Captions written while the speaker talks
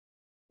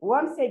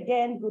Once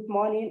again, good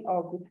morning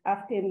or good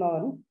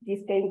afternoon,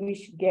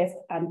 distinguished guests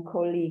and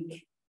colleagues.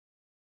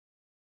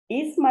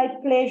 It's my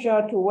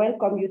pleasure to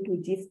welcome you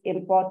to this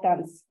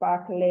important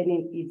Spark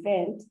Learning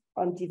event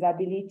on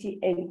disability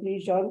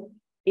inclusion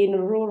in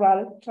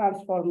rural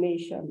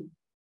transformation.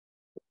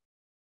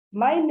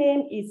 My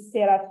name is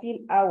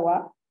Seraphine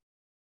Awa.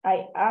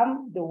 I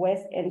am the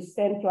West and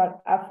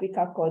Central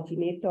Africa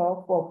Coordinator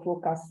for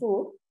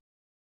PROCASUR,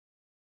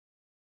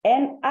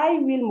 and I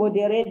will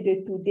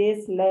moderate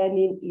today's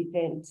learning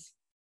event.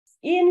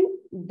 In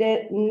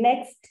the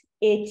next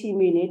 80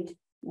 minutes,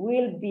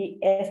 we'll be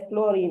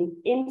exploring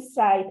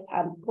insight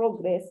and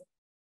progress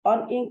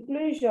on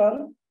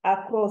inclusion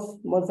across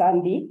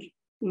Mozambique,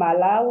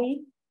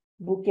 Malawi,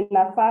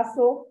 Burkina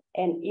Faso,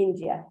 and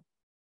India.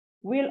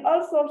 We'll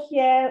also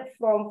hear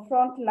from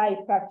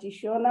frontline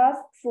practitioners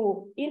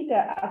through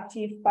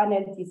interactive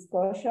panel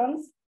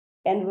discussions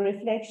and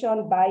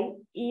reflection by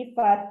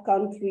IFAD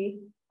country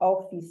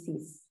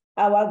offices.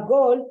 Our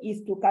goal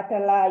is to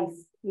catalyze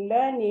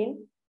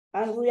learning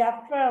and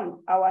reaffirm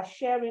our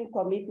sharing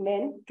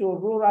commitment to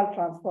rural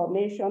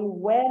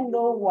transformation where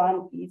no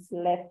one is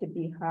left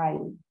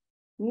behind.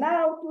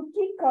 Now, to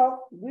kick off,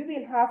 we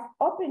will have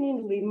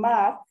opening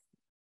remarks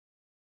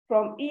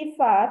from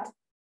IFAD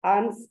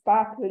and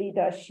Spark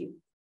Leadership.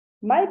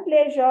 My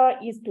pleasure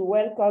is to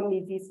welcome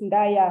Mrs.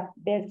 Ndaya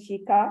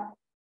Belchika,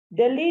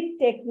 the lead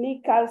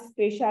technical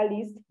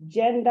specialist,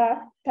 gender,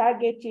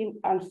 targeting,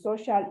 and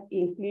social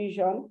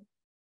inclusion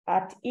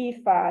at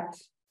IFAD.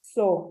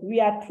 So we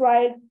are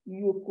thrilled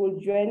you could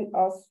join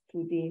us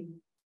today.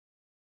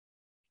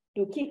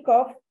 To kick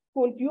off,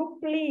 could you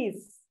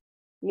please,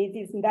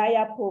 Mrs.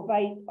 Ndaya,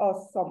 provide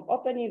us some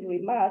opening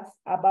remarks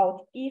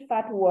about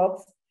IFAD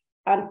works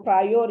and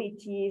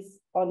priorities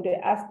on the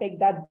aspect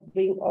that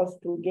bring us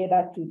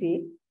together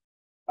today?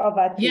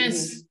 Over to you.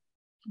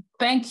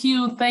 Thank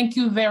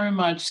you very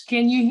much.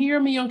 Can you hear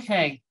me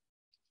okay?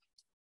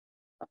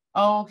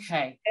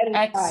 Okay,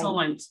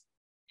 excellent,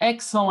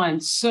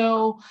 excellent.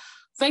 So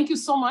thank you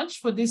so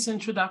much for this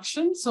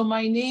introduction. So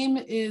my name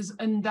is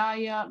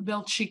Ndaya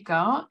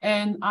Belchika,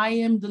 and I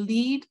am the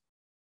lead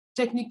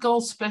technical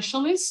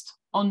specialist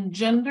on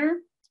gender,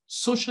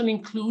 social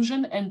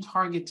inclusion, and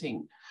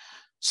targeting.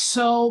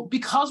 So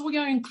because we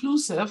are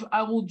inclusive,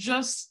 I will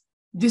just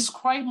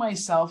describe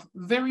myself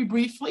very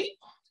briefly.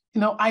 You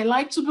know, I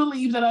like to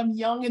believe that I'm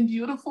young and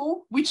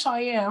beautiful, which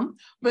I am,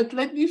 but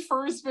let me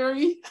first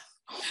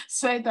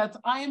say that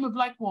I am a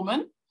Black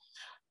woman.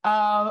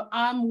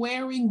 I'm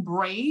wearing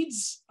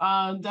braids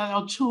that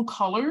are 2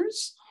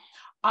 colors.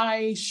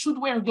 I should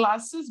wear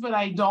glasses, but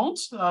I don't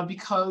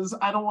because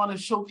I don't want to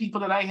show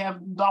people that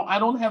I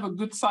don't have a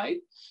good sight.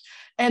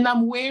 And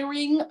I'm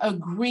wearing a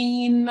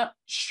green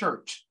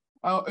shirt,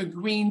 a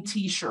green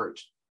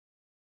t-shirt,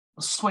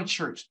 a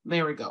sweatshirt,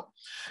 there we go.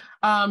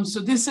 So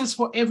this is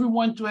for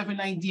everyone to have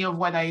an idea of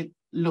what I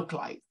look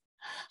like.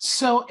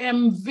 So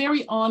I'm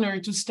very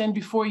honored to stand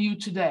before you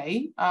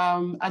today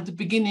at the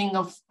beginning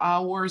of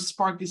our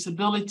Spark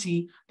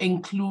Disability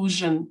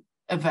Inclusion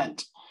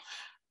event.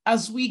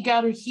 As we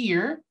gather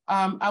here,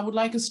 I would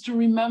like us to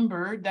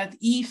remember that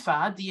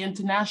IFAD, the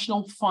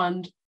International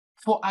Fund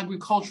for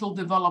Agricultural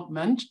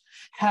Development,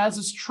 has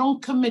a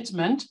strong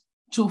commitment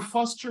to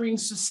fostering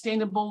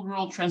sustainable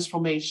rural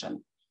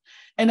transformation.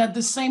 And at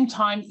the same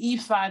time,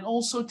 IFAD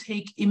also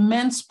take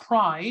immense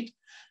pride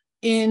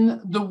in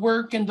the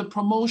work and the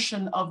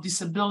promotion of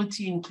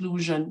disability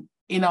inclusion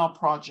in our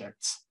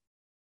projects.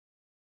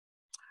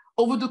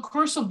 Over the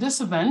course of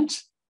this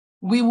event,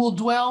 we will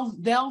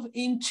delve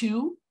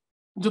into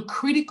the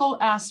critical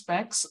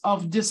aspects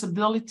of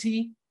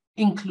disability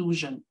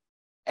inclusion,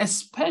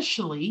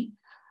 especially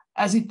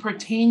as it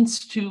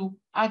pertains to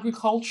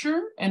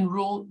agriculture and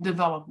rural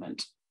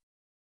development.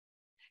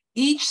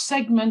 Each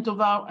segment of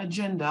our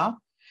agenda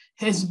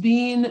has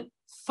been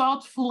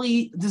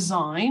thoughtfully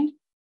designed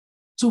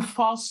to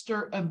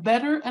foster a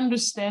better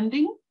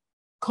understanding,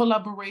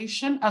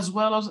 collaboration, as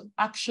well as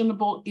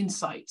actionable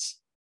insights.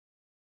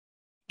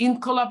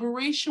 In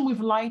collaboration with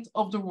Light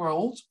of the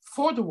World,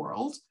 for the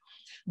World,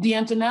 the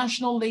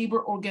International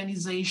Labour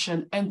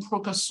Organization, and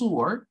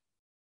PROCASUR,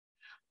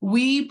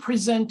 we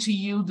present to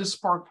you the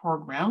Spark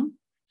program,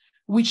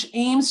 which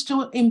aims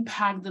to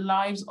impact the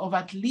lives of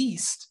at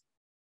least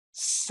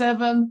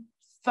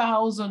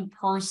 7,000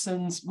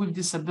 persons with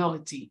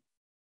disability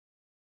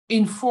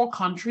in 4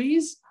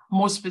 countries,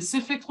 more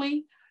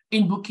specifically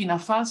in Burkina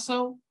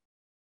Faso,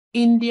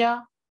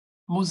 India,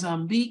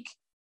 Mozambique,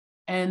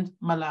 and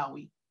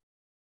Malawi.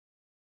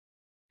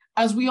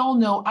 As we all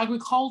know,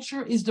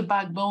 agriculture is the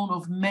backbone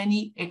of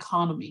many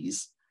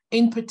economies,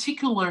 in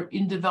particular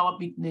in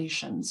developing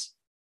nations.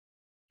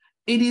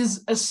 It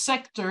is a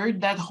sector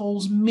that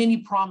holds many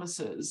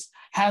promises,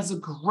 has a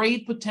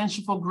great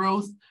potential for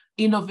growth,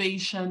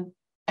 innovation,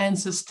 and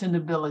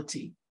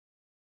sustainability.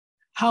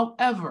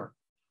 However,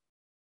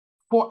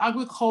 for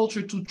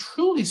agriculture to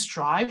truly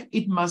strive,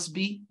 it must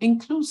be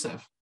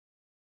inclusive.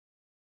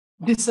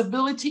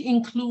 Disability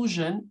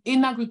inclusion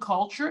in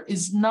agriculture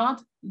is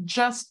not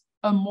just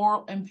a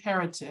moral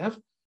imperative,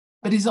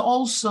 but is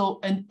also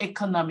an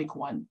economic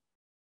one.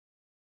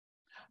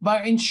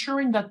 By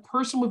ensuring that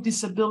persons with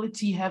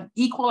disability have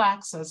equal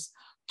access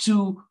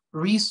to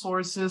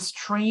resources,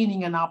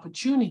 training, and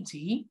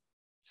opportunity,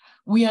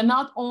 we are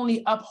not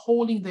only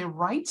upholding their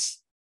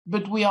rights,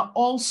 but we are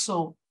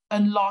also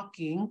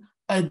unlocking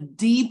a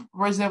deep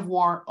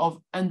reservoir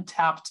of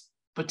untapped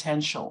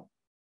potential.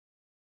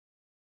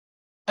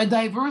 A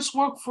diverse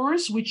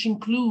workforce, which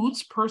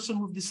includes persons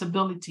with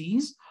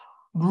disabilities,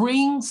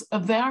 brings a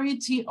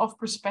variety of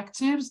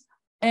perspectives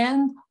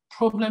and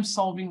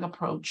problem-solving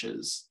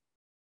approaches.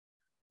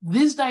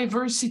 This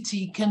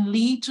diversity can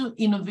lead to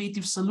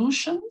innovative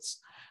solutions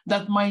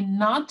that might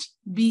not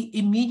be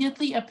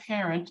immediately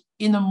apparent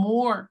in a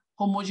more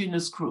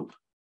homogeneous group.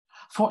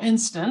 For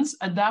instance,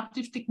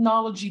 adaptive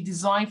technology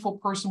designed for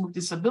persons with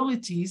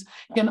disabilities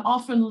can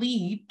often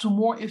lead to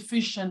more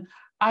efficient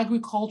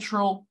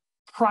agricultural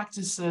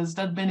practices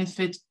that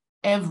benefit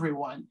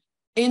everyone,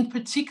 in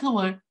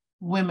particular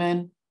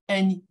women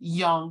and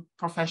young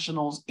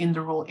professionals in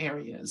the rural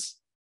areas.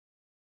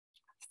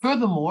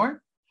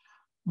 Furthermore,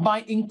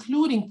 by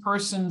including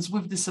persons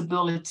with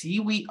disability,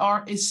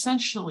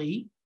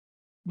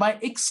 by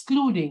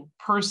excluding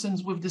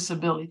persons with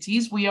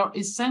disabilities, we are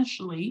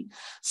essentially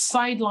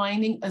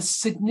sidelining a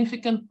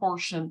significant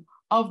portion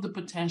of the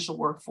potential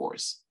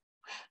workforce.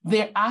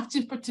 Their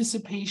active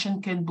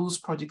participation can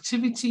boost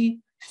productivity,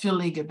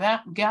 fill a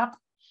gap,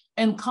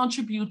 and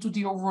contribute to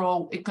the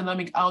overall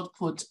economic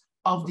output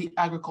of the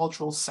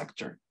agricultural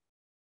sector.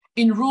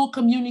 In rural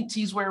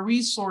communities where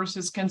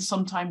resources can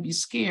sometimes be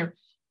scarce,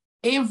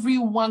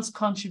 everyone's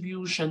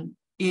contribution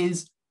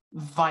is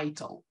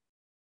vital.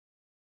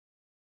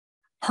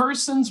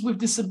 Persons with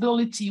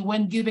disability,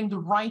 when given the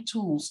right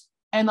tools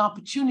and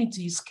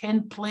opportunities,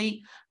 can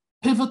play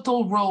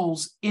pivotal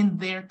roles in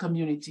their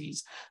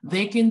communities.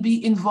 They can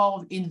be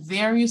involved in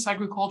various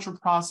agricultural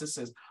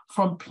processes,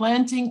 from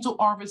planting to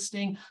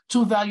harvesting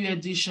to value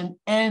addition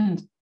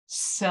and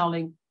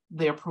selling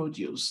their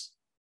produce.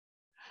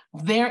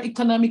 Their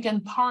economic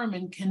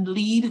empowerment can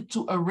lead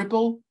to a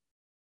ripple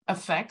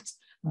effect,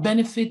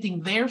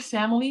 benefiting their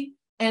family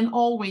and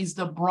always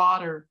the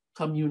broader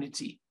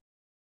community.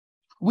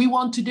 We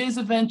want today's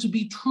event to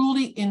be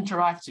truly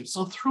interactive.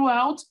 So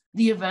throughout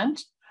the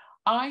event,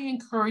 I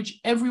encourage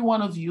every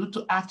one of you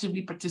to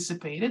actively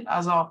participate,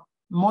 as our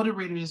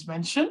moderator has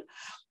mentioned,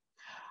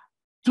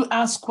 to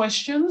ask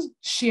questions,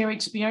 share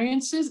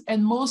experiences,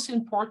 and most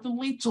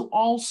importantly, to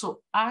also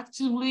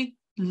actively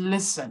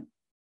listen.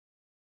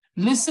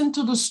 Listen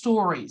to the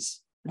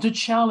stories, the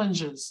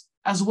challenges,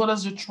 as well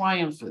as the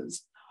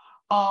triumphs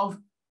of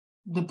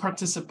the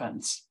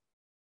participants.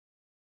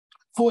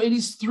 For it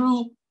is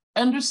through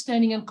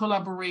understanding and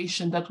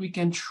collaboration that we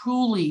can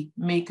truly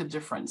make a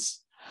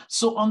difference.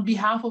 So on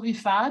behalf of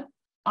IFAD,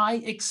 I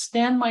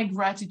extend my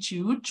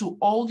gratitude to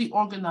all the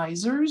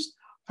organizers,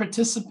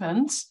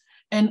 participants,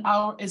 and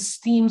our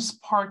esteemed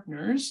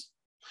partners,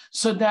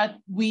 so that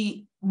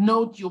we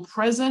note your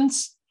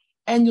presence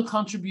and your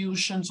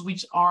contributions,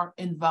 which are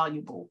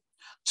invaluable.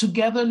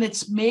 Together,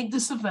 let's make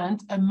this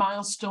event a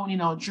milestone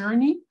in our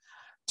journey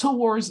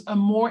towards a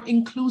more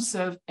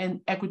inclusive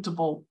and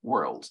equitable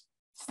world.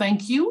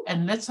 Thank you,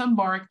 and let's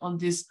embark on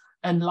this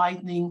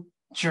enlightening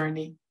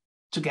journey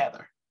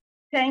together.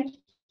 Thank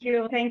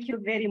you. Thank you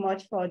very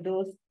much for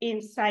those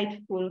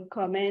insightful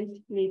comments,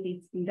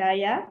 Mrs.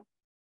 Ndaya.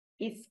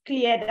 It's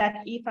clear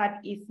that IFAD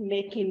is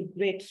making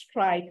great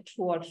strides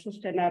towards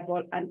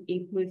sustainable and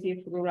inclusive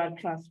rural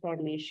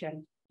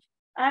transformation.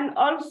 And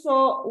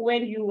also,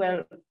 when you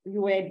were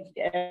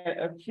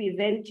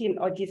presenting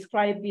or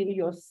describing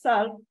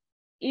yourself,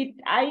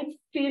 I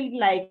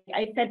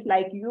felt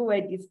like you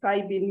were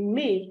describing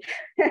me,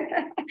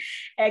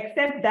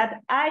 except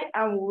that I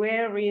am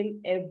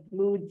wearing a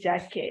blue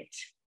jacket.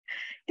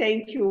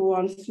 Thank you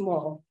once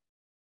more.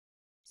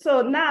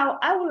 So now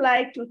I would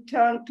like to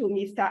turn to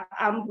Mr.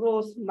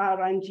 Ambrose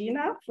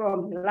Marangina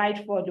from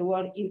Light for the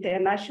World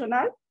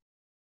International.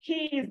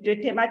 He is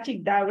the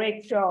thematic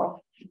director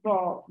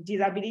for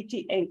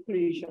disability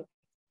inclusion.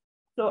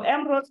 So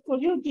Ambrose,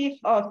 could you give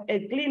us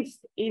a glimpse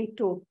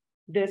into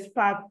the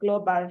Spark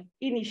Global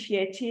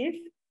Initiative?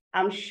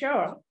 I'm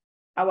sure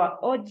our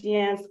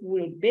audience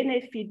will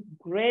benefit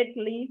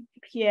greatly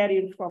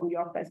hearing from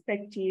your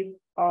perspective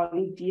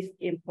on this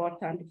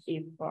important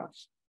effort.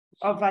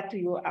 Over to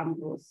you,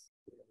 Ambrose.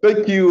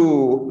 Thank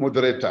you,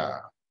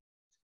 moderator.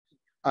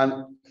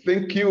 And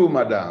thank you,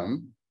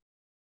 Madam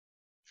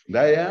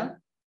Ndaya,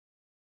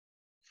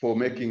 for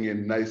making a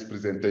nice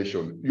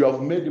presentation. You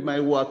have made my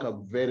work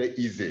very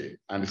easy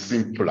and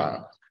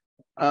simpler.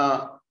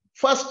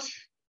 First,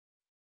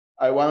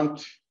 I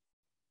want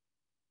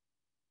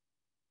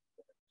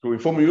to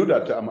inform you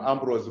that I'm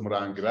Ambrose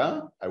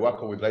Murangira. I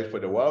work with Light for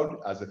the World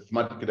as a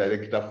thematic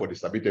director for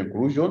disability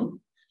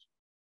inclusion.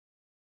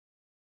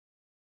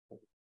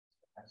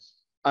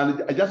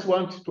 And I just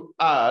want to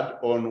add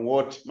on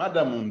what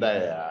Madam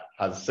Ndaya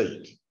has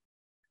said,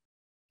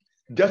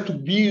 just to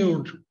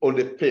build on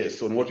the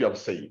pace on what you have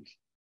said.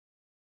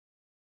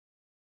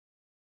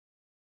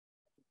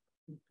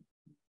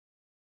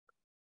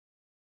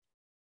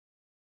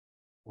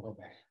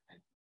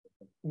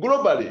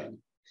 Globally,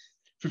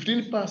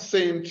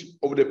 15%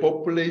 of the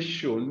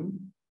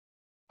population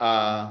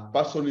are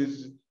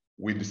persons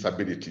with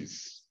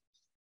disabilities.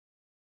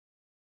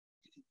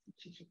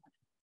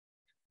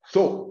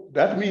 So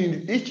that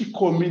means each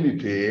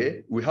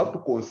community, we have to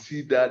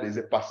consider there's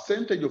a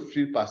percentage of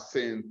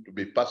 3% to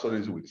be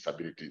persons with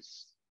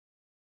disabilities.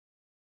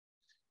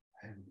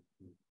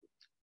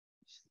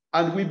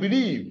 And we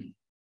believe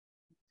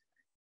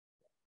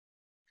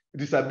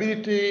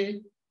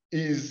disability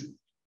is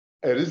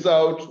a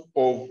result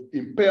of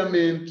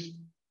impairment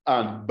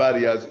and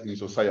barriers in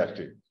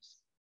society.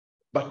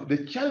 But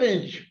the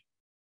challenge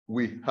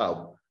we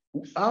have,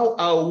 how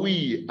are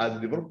we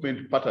as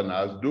development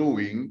partners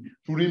doing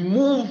to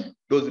remove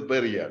those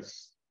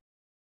barriers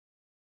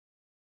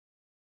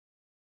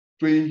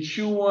to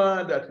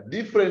ensure that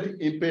different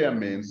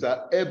impairments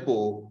are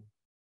able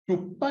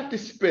to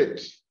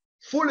participate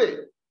fully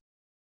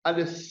at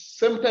the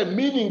same time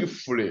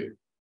meaningfully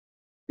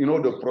in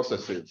all the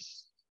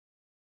processes?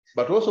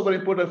 But also very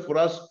important for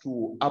us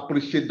to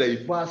appreciate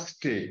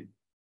diversity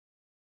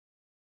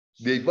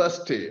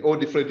or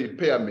different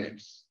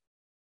impairments.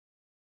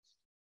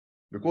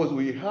 Because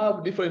we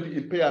have different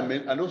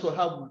impairment and also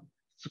have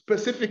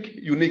specific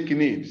unique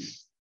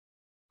needs.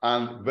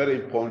 And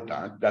very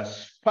important, that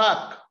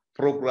SPARK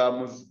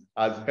programs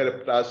has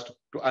helped us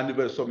to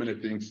unveil so many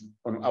things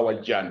on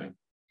our journey.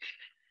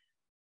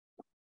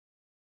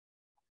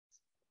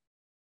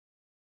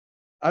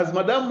 As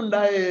Madame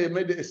Ndaye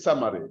made a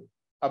summary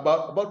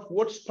about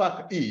what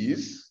SPARK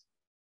is,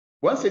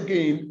 once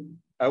again,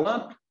 I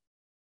want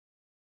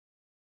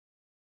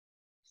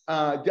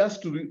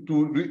just to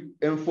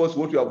reinforce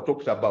what you have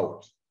talked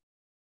about.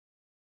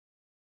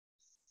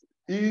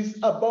 Is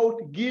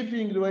about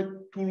giving the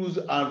right tools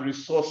and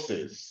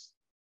resources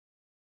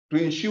to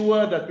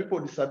ensure that people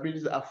with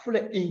disabilities are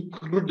fully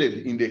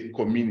included in the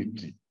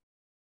community.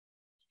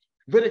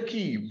 Very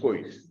key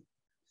point.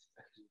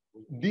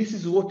 This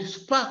is what the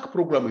SPARK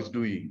program is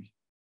doing.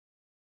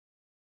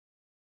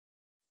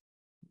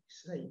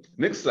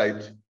 Next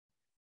slide.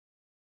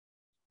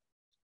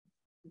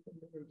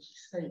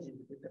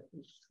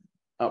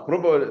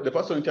 Probably the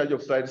person in charge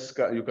of slides,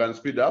 you can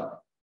speed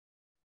up.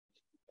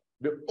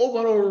 The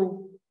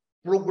overall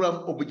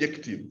program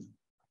objective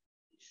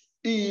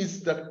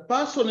is that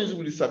persons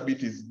with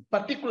disabilities,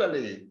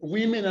 particularly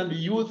women and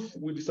youth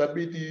with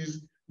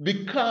disabilities,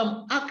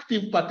 become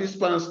active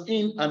participants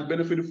in and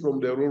benefit from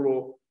the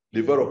rural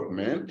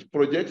development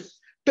projects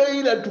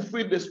tailored to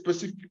fit the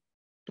specific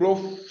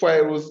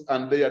profiles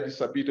and their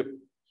disability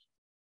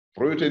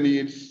priority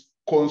needs,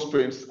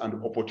 constraints,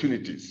 and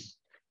opportunities.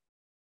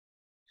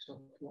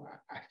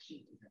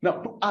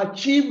 Now, to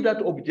achieve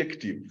that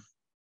objective,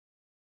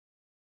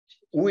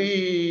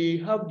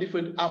 we have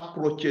different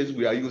approaches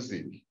we are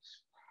using.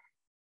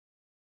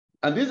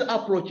 And these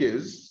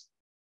approaches,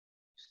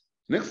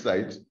 next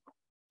slide.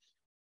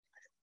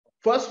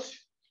 First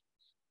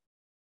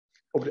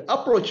of the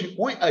approach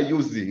we are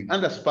using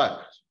under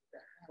SPARK,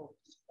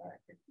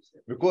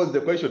 because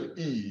the question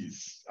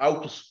is how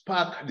to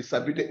spark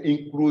disability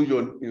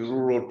inclusion in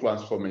rural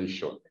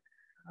transformation.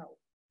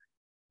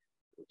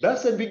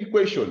 That's a big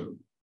question.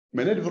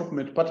 Many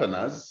development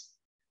partners,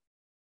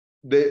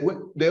 they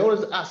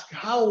always ask,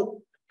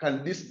 how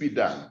can this be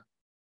done?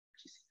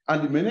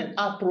 And many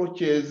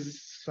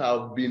approaches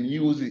have been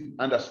used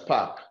under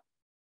SPARK,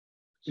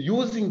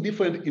 using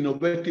different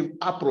innovative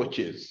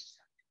approaches.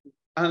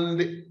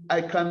 And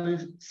I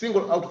can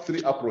single out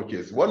 3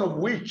 approaches, one of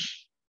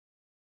which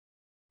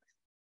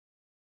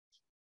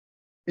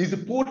is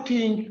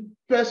putting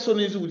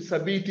persons with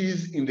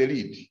disabilities in the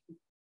lead,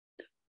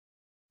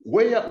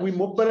 where we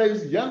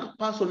mobilize young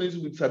persons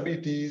with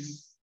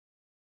disabilities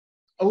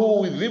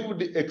who with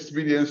lived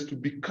experience to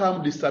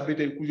become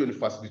disability inclusion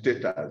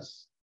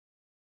facilitators.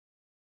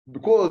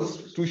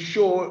 Because to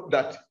show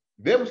that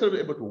they themselves are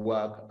able to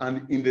work,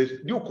 and in the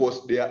due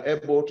course, they are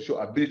able to show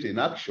ability in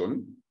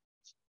action,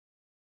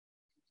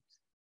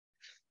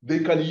 they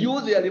can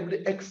use their lived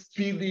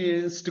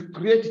experience to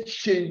create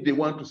change they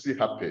want to see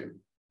happen.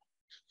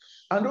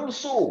 And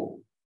also,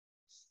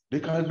 they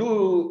can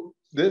do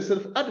their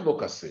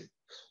self-advocacy.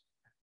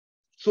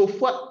 So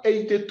far,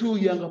 82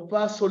 young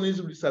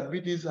persons with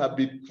disabilities have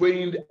been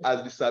trained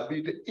as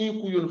disability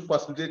inclusion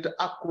facilitators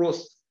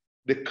across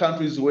the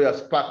countries where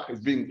SPARK is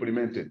being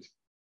implemented.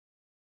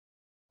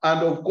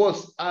 And of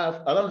course,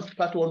 around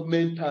 31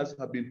 mentors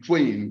have been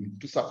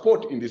trained to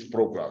support in this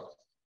program.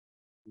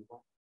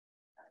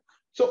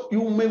 So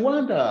you may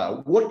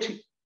wonder, what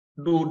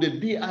do the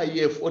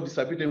DIF or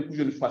disability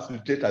inclusion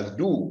facilitators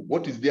do?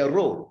 What is their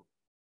role?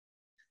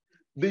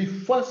 They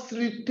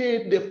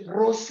facilitate the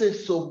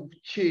process of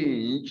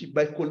change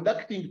by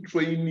conducting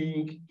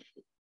training,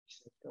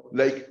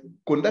 like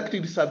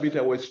conducting disability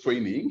awareness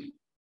training,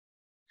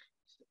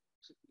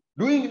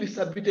 doing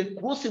disability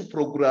inclusive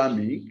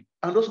programming,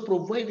 and also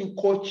providing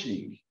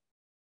coaching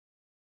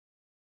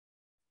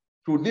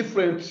to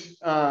different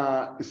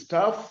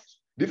staff,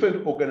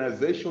 different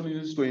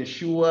organizations to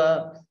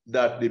ensure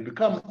that they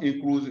become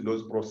inclusive in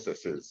those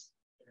processes.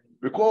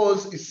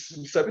 because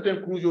disability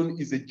inclusion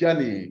is a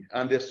journey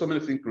and there's so many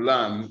things to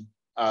learn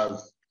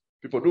as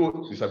people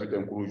do disability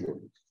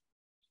inclusion.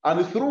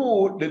 And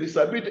through the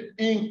disability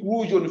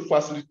inclusion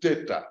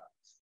facilitator,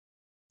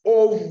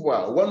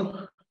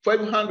 over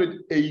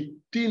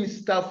 518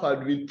 staff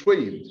have been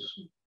trained.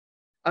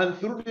 And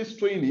through this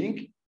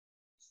training,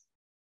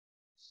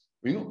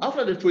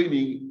 after the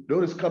training, they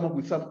always come up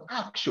with some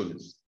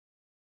actions.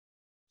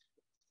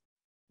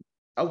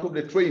 Out of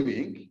the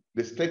training,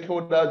 the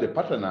stakeholders, the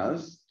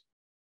partners,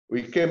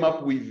 we came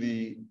up with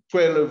the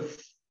 12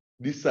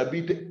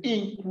 disability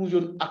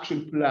inclusion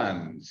action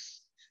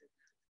plans.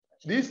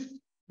 These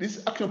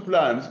action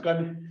plans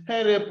can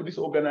help this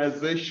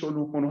organization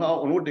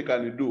on what they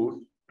can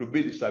do to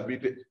be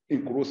disability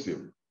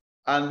inclusive.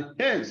 And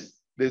hence,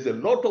 there's a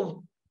lot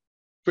of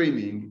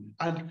training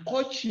and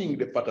coaching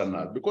the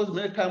partners, because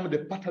many times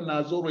the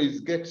partners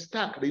always get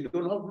stuck. They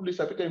don't know how to do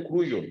disability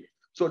inclusion.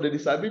 So the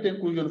disability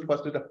inclusion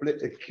facilitator play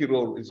a key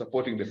role in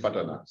supporting the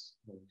partners.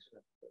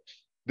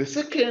 The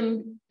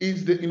second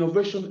is the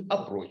innovation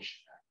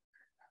approach.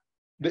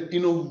 The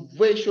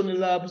innovation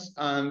labs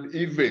and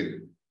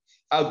even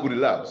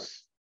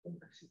agri-labs.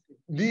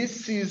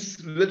 This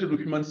is related to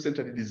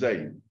human-centered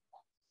design,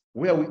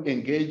 where we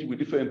engage with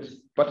different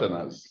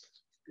partners.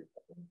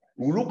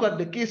 We look at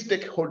the key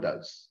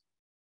stakeholders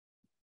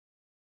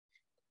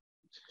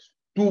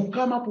to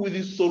come up with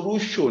these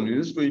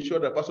solutions to ensure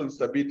that persons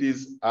with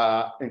disabilities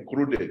are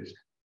included.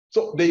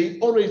 So they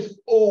always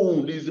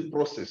own this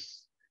process.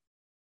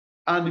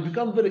 And it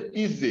becomes very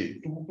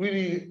easy to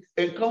really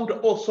encounter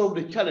or solve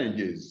the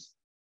challenges,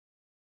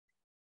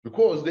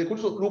 because they could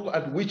also look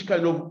at which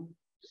kind of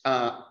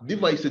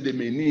devices they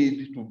may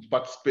need to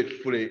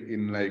participate fully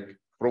in like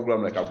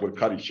program like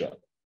agriculture.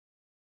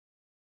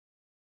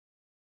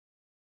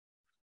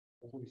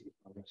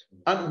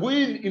 And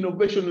with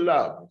Innovation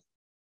Lab,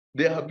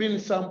 there have been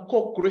some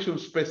co-creation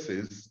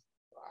spaces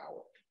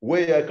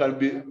where can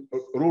be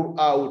rolled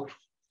out,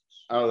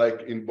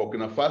 like in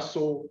Burkina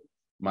Faso,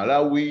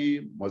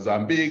 Malawi,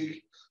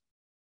 Mozambique,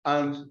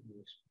 and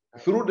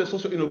through the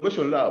Social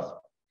Innovation Lab,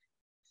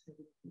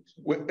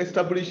 we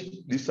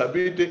established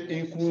disability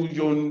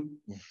inclusion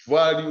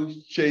value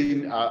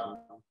chain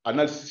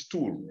analysis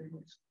tool.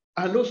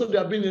 And also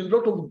there have been a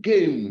lot of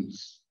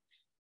games.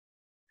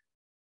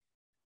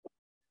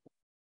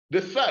 The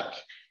third,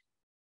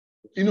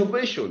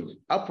 innovation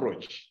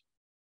approach,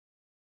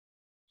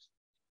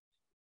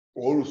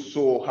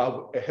 also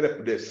have a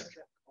help desk.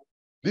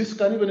 This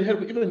can even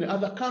help even in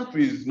other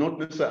countries, not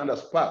necessarily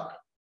under SPAC,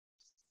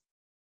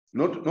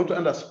 not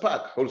under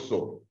SPAC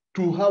also,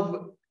 to have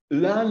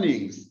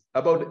learnings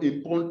about the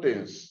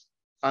importance,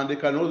 and they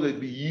can also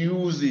be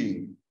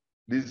using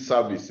these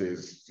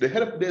services. The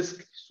help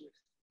desk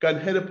can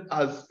help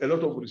us a lot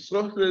of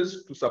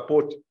resources to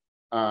support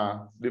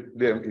them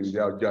in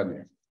their journey.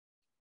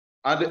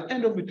 At the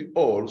end of it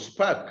all,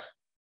 SPAC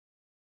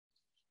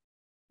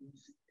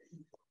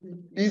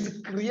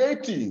is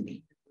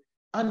creating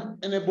an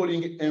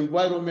enabling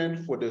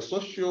environment for the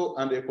social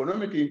and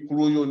economic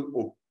inclusion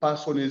of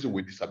persons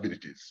with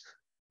disabilities.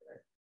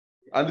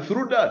 And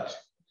through that,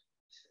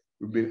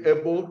 we've been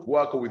able to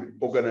work with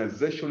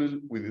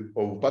organizations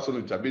of persons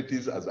with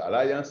disabilities as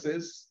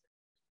alliances,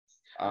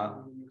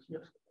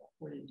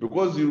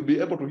 because you'll be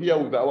able to hear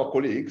with our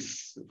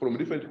colleagues from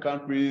different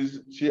countries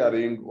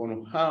sharing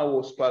on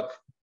how SPAC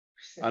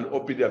and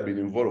OPD have been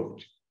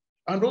involved.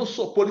 And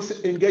also policy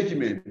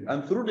engagement.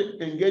 And through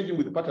the engaging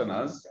with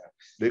partners,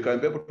 they can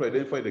be able to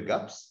identify the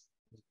gaps,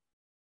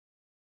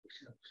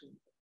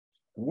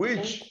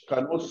 which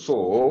can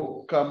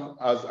also come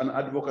as an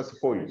advocacy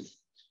point.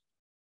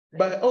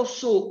 But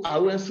also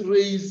awareness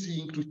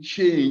raising to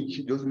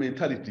change those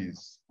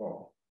mentalities.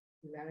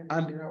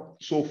 And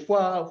so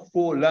far,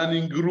 4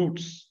 learning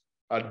routes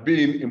are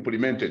being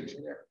implemented,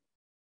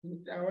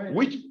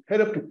 which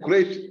help to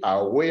create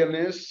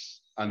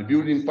awareness and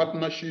building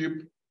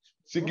partnership,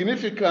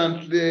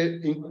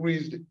 significantly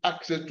increased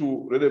access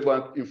to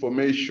relevant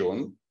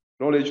information,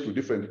 knowledge to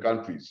different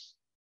countries.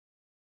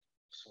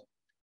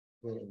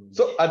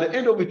 So at the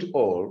end of it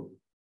all,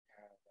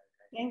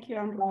 thank you,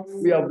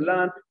 Ambrose. We have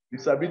learned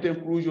disability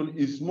inclusion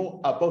is more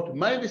about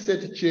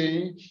mindset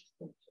change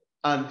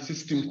and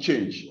system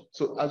change.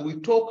 So as we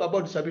talk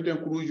about disability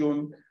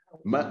inclusion,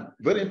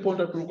 very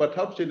important to look at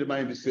how to change the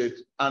mindset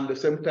and at the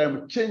same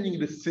time changing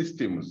the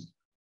systems.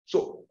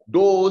 So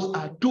those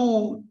are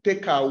 2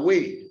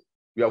 takeaways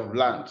we have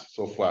learned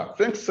so far.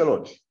 Thanks a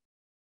lot.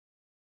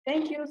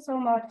 Thank you so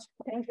much.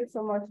 Thank you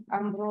so much,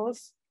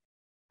 Ambrose.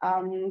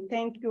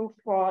 Thank you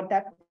for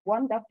that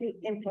wonderful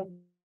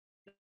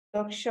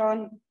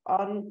introduction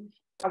on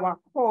our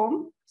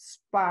home,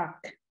 SPAC.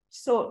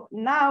 So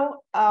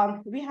now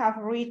we have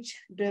reached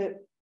the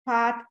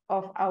part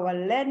of our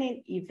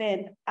learning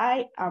event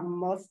I am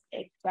most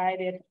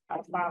excited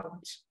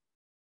about.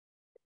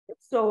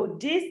 So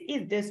this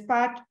is the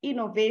SPAC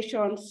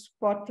Innovation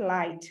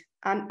Spotlight.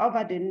 And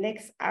over the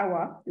next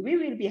hour, we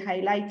will be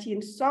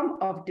highlighting some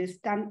of the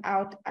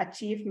standout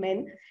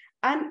achievement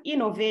and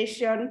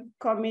innovation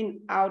coming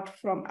out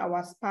from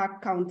our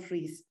SPAC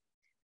countries.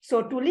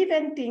 So to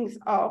liven things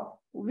up,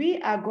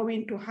 we are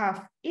going to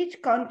have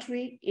each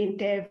country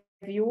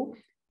interview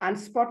and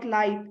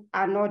spotlight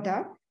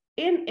another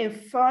in a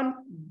fun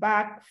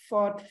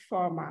back-forth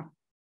format.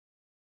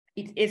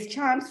 It is a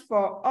chance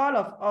for all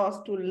of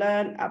us to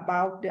learn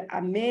about the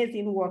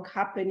amazing work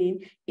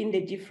happening in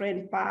the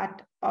different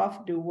parts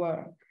of the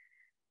world.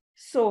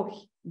 So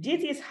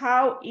this is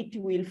how it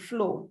will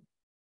flow.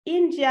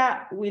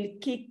 India will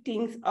kick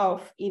things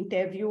off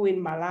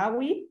interviewing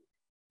Malawi,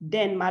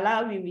 then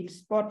Malawi will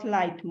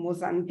spotlight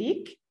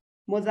Mozambique.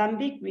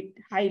 Mozambique will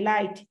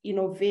highlight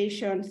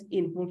innovations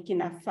in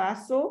Burkina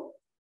Faso.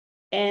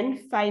 And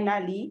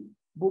finally,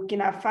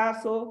 Burkina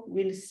Faso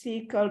will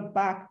circle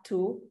back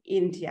to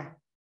India.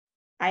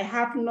 I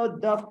have no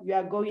doubt we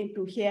are going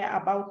to hear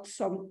about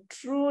some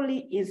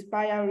truly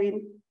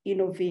inspiring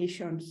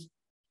innovations.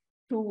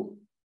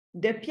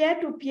 The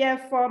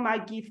peer-to-peer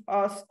format gives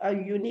us a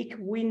unique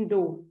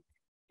window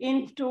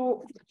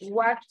into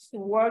what's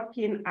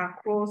working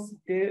across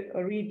the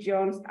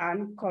regions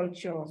and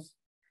cultures.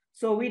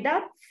 So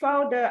without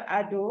further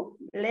ado,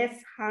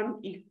 let's hand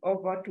it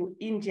over to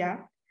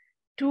India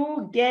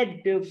to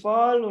get the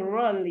ball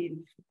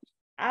rolling.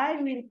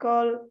 I will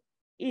call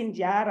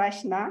India.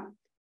 Rashna,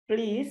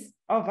 please,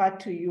 over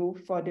to you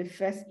for the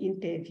first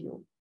interview.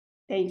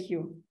 Thank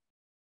you.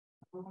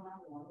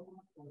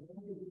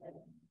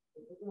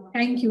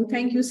 Thank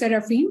you,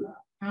 Seraphine.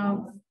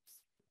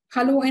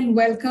 Hello and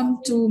welcome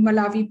to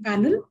Malawi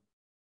panel,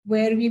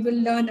 where we will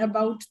learn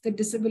about the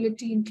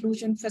Disability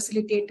Inclusion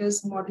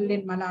Facilitators model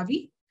in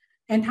Malawi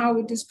and how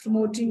it is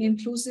promoting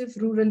inclusive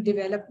rural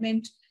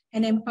development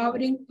and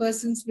empowering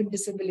persons with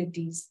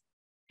disabilities.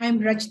 I'm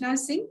Rachna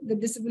Singh, the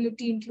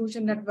Disability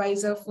Inclusion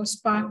Advisor for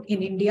SPARC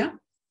in India,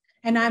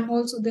 and I'm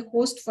also the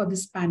host for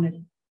this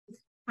panel.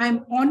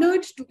 I'm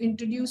honored to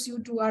introduce you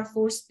to our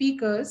 4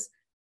 speakers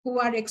who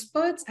are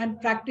experts and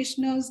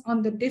practitioners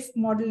on the DIF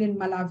model in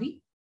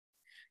Malawi.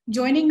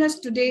 Joining us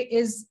today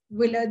is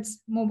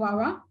Willards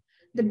Mobawa,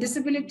 the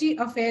Disability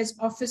Affairs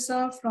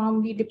Officer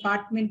from the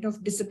Department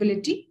of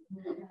Disability.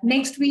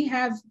 Next, we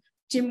have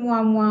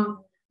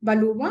Chimwamwa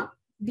Baluwa,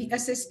 the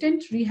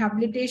Assistant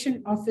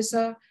Rehabilitation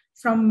Officer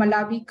from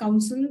Malawi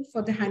Council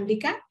for the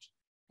Handicapped,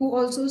 who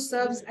also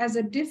serves as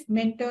a DIF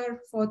mentor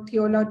for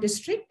Thiola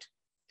District.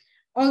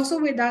 Also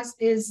with us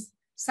is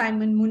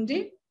Simon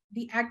Munde,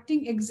 the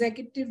Acting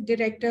Executive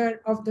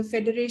Director of the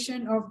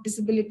Federation of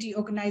Disability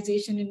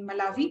Organization in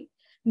Malawi,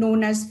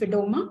 known as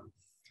FEDOMA.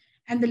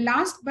 And the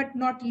last but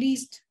not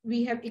least,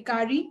 we have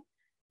Ikari,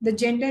 the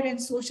Gender and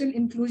Social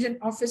Inclusion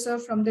Officer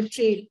from the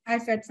TRADE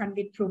IFAD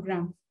funded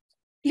program.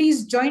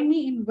 Please join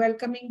me in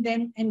welcoming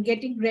them and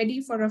getting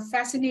ready for a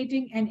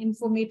fascinating and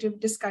informative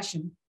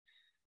discussion.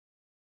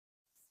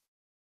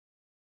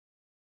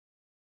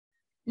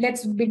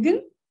 Let's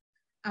begin.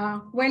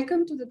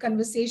 Welcome to the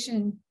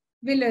conversation.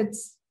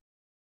 Willards,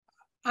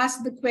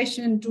 ask the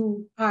question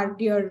to our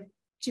dear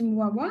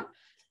Chimwamwa.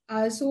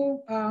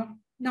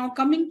 Now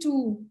coming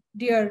to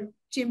dear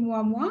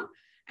Chimwamwa,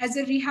 as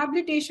a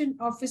rehabilitation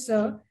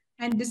officer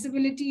and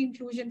disability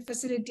inclusion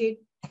facilitator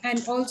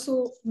and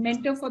also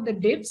mentor for the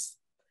DIFs,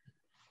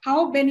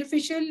 how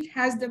beneficial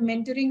has the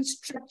mentoring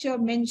structure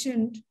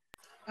mentioned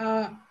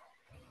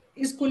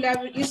is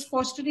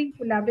fostering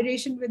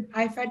collaboration with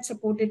IFAD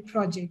supported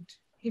project?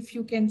 If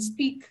you can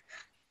speak,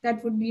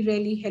 that would be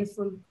really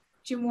helpful.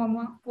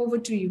 Chimwamwa, over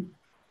to you.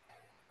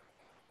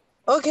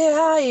 Okay,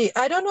 hi.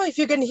 I don't know if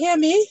you can hear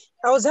me.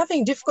 I was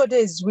having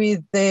difficulties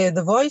with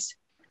the voice.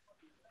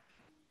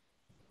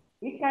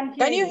 We can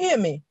hear Can you hear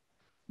me?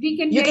 We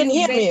can you hear can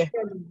you hear me?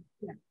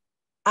 Yeah.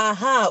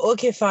 Aha,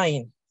 okay,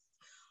 fine.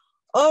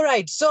 All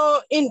right,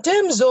 so in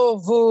terms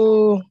of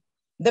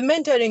the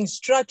mentoring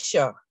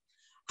structure,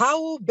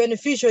 how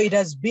beneficial it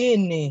has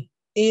been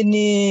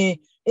in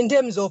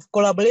terms of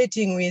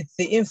collaborating with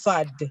the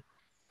IFAD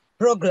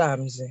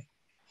programs.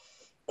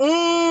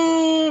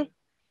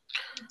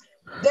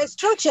 The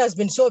structure has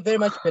been so very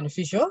much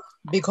beneficial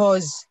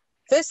because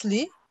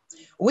firstly,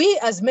 we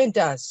as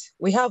mentors,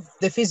 we have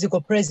the physical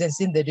presence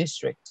in the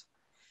district.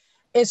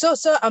 And so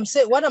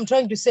what I'm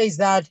trying to say is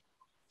that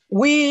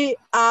we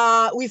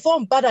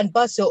form part and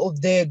parcel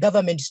of the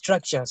government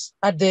structures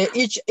at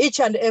each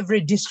and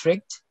every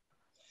district.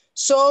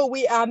 So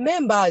we are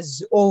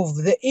members of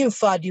the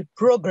IFAD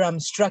program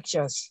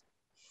structures.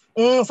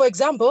 For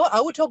example, I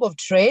will talk of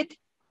TRADE.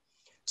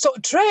 So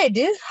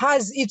TRADE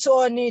has its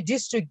own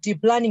district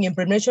planning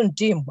implementation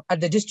team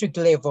at the district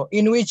level,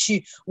 in which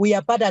we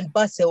are part and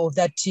parcel of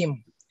that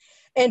team.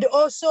 And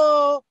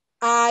also,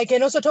 I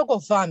can also talk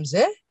of FARMS.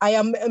 I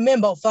am a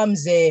member of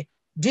FARMS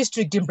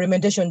district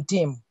implementation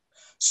team.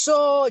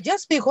 So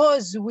just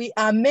because we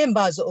are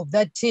members of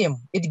that team,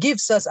 it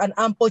gives us an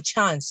ample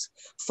chance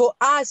for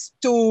us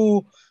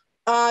to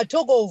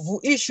talk of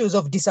issues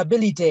of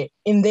disability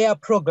in their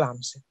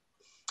programs.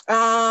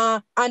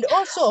 And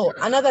also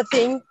another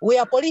thing, we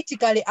are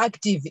politically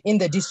active in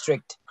the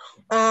district.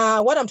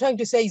 What I'm trying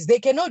to say is they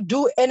cannot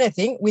do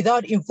anything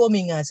without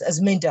informing us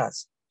as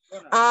mentors.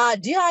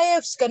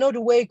 DIFs cannot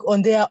work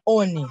on their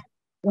own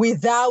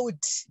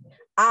without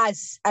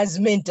us as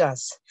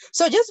mentors.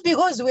 So just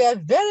because we are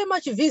very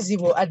much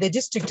visible at the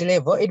district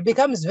level, it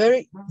becomes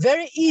very,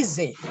 very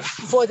easy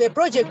for the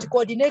project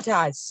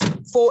coordinators,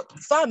 for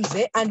farms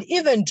and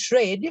even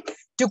trade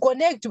to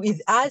connect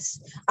with us,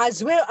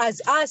 as well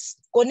as us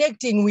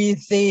connecting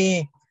with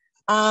the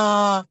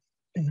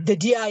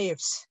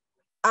DIFs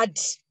at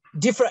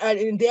different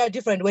in their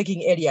different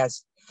working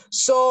areas.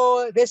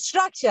 So the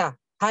structure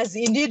has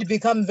indeed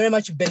become very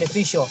much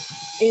beneficial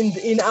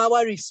in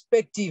our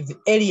respective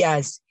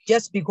areas,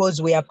 just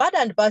because we are part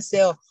and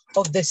parcel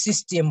of the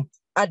system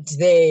at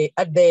the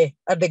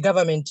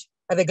government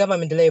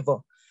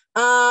level.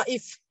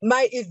 If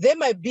there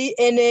might be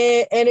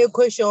any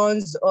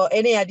questions or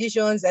any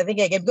additions, I think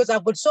I can, because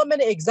I've got so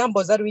many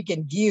examples that we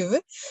can give.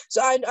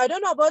 So I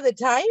don't know about the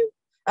time.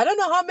 I don't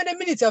know how many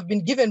minutes I've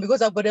been given,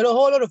 because I've got a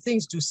whole lot of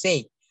things to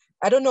say.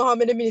 I don't know how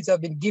many minutes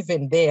I've been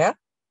given there.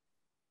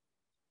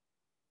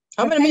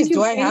 How many minutes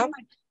do I have?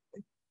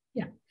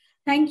 Yeah,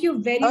 thank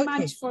you very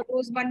much for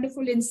those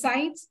wonderful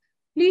insights.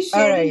 Please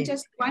share in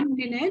just 1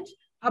 minute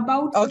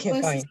about the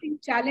persisting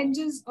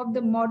challenges of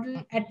the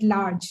model at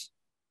large.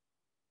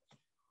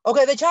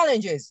 Okay, the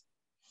challenges.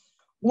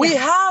 We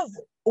have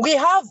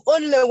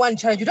only one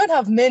challenge. We don't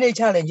have many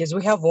challenges.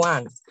 We have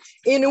one,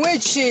 in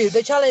which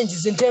the challenge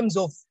is in terms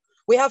of,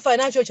 we have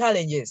financial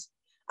challenges.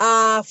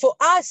 For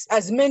us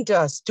as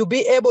mentors to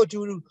be able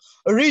to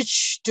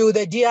reach to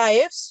the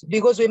DIFs,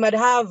 because we might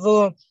have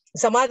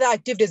some other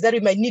activities that we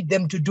might need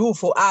them to do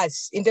for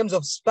us in terms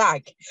of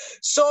SPAC.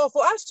 So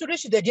for us to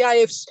reach the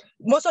DIFs,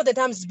 most of the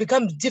times it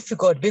becomes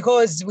difficult,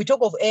 because we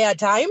talk of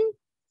airtime,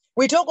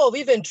 we talk of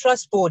even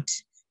transport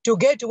to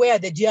get to where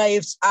the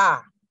DIFs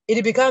are.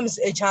 It becomes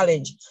a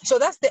challenge. So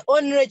that's the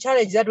only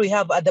challenge that we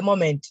have at the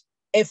moment,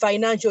 a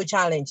financial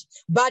challenge.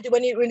 But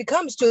when it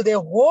comes to the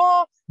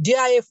whole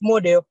DIF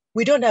model,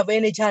 we don't have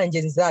any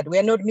challenges in that. We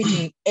are not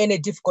meeting any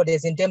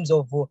difficulties in terms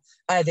of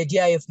the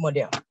DIF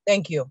model.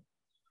 Thank you.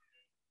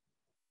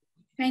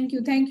 Thank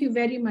you. Thank you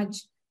very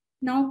much.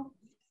 Now,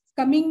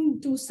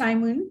 coming to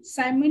Simon.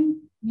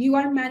 Simon, you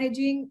are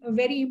managing a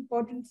very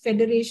important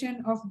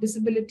federation of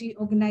disability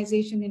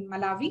organization in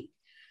Malawi.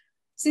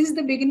 Since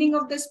the beginning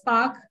of the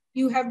SPARC,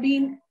 you have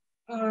been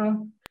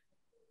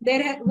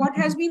what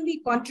has been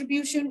the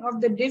contribution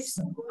of the DIFs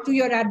to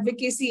your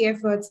advocacy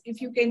efforts?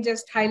 If you can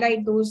just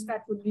highlight those,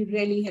 that would be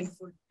really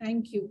helpful.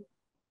 Thank you.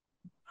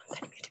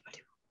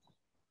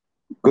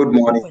 Good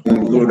morning,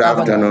 good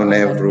afternoon,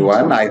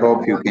 everyone. I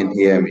hope you can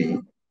hear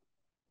me.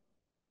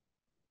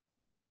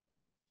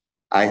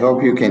 I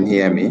hope you can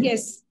hear me.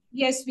 Yes,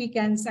 yes, we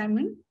can,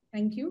 Simon.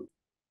 Thank you.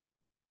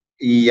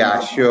 Yeah,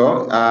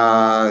 sure.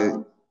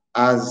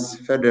 As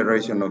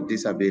Federation of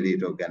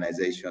Disability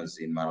Organizations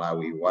in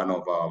Malawi, one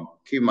of our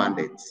key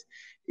mandates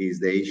is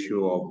the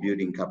issue of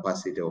building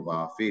capacity of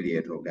our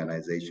affiliate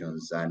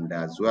organizations, and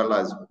as well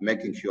as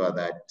making sure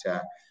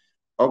that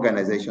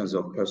organizations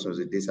of persons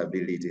with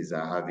disabilities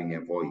are having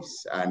a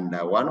voice. And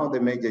one of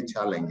the major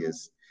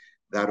challenges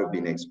that we've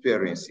been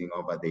experiencing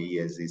over the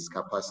years is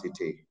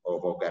capacity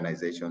of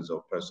organizations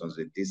of persons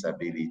with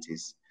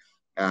disabilities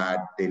at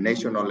the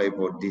national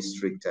level,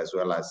 district, as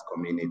well as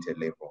community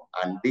level.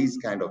 And these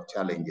kind of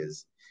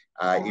challenges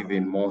are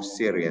even more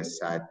serious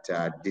at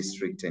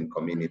district and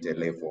community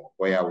level,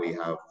 where we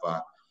have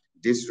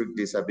district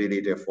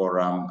disability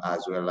forum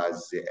as well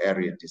as the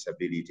area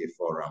disability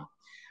forum.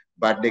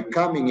 But the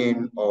coming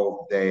in of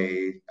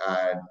the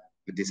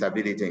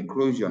disability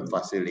inclusion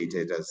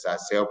facilitators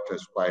has helped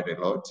us quite a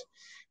lot,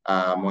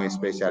 more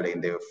especially in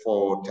the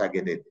 4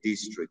 targeted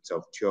districts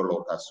of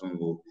Cholo,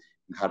 Kasungu,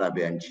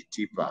 Nharabe, and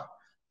Chitipa.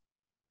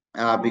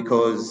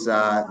 Because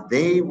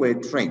they were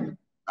trained,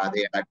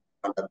 they had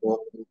undergone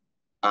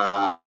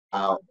a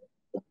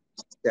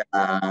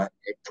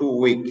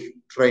 2-week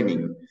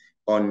training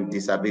on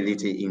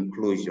disability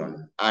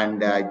inclusion.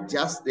 And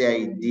just the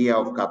idea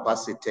of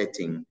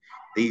capacitating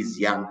these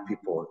young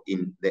people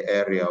in the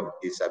area of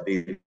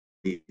disability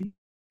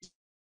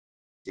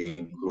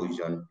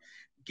inclusion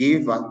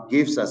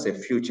gives us a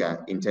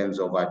future in terms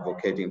of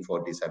advocating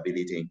for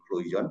disability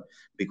inclusion,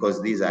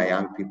 because these are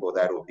young people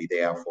that will be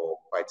there for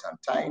quite some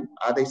time.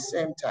 At the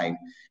same time,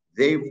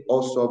 they've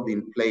also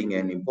been playing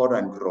an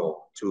important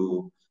role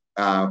to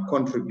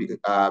contribute,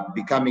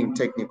 becoming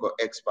technical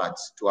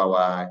experts to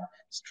our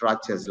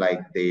structures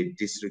like the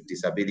District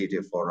Disability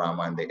Forum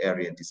and the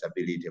Area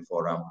Disability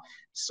Forum,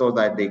 so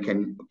that they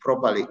can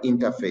properly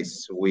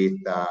interface with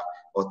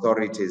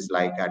authorities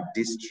like at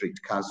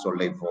district council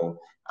level,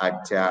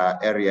 at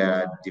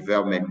area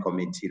development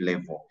committee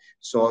level.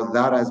 So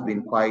that has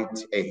been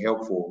quite a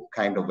helpful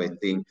kind of a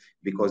thing,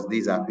 because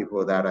these are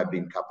people that have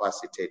been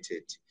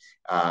capacitated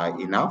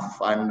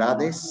enough. And at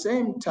the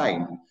same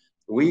time,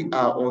 we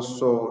are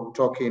also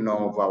talking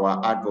of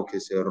our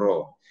advocacy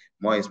role,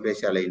 more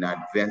especially in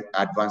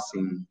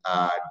advancing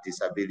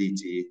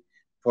disability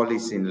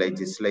policy and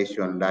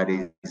legislation that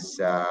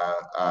is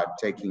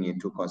taking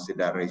into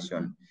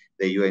consideration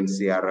the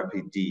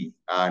UNCRPD.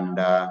 And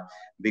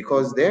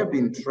because they've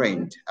been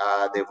trained,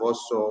 they've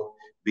also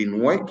been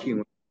working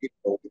with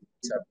people with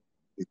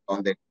disabilities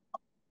on the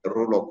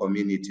rural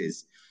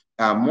communities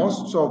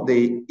most of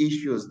the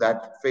issues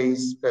that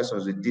face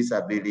persons with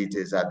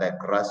disabilities at the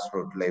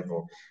grassroots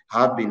level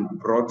have been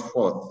brought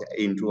forth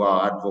into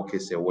our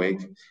advocacy work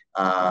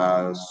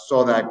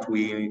so that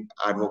we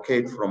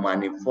advocate from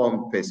an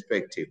informed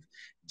perspective.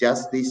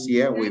 Just this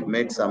year, we've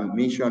made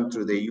submission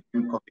to the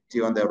UN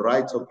Committee on the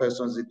Rights of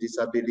Persons with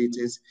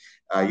Disabilities,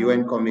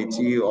 UN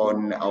Committee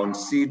on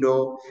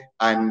CEDAW,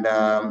 and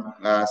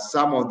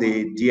some of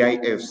the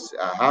DIFs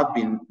have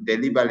been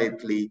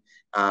deliberately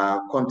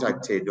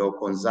contacted or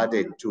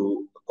consulted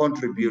to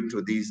contribute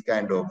to these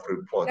kind of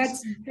reports.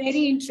 That's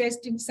very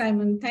interesting,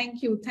 Simon.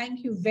 Thank you.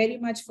 Thank you very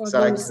much for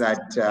such those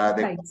that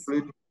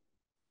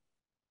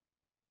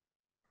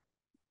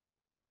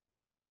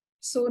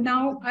So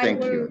now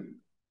Thank you.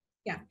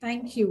 Yeah,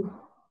 thank you.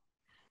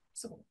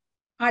 So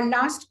our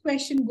last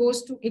question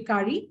goes to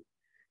Ikari.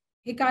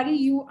 Ikari,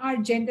 you are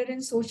Gender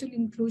and Social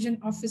Inclusion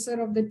Officer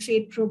of the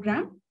Trade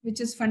Program,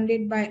 which is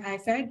funded by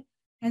IFAD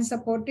and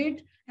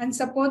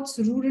supports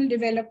rural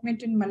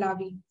development in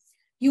Malawi.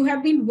 You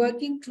have been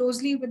working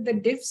closely with the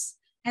DIFs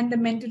and the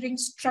mentoring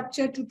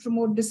structure to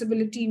promote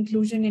disability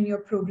inclusion in your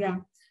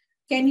program.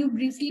 Can you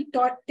briefly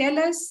tell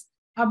us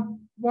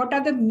what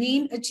are the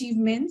main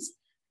achievements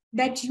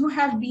that you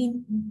have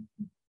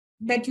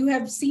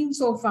seen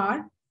so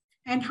far,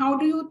 and how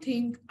do you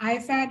think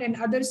IFAD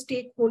and other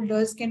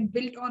stakeholders can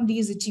build on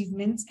these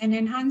achievements and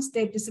enhance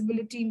their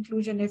disability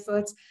inclusion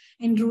efforts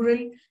in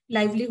rural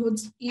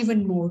livelihoods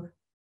even more?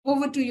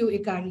 Over to you,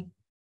 Ikari.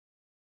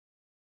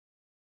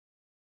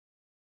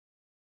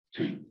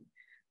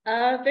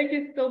 Thank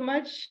you so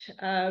much,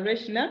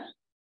 Reshna,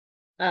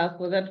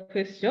 for that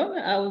question.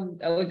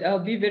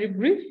 I'll be very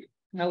brief.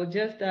 I will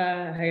just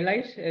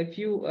highlight a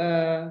few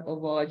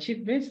of our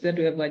achievements that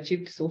we have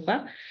achieved so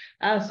far.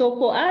 So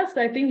for us,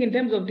 I think in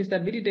terms of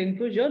disability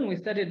inclusion, we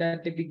started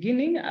at the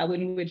beginning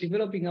when we were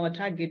developing our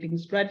targeting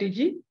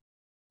strategy.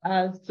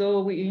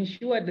 So we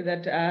ensured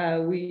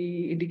that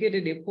we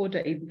indicated a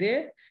quota is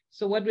there.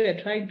 So what we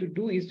are trying to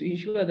do is to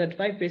ensure that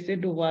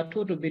 5% of our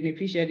total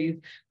beneficiaries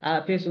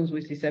are persons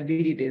with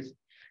disabilities.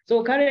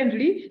 So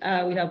currently,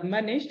 we have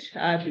managed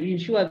to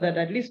ensure that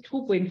at least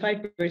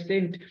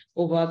 2.5%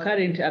 of our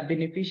current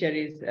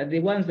beneficiaries, the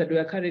ones that we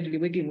are currently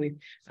working with,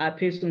 are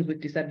persons with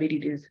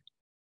disabilities.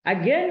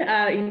 Again,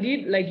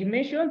 indeed, like you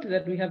mentioned,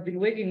 that we have been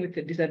working with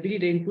the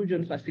disability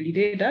inclusion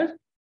facilitators.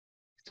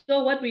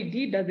 So what we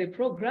did as a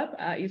program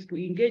is to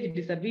engage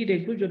disability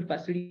inclusion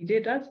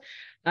facilitators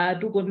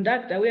to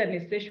conduct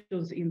awareness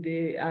sessions in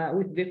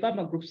with the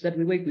farmer groups that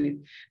we work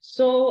with.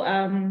 So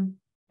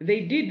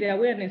they did the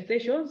awareness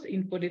sessions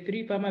in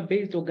 43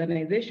 farmer-based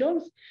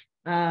organizations.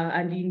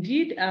 And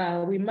indeed,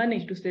 we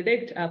managed to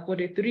select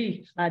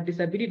 43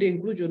 disability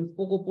inclusion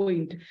focal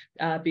point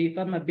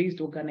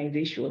farmer-based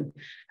organization.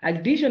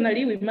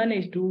 Additionally, we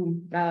managed to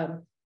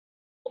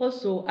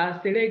also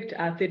select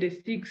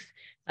 36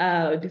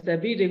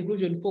 disability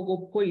inclusion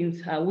focal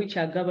points, which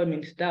are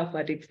government staff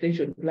at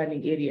extension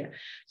planning area.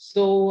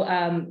 So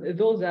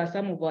those are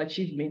some of our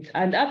achievements.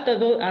 And after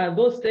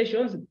those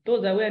sessions,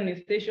 those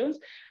awareness sessions,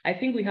 I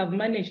think we have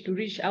managed to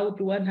reach out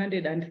to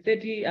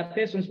 130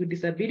 persons with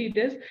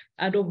disabilities.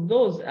 And of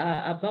those,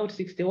 about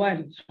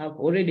 61 have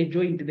already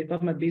joined the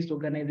farmer-based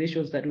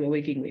organizations that we're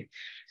working with.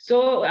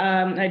 So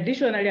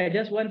additionally, I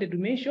just wanted to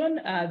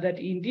mention that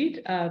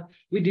indeed,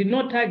 we did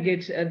not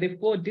target the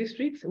 4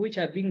 districts which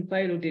are being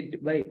piloted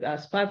by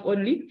SPARC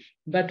only,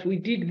 but we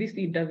did this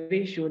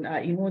intervention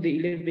in all the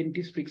 11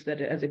 districts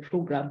that as a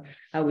program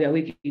we are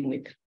working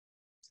with.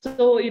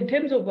 So in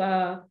terms of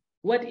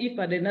what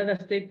IFAD and other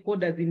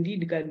stakeholders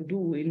indeed can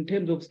do in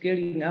terms of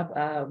scaling up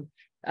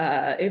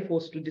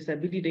efforts to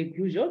disability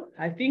inclusion,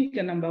 I think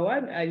number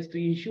one is to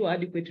ensure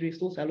adequate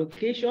resource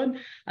allocation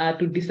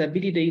to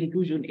disability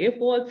inclusion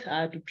efforts,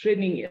 to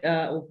training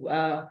of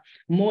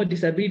more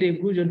disability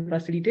inclusion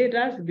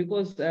facilitators,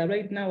 because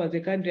right now as a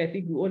country, I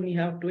think we only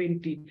have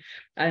 20.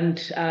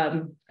 And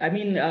I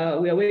mean,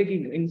 we are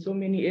working in so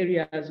many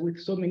areas with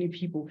so many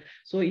people.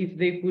 So if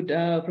they could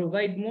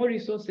provide more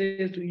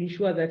resources to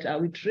ensure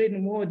that we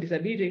train more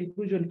disability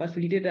inclusion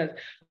facilitators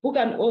who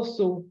can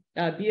also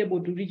be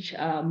able to reach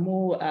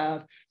more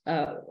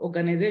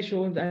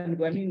organizations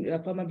and I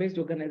mean farmer-based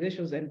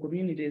organizations and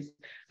communities,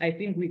 I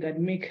think we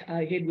can make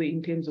a headway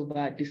in terms of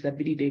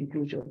disability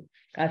inclusion.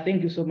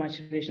 Thank you so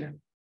much, Reshna.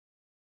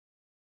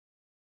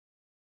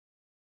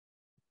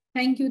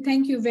 Thank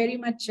you very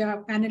much,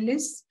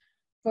 panelists,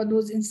 for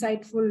those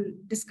insightful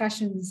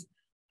discussions.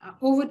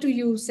 Over to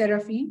you,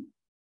 Seraphine.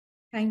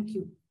 Thank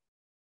you.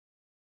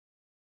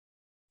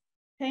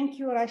 Thank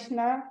you,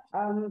 Rashna.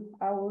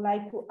 I would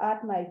like to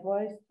add my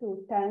voice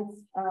to thank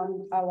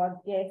our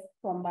guests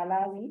from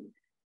Malawi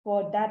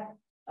for that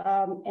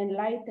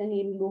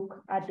enlightening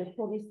look at the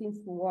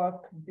promising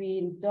work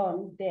being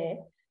done there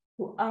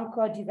to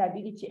anchor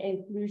disability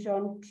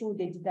inclusion through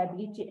the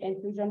disability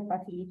inclusion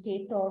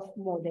facilitators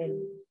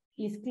model.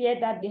 It's clear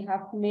that they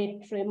have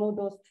made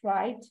tremendous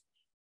strides,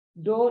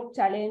 though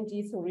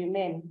challenges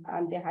remain,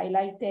 and they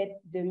highlighted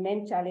the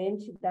main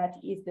challenge, that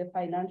is the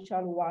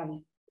financial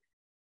one.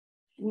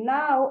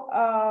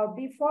 Now,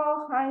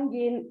 before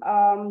handing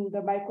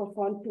the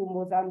microphone to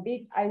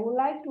Mozambique, I would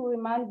like to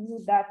remind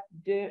you that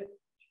the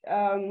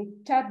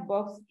chat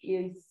box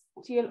is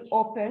still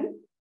open.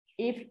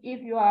 If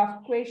you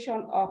have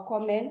question or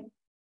comment,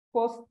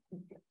 post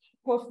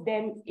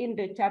them in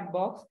the chat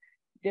box.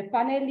 The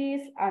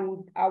panelists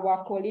and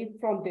our colleagues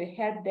from the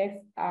help desk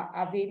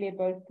are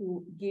available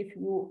to give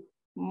you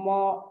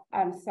more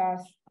answers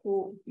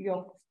to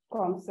your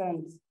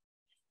concerns.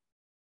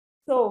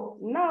 So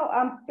now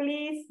I'm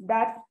pleased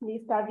that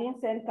Mr.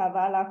 Vincent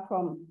Kavala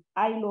from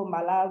ILO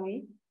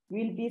Malawi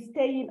will be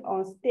staying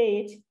on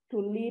stage to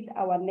lead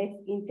our next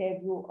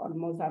interview on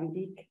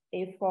Mozambique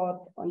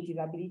effort on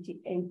disability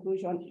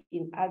inclusion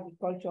in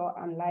agriculture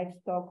and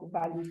livestock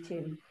value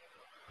chain.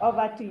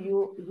 Over to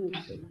you,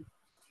 Vincent.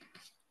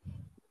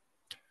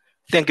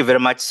 Thank you very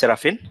much,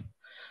 Seraphine.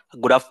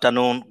 Good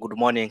afternoon, good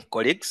morning,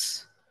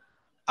 colleagues.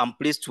 I'm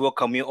pleased to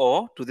welcome you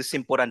all to this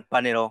important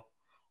panel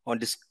on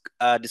this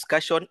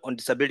discussion on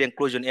disability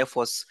inclusion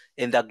efforts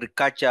in the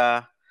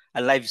agriculture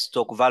and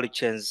livestock value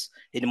chains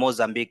in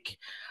Mozambique.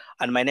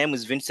 And my name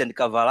is Vincent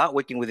Kavala,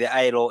 working with the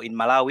ILO in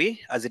Malawi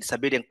as a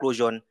disability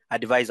inclusion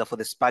advisor for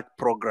the SPARK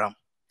program.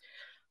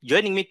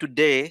 Joining me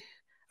today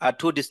are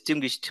two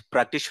distinguished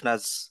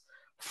practitioners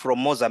from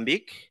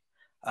Mozambique.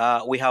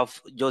 We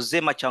have Jose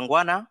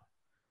Machangwana,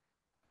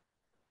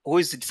 who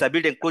is the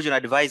disability inclusion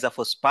advisor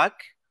for SPARK.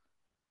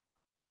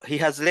 He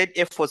has led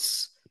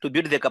efforts to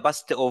build the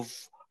capacity of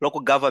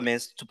local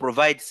governments to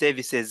provide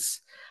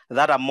services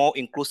that are more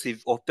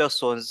inclusive of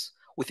persons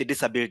with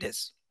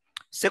disabilities.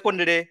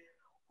 Secondly,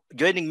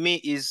 joining me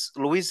is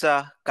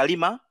Luisa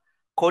Kalima,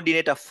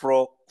 coordinator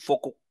for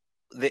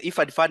the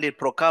IFAD funded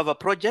ProCover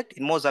project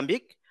in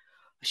Mozambique.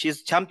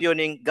 She's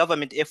championing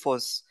government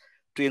efforts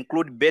to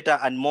include better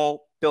and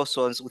more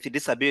persons with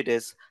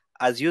disabilities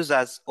as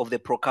users of the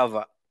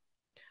ProCover.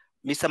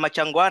 Mr.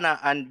 Machangwana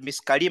and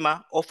Ms.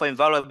 Kalima offer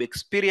invaluable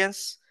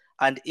experience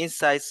and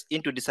insights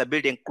into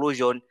disability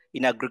inclusion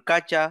in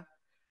agriculture,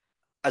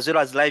 as well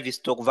as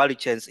livestock value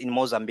chains in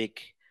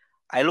Mozambique.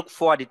 I look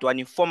forward to an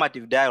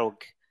informative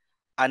dialogue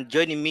and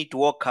joining me to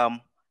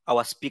welcome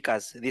our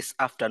speakers this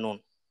afternoon.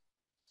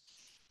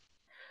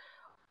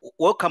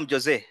 Welcome,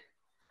 Jose.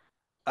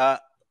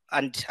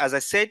 And as I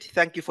said,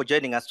 thank you for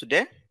joining us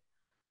today.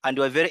 And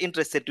we're very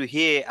interested to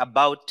hear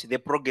about the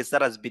progress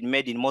that has been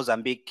made in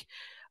Mozambique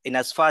in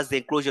as far as the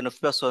inclusion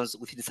of persons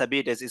with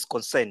disabilities is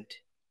concerned.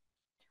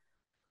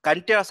 Can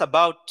you tell us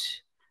about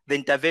the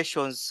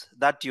interventions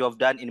that you have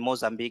done in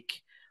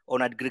Mozambique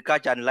on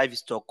agriculture and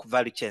livestock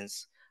value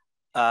chains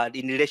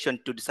in relation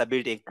to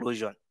disability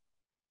inclusion?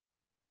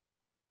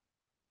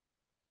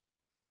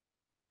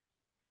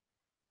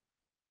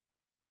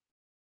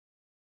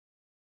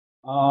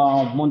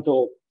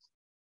 Monto,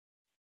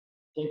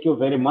 thank you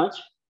very much.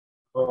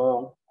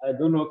 I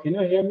don't know, can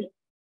you hear me?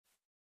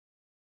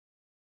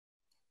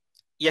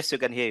 Yes, we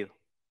can hear you.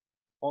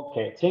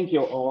 Okay, thank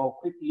you.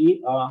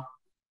 Quickly,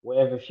 we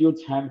have a few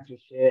time to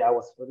share our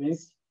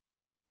experience.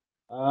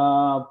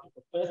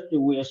 First,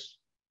 we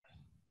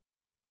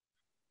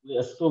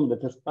assume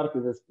that as part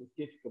of the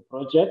specific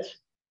project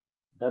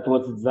that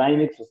was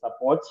designed to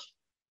support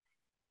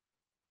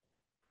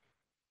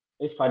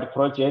IFAD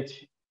project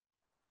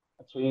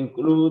to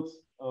include,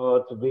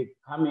 to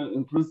becoming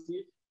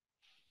inclusive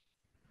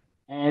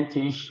and to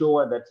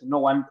ensure that no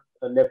one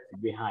left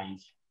behind.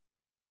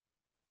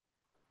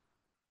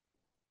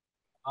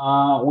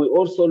 We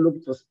also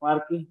look to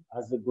SPARK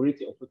as a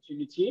great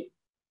opportunity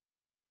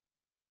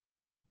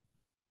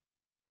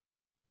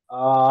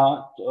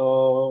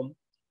for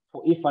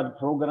IFAD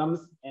programs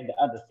and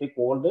other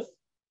stakeholders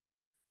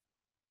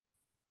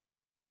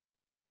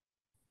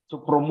to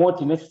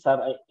promote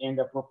necessary and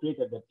appropriate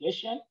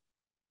adaptation,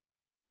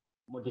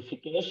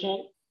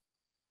 modification,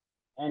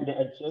 and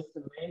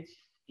adjustment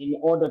in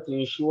order to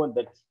ensure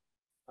that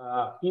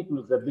people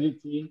with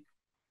ability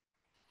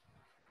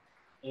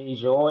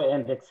enjoy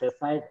and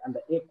exercise under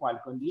equal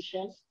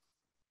conditions,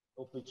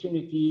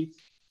 opportunities,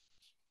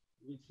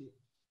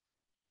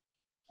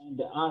 and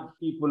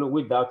people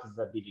without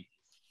disabilities.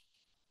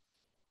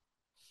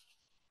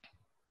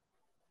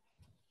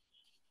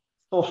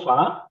 So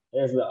far,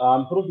 as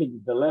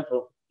improving the level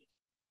of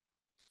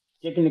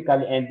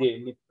technical and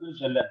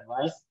methodological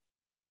advice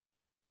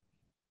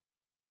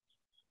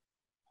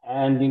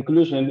and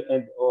inclusion,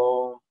 and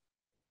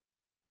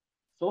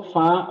so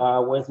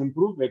far was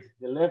improved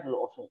the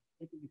level of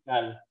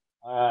technical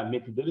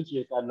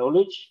methodological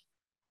knowledge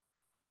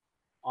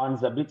on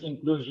disability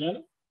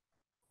inclusion,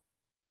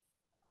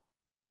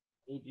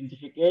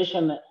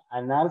 identification,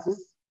 analysis,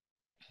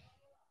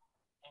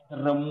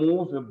 and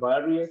remove the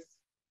barriers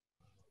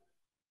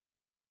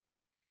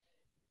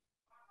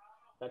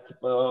that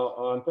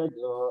impede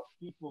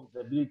people with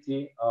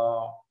disability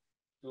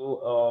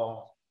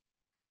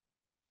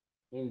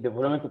in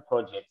development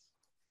projects.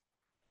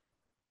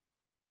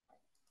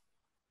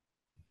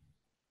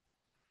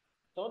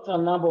 Total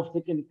number of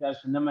technical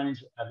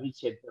managers are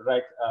reached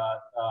right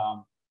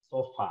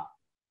so far.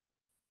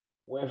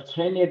 We have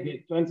trained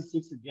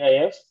 26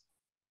 GIFs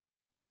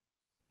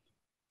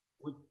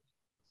with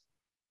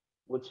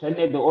We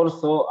trained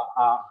also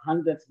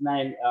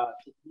 109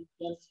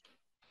 technicians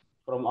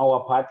from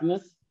our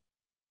partners.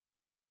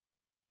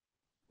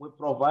 We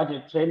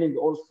provided training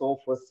also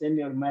for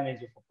senior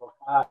managers for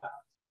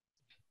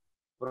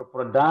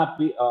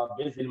Prodapi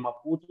based in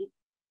Maputo,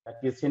 that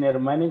is senior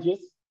managers.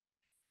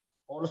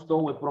 Also,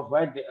 we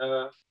provide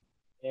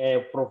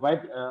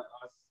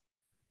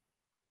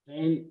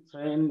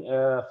train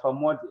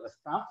promote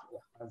staff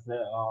as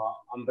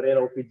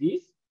umbrella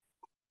OPDs.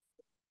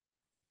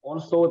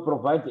 Also, we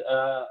provide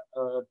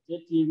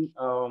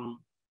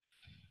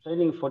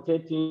training for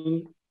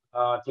 13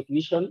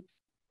 technicians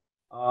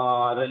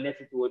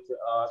related with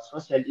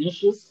social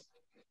issues.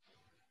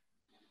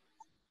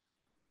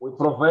 We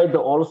provide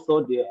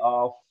also the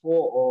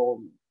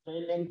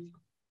training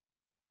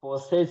for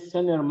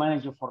senior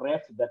manager for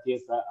REF, that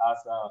is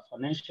as a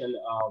financial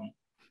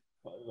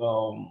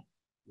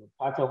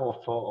part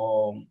of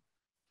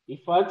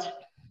IFAD.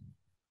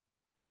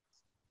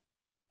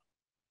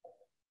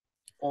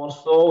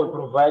 Also, we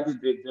provided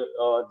the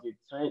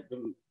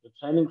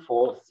training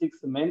for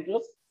 6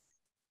 mentors.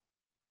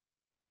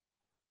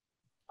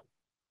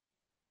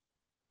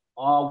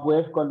 We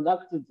have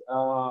conducted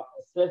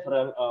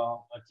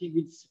several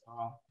activities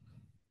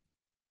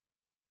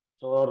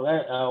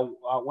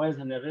awareness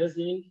and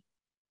raising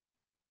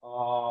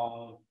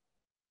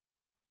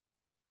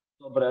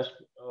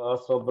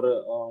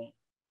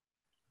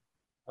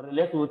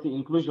related with the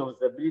inclusion of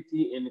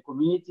disability in the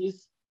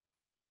communities.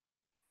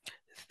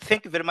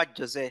 Thank you very much,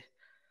 Jose.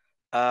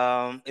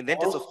 In the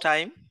interest of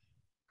time,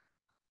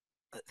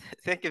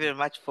 thank you very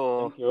much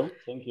for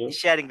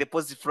sharing the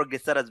positive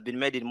progress that has been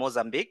made in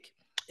Mozambique.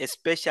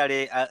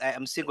 Especially,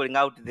 I'm singling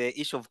out the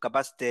issue of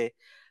capacity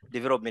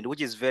development,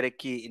 which is very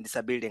key in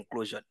disability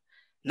inclusion.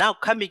 Now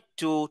coming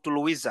to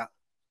Luisa.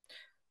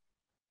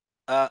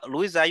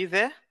 Luisa, are you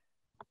there?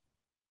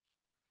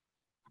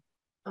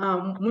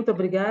 Muito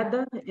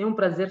obrigada. É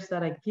prazer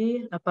estar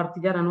aqui a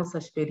partilhar a nossa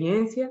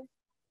experiência.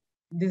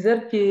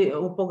 Dizer que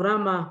o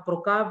programa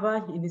Procava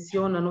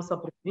iniciou na nossa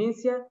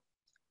província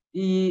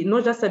e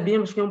nós já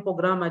sabíamos que é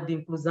programa de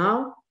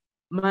inclusão,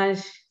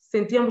 mas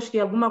sentíamos que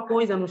alguma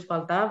coisa nos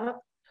faltava,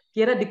 que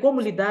era de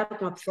como lidar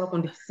com a pessoa com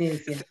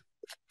deficiência.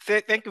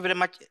 Thank you very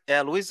much,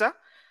 Luisa.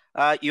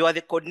 You are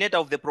the coordinator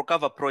of the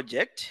Procava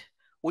project,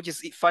 which is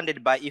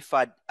funded by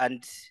IFAD,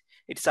 and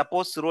it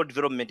supports rural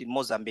development in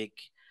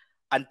Mozambique.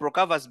 And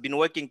Procava has been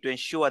working to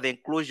ensure the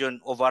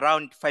inclusion of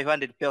around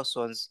 500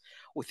 persons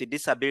with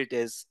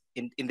disabilities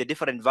in the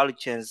different value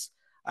chains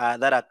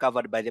that are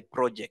covered by the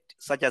project,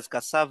 such as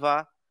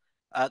cassava,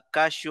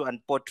 cashew,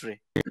 and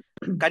poultry.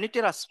 Can you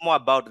tell us more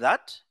about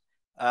that?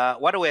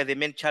 What were the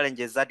main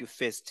challenges that you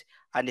faced,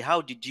 and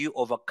how did you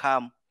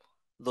overcome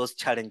those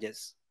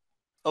challenges?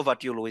 Over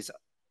to you, Luisa.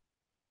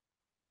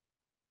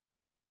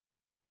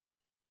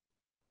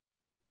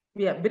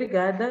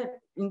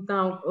 Obrigada.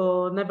 Então,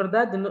 na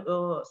verdade,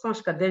 são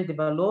as cadeias de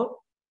valor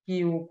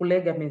que o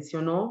colega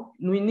mencionou.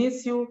 No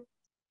início,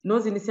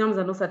 nós iniciamos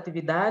a nossa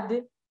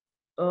atividade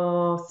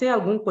sem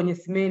algum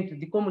conhecimento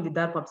de como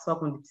lidar com a pessoa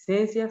com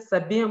deficiência.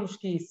 Sabíamos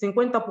que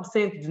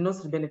 50% dos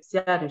nossos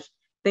beneficiários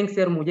têm que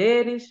ser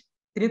mulheres,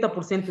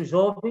 30%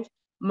 jovens,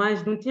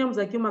 mas não tínhamos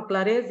aqui uma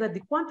clareza de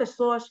quantas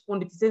pessoas com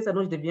deficiência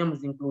nós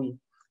devíamos incluir.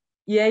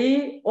 E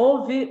aí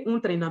houve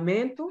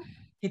treinamento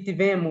que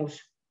tivemos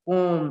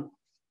com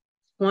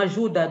a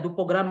ajuda do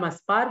programa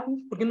Spark,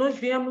 porque nós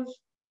vemos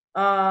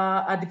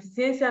a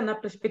deficiência na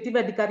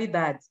perspectiva de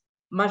caridade,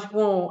 mas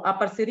com a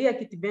parceria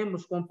que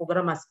tivemos com o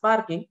programa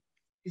Spark,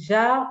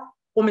 já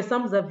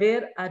começamos a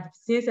ver a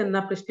deficiência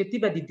na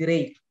perspectiva de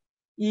direito.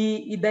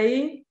 E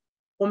daí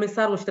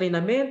começaram os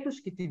treinamentos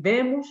que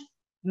tivemos,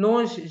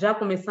 nós já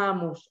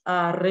começamos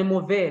a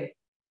remover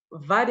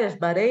várias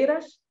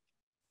barreiras.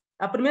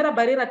 A primeira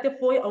barreira até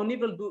foi ao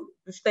nível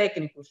dos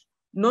técnicos.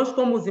 Nós,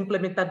 como os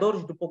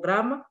implementadores do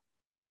programa,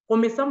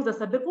 começamos a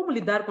saber como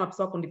lidar com a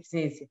pessoa com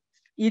deficiência.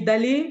 E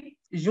dali,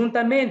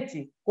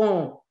 juntamente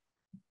com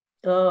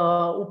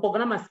o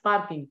programa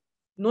Sparking,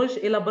 nós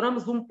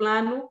elaboramos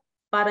plano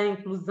para a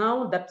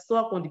inclusão da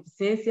pessoa com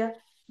deficiência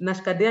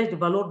nas cadeias de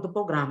valor do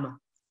programa.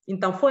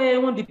 Então, foi aí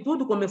onde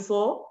tudo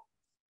começou,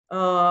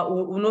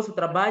 o nosso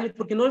trabalho,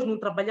 porque nós não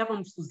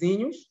trabalhávamos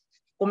sozinhos,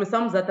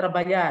 começamos a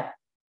trabalhar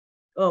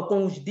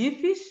com os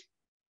DIFs,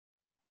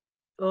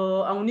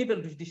 ao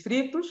nível dos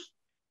distritos.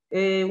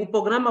 O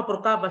programa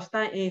Procava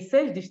está em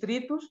 6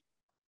 distritos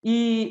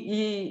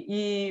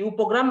e o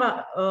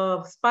programa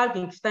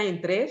Sparking está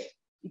em 3,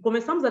 e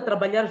começamos a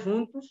trabalhar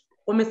juntos,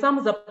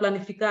 começamos a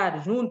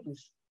planificar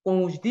juntos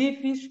com os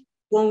DIFs,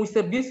 com os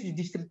serviços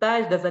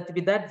distritais das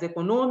atividades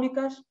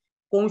econômicas,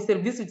 com os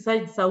serviços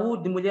de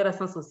saúde, de mulher e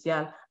ação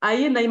social.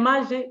 Aí, na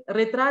imagem,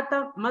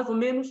 retrata mais ou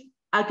menos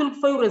aquilo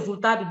que foi o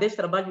resultado deste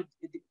trabalho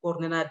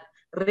coordenado.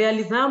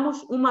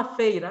 Realizamos uma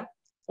feira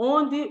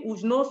onde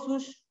os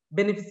nossos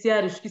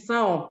beneficiários, que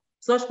são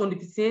pessoas com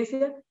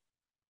deficiência,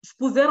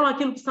 expuseram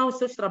aquilo que são os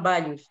seus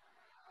trabalhos.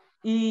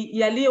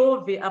 E ali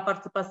houve a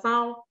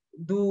participação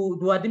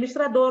do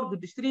administrador do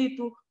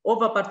distrito,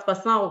 houve a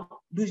participação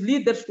dos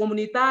líderes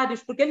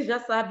comunitários, porque eles já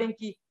sabem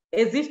que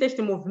existe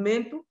este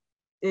movimento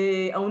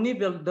ao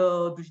nível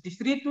dos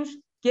distritos,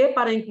 que é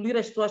para incluir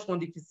as pessoas com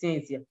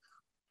deficiência.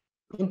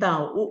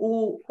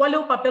 Então, qual é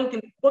o papel,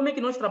 como é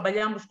que nós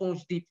trabalhamos com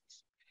os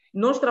DIFs?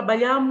 Nós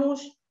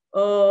trabalhamos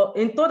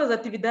em todas as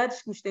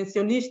atividades que o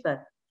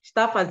extensionista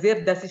está a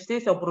fazer de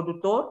assistência ao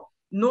produtor,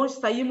 nós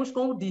saímos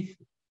com o DIF.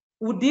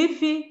 O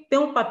DIF tem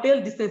um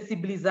papel de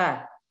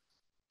sensibilizar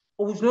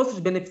os nossos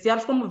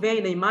beneficiários, como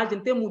veem na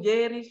imagem, tem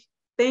mulheres,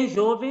 tem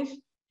jovens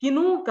que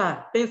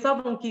nunca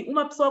pensavam que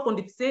uma pessoa com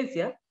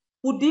deficiência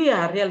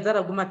podia realizar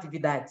alguma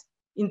atividade.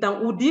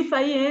 Então, o DIF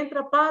aí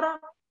entra para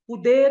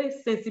poder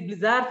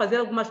sensibilizar, fazer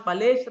algumas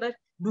palestras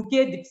do que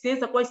é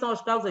deficiência, quais são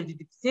as causas de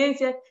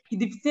deficiência, que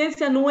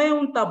deficiência não é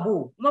um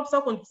tabu. Uma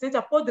pessoa com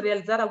deficiência pode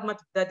realizar alguma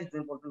atividade de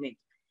desenvolvimento.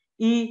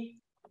 E,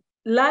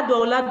 lado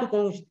ao lado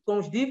com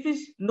os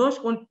DIFs,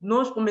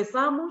 nós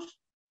começamos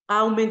a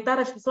aumentar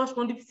as pessoas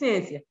com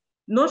deficiência.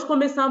 Nós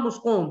começamos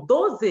com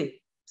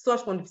 12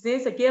 pessoas com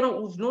deficiência, que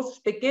eram os nossos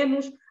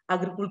pequenos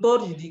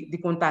agricultores de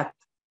contato.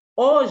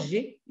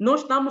 Hoje,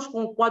 nós estamos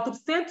com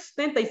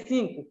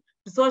 475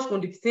 pessoas com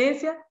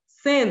deficiência,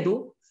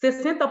 sendo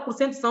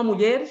 60% são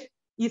mulheres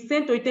e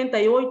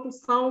 188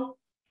 são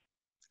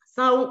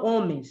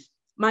homens.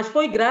 Mas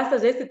foi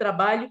graças a esse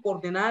trabalho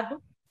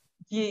coordenado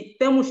que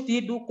temos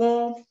tido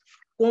com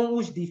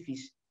os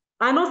DIFs.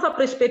 A nossa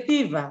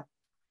perspectiva,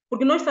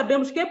 porque nós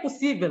sabemos que é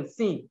possível,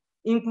 sim,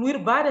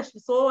 incluir várias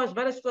pessoas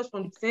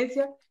com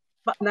deficiência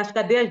nas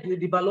cadeias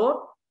de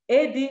valor,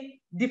 é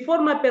de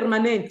forma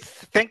permanente.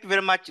 Thank you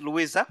very much,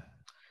 Luisa.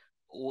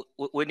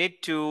 We need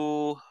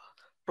to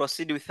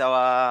proceed with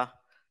our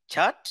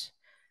chat.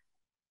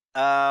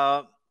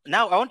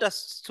 Now, I want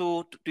us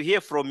to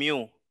hear from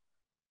you.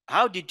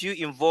 How did you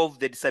involve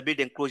the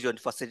disability inclusion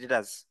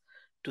facilitators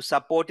to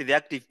support the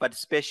active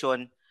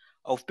participation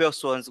of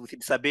persons with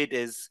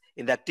disabilities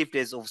in the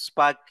activities of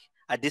SPARC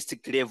at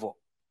district level?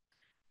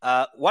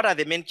 What are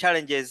the main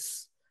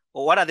challenges,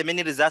 or what are the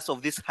main results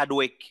of this hard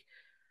work?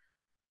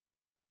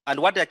 And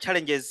what are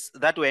challenges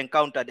that were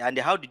encountered, and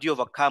how did you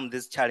overcome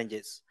these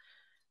challenges?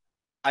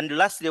 And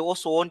lastly, I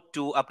also want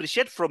to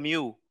appreciate from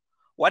you,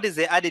 what is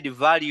the added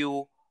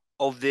value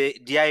of the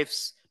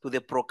DIFs to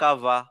the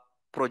ProCover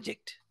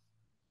project?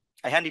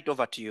 I hand it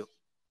over to you.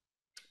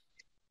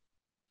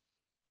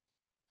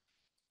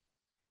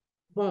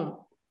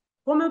 Bom,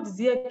 como eu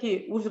dizia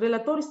que os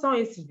relatórios são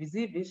esses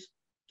visíveis,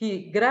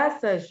 que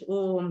graças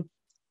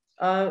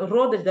às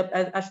rodas,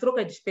 às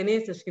trocas de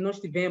experiências que nós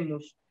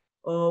tivemos,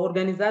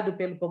 organizado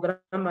pelo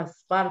programa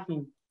SPARC,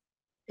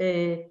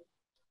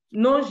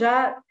 nós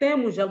já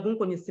temos algum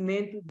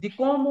conhecimento de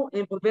como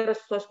envolver as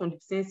pessoas com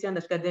deficiência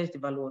nas cadeias de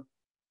valor.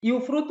 E o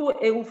fruto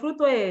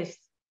é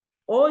este.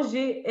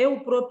 Hoje é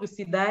o próprio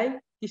CIDAI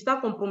que está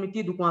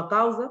comprometido com a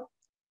causa,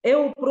 é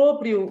o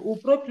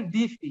próprio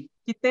DIF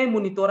que tem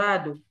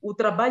monitorado o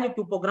trabalho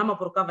que o programa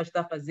ProCava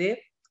está a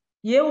fazer,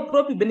 e é o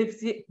próprio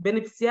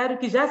beneficiário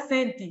que já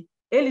sente,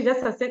 ele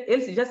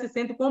já se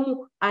sente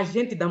como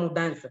agente da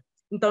mudança.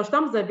 Então,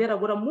 estamos a ver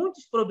agora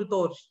muitos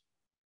produtores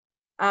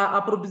a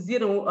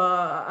produzir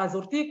as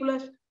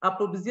hortícolas, a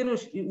produzir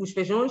os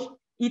feijões,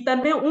 e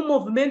também um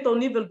movimento ao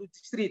nível do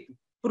distrito,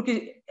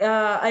 porque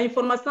a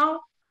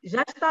informação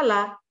já está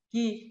lá,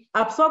 que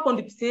a pessoa com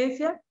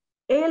deficiência,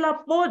 ela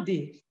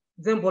pode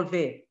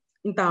desenvolver.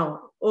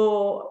 Então,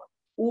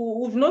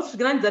 os nossos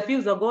grandes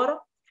desafios agora,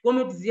 como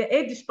eu dizia,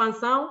 é de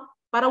expansão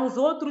para os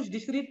outros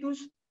distritos,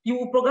 e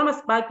o programa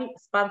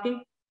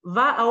Sparking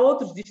vá a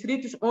outros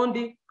distritos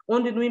onde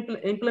não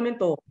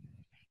implementou.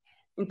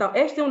 Então,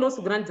 este é o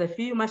nosso grande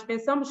desafio, mas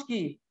pensamos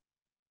que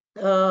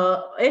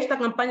esta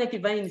campanha que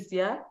vai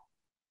iniciar,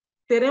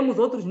 teremos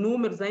outros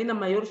números ainda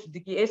maiores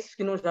do que esses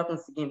que nós já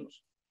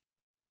conseguimos.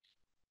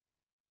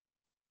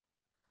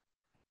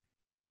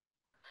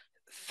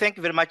 Thank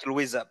you very much,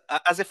 Luisa.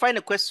 As a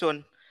final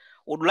question,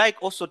 would like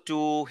also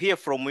to hear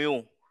from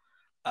you.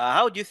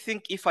 How do you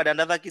think IFAD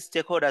and other key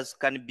stakeholders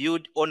can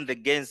build on the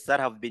gains that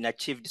have been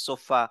achieved so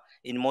far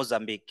in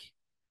Mozambique?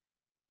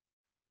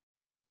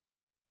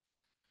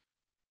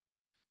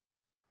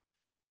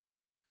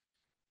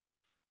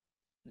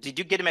 Did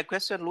you get my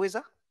question,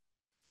 Luisa?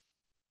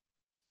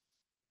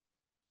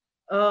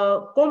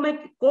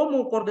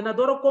 Como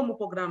coordenador ou como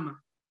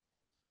programa?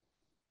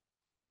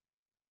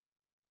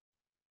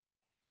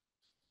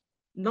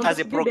 Não as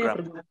a program.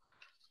 Bem.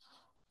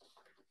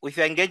 With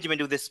your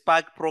engagement with the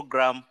SPARC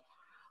program,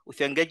 with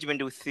your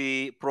engagement with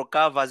the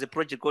ProCover as a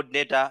project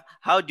coordinator,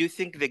 how do you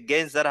think the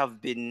gains that have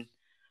been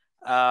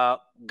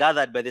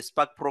gathered by the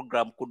SPARC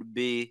program could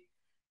be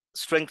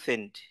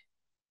strengthened?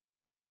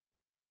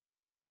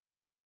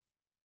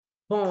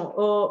 Bom,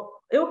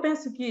 eu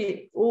penso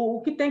que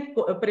o que tem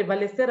que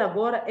prevalecer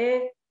agora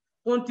é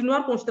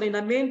continuar com os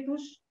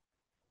treinamentos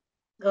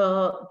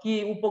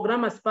que o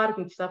programa SPARC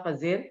está a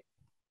fazer,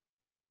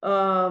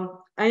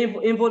 a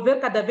envolver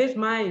cada vez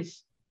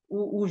mais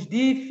o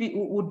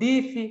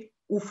DIF,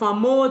 o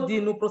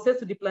FAMOD no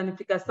processo de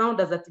planificação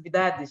das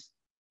atividades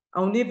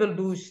ao nível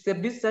dos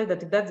serviços de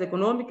atividades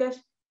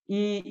econômicas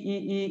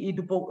e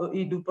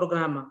do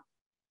programa.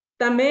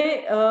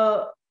 Também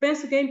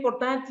penso que é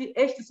importante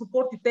este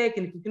suporte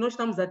técnico que nós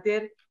estamos a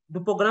ter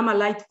do programa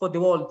Light for the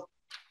World,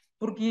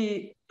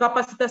 porque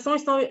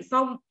capacitações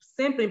são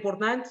sempre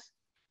importantes.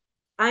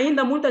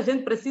 Ainda muita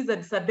gente precisa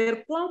de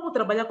saber como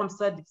trabalhar com a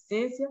pessoa de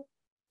deficiência.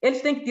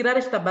 Eles têm que tirar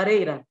esta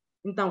barreira.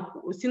 Então,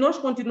 se nós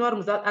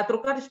continuarmos a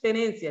trocar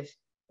experiências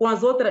com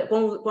as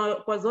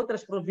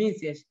outras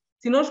províncias,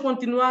 se nós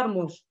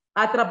continuarmos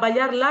a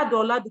trabalhar lado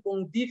a lado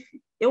com o DIF,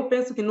 eu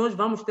penso que nós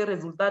vamos ter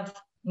resultados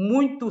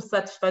muito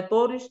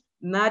satisfatórios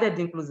na área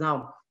de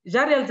inclusão.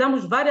 Já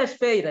realizamos várias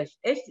feiras.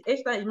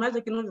 Esta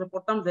imagem que nós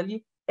reportamos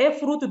ali é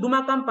fruto de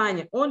uma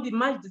campanha onde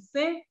mais de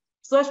 100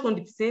 pessoas com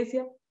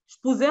deficiência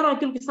expuseram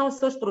aquilo que são os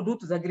seus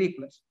produtos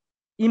agrícolas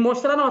e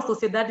mostraram à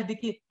sociedade de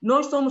que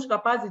nós somos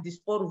capazes de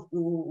expor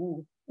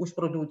os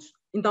produtos.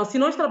 Então, se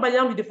nós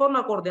trabalharmos de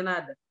forma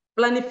coordenada,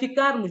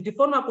 planificarmos de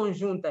forma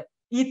conjunta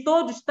e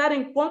todos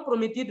estarem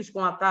comprometidos com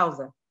a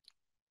causa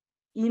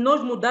e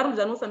nós mudarmos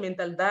a nossa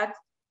mentalidade,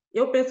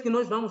 eu penso que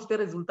nós vamos ter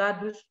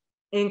resultados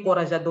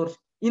encorajadores.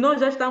 E nós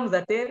já estamos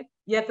a ter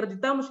e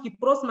acreditamos que a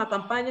próxima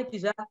campanha que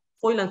já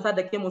foi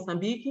lançada aqui em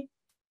Moçambique,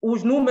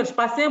 os números,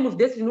 passemos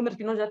desses números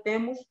que nós já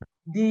temos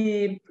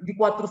de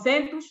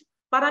 400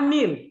 para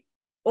 1000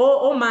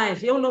 ou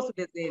mais, é o nosso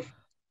desejo.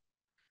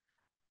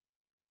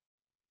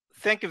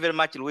 Thank you very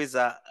much,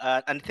 Luisa,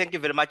 and thank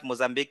you very much,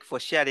 Mozambique, for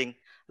sharing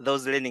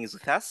those learnings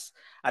with us.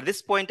 At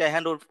this point, I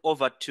hand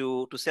over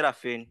to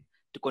Seraphine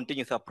to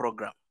continue with our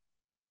program.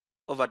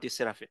 Over to you,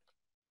 Seraphine.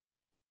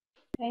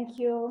 Thank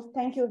you,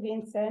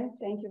 Vincent.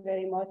 Thank you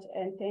very much,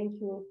 and thank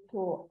you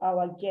to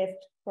our guest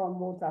from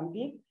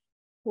Mozambique,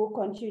 who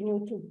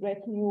continue to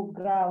break new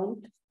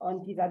ground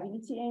on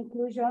disability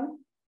inclusion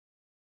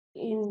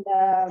in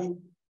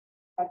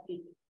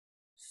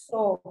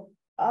So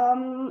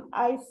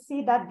I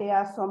see that there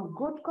are some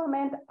good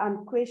comments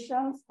and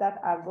questions that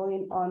are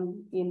going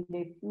on in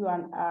the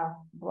Q&A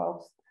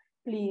box.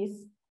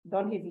 Please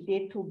don't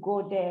hesitate to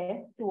go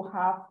there to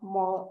have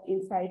more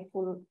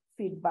insightful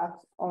feedback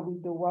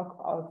on the work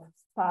of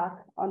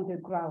SPARC on the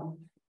ground.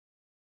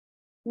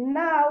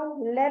 Now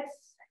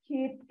let's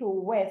head to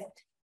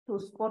West to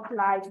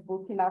spotlight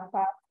Burkina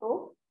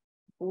Faso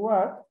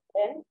work.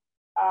 And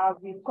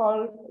we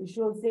call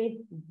Jose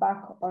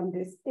back on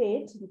the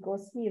stage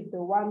because he is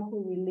the one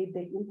who will lead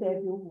the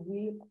interview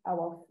with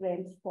our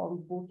friends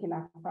from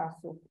Burkina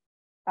Faso.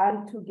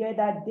 And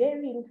together they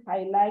will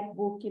highlight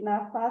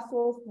Burkina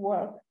Faso's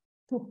work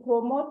to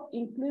promote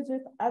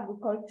inclusive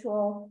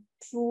agriculture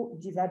through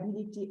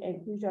disability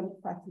inclusion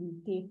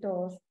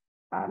facilitators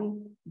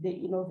and the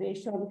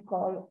innovation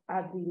called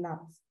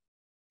AgriLabs.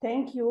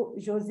 Thank you,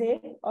 Jose.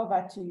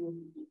 Over to you.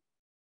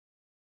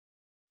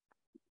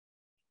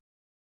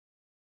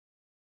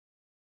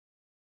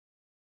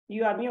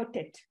 You are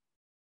muted.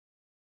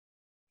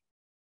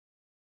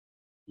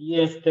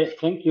 Yes,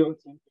 thank you.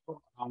 Thank you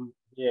for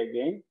here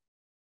again.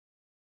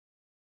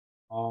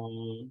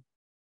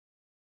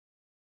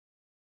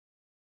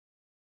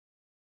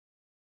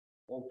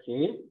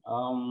 Okay.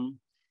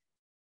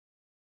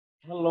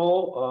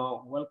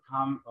 Hello,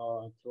 welcome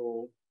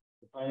to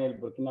the panel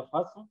Burkina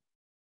Faso.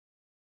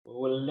 We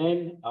will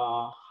learn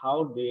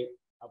how they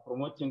are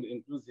promoting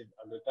inclusive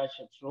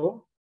agriculture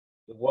through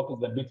the work of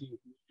the disability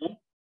inclusion,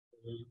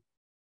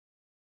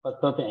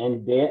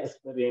 and their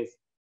experience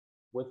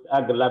with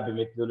AgriLab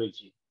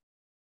methodology.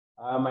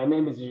 My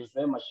name is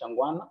Jose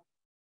Mashangwana.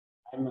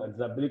 I'm a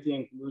disability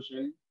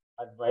inclusion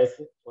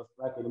advisor for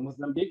SPARC in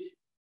Mozambique.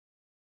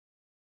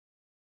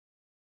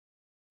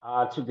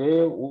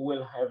 Today, we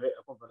will have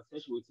a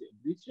conversation with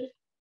Biche,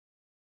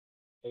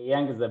 a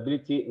young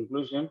disability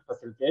inclusion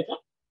facilitator,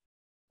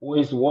 who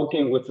is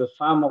working with a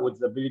farmer with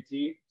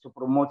disability to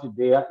promote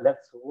their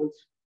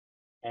livelihoods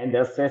and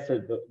access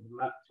to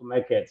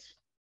markets.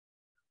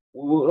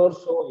 We will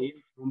also hear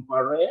from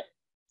Pare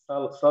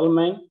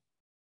Salman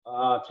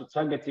to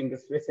targeting a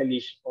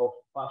specialist of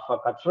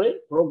Fakatre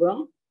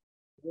program,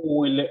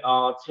 who will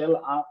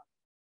tell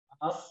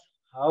us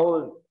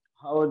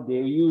how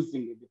they're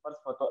using the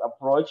participatory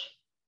approach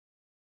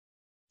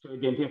to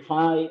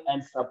identify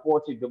and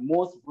support the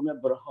most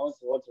vulnerable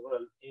households in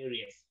rural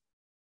areas.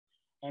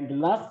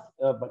 And last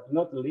but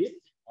not least,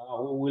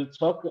 we will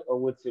talk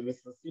with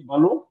Mr.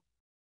 Sibalu,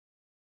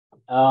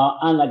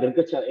 an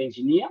agricultural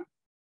engineer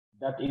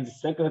that is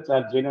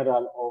Secretary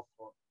General of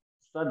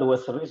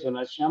Southwest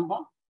Regional Chamber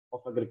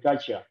of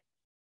Agriculture,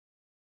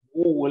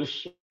 who will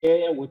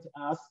share with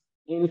us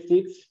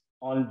insights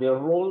on the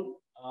role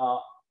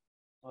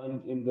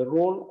in the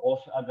role of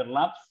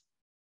AgriLabs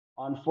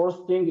on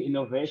fostering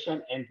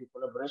innovation and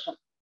collaboration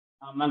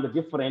among the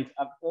different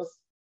actors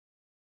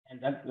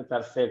and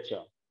agricultural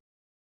sector.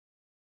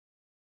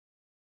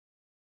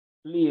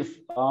 Please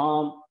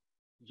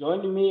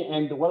join me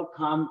and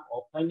welcome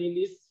our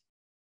panelists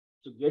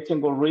to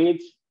getting ready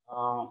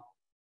for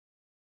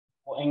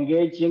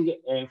engaging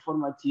and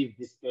informative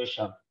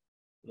discussion.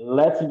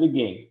 Let's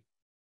begin.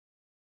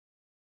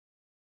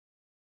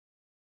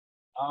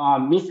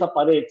 Mr.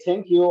 Pare,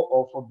 thank you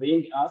for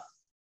being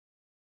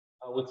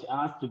with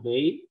us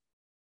today.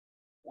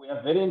 We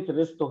are very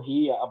interested to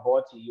hear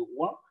about your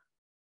work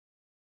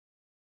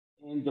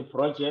in the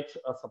project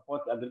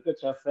support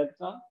agriculture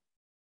sector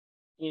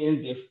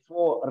in the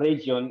 4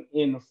 regions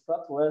in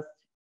southwest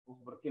of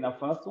Burkina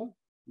Faso,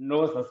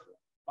 known as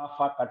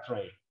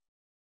Pafakatre.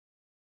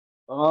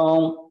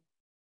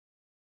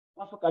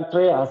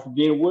 Pafakatre has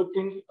been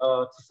working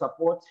to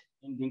support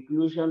in the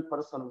inclusion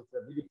person with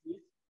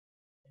disabilities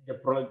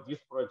in this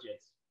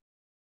project.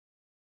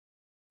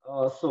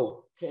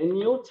 So can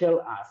you tell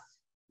us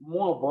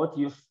more about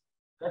your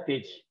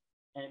strategy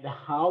and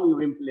how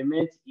you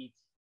implement it?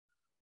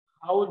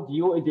 How do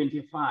you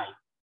identify,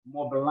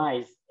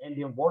 mobilize, and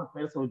involve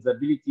persons with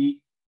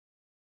disability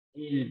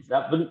in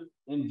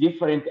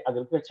different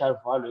agricultural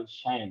value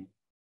chain?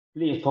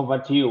 Please, over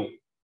to you,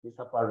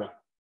 Mr. Parent.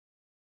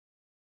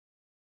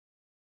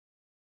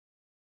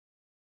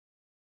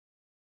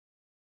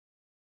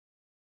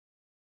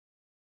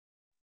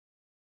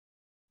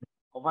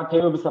 Over to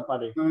you, Mr.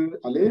 Parent.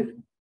 Allez.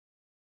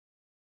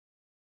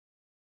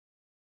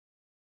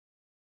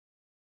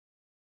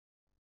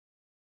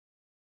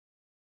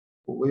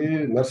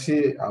 Oui,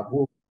 merci à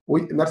vous.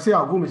 Oui, merci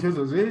à vous, M.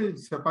 José. Je ne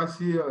sais pas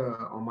si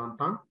on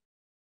m'entend.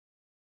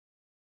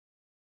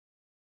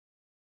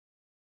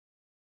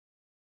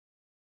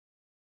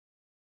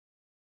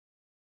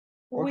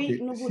 Oui,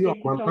 okay. nous vous Si on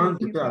m'entend,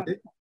 je peux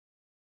aller.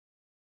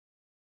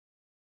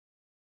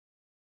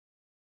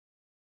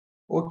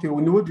 OK, au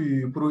niveau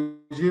du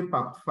projet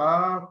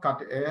PAPFA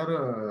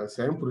 4R,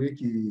 c'est un projet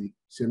qui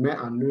se met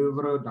en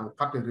œuvre dans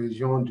 4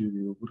 régions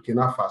du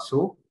Burkina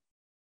Faso,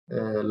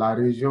 la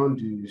région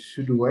du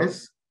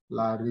sud-ouest,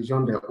 la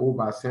région des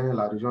Hauts-Bassins,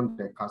 la région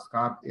des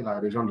Cascades et la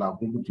région de la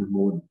Boucle du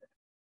Monde.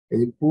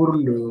 Et pour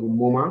le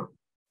moment,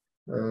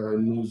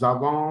 nous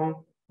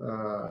avons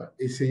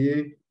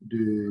essayé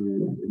de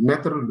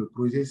mettre le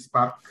projet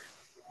Spark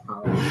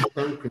en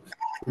tant que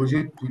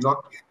projet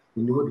pilote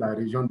au niveau de la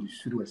région du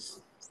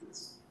sud-ouest.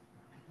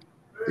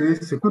 Et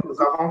ce que nous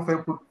avons fait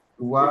pour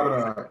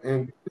pouvoir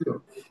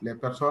inclure les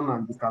personnes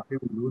handicapées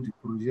au niveau du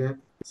projet,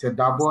 c'est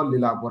d'abord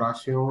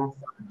l'élaboration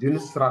d'une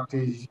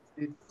stratégie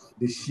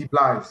de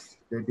ciblage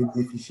des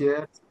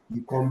bénéficiaires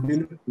qui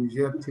combine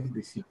plusieurs types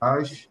de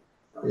ciblage,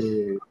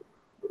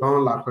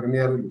 dont la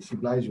première, le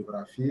ciblage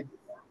géographique,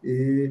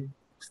 et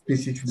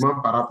spécifiquement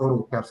par rapport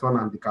aux personnes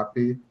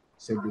handicapées,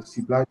 c'est le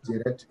ciblage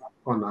direct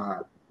qu'on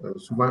a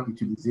souvent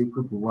utilisé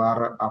pour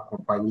pouvoir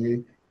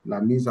accompagner la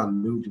mise en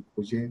œuvre du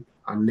projet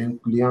en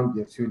incluant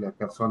bien sûr les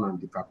personnes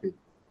handicapées.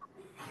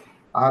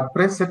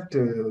 Après cette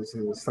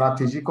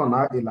stratégie qu'on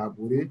a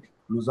élaborée,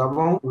 nous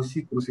avons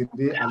aussi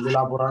procédé à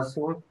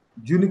l'élaboration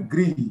d'une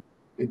grille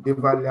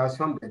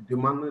d'évaluation des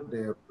demandes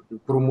de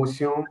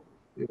promotion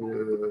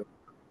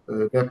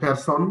des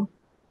personnes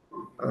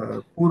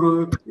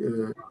pour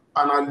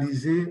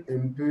analyser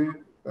un peu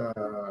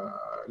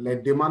les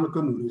demandes que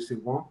nous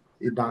recevons.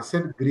 Et dans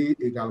cette grille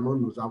également,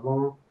 nous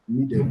avons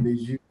mis des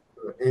mesures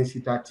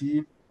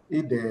incitatives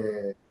et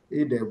des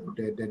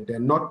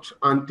notes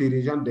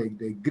intelligentes,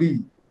 des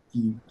grilles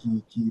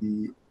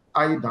qui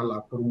aillent dans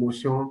la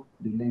promotion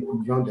de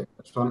l'inclusion des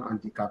personnes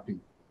handicapées.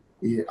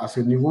 Et à ce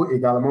niveau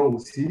également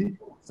aussi,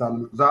 ça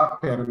nous a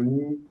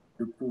permis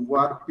de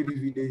pouvoir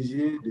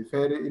privilégier, de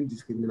faire une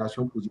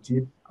discrimination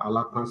positive à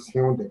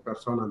l'attention des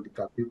personnes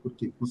handicapées pour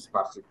qu'ils puissent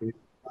participer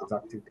aux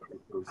activités du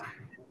projet.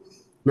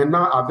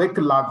 Maintenant, avec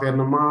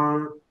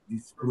l'avènement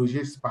du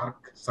projet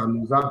Spark, ça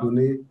nous a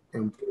donné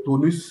un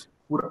tonus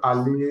pour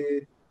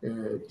aller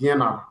bien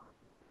avant.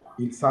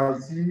 Il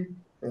s'agit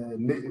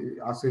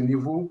à ce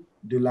niveau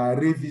de la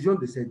révision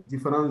de ces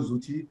différents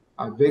outils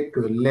avec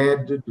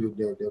l'aide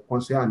des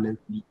conseillers en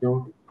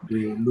inclusion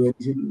de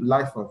l'ONG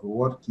Life of the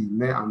World qui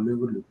met en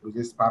œuvre le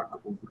projet Spark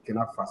au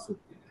Burkina Faso.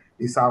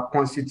 Et ça a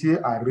constitué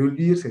à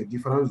relire ces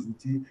différents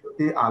outils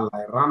et à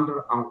les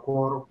rendre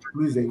encore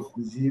plus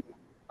inclusifs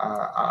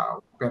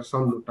aux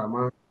personnes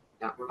notamment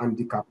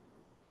handicapées.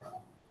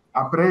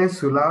 Après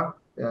cela,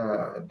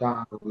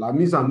 dans la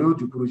mise en œuvre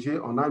du projet,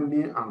 on a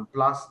mis en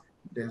place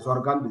des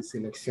organes de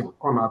sélection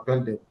qu'on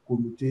appelle des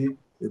comités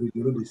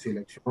régionaux de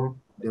sélection,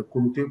 des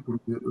comités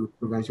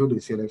provinciaux de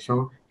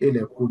sélection et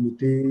les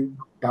comités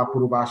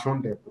d'approbation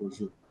des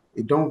projets.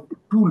 Et donc,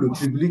 tout le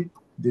public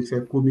de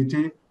ces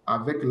comités,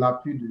 avec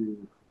l'appui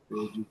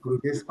du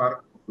projet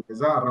Spark,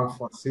 les a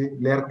renforcé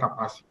leurs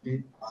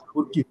capacités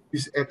pour qu'ils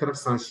puissent être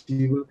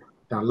sensibles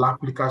dans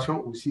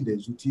l'application aussi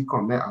des outils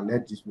qu'on met à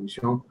leur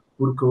disposition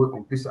pour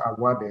qu'on puisse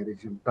avoir des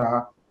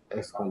résultats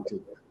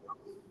escomptés.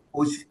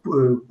 Aussi,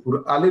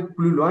 pour aller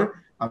plus loin,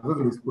 avec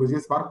le projet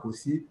Spark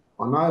aussi,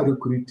 on a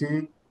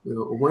recruté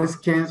au moins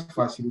 15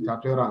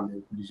 facilitateurs en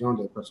inclusion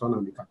des personnes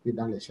handicapées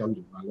dans les chaînes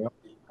de valeur.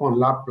 On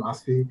l'a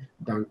placé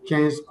dans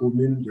 15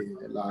 communes de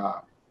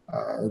la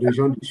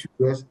région du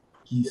Sud-Ouest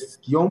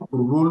qui ont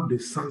pour rôle de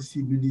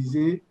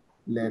sensibiliser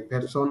les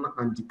personnes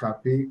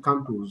handicapées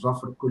quant aux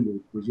offres que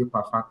le projet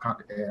PAFA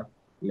 4R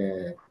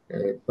les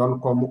donne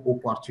comme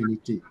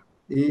opportunité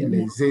et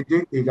les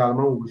aider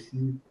également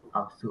aussi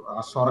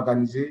à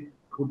s'organiser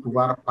pour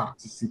pouvoir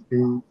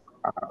participer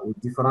aux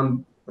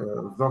différentes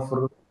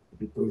offres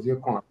de projets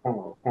qu'on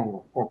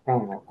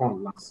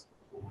lance.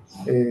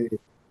 Et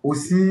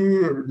Aussi,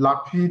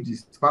 l'appui du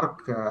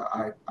SPARC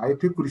a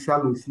été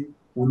crucial aussi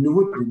au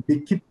niveau de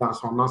l'équipe dans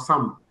son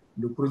ensemble.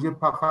 Le projet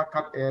PAFA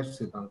 4R,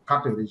 c'est dans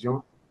 4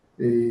 régions.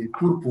 Et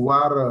pour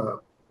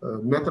pouvoir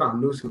mettre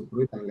en œuvre ce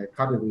projet dans les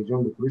 4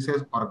 régions, le projet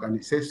est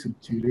organisé,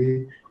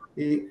 structuré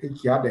et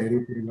qui a des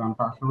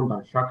représentations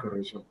dans chaque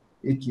région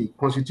et qui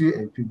constitue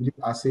un public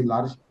assez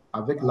large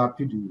avec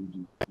l'appui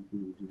du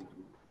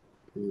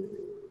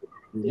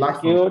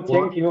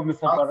Thank you,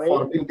 Mr. Paré.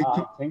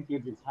 Thank you,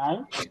 the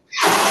time. Thank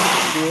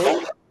you.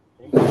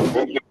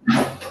 Thank you.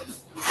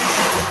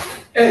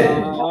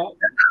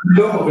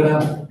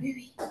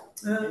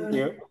 Thank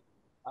you.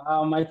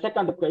 My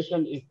second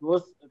question is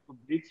goes to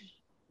British.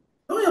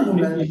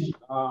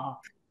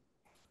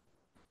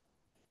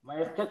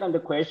 My second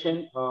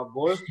question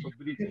goes to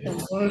British.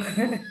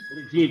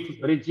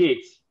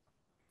 Brigitte,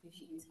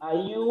 are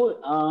you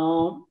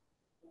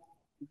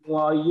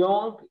a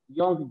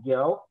young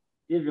girl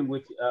living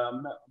with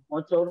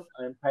motor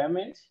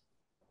impairment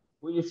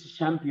who is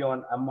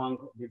champion among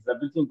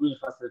disability inclusion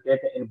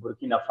facilitator in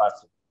Burkina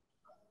Faso?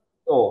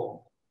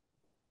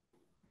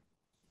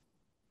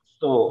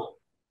 So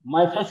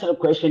my first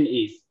question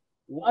is,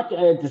 what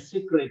are the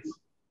secret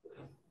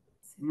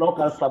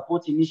local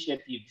support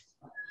initiatives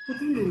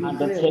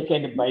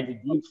undertaken by the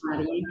DIPS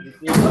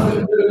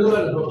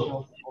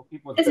of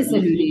people with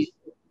disabilities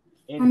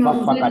in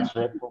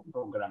PAFA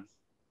programs?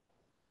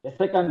 The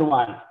second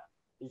one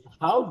is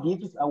how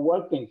DIPS are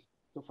working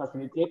to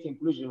facilitate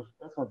inclusion of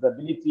persons with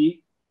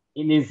disability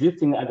in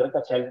existing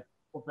agricultural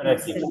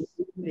cooperatives.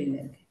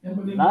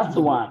 Last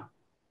one,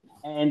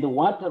 and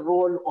what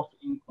role of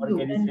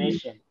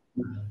organization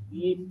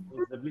with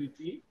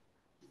disability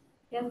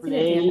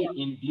play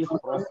in this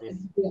process,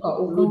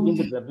 including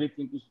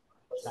disability inclusion?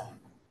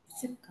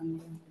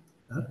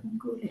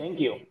 Thank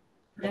you.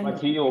 Over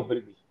to you,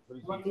 Brigitte.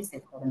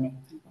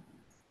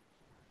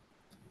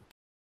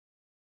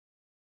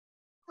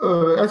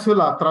 Est-ce que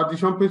la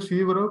traduction peut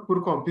suivre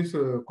pour qu'on puisse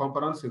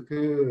comprendre ce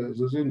que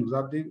José nous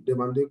a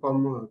demandé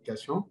comme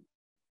question?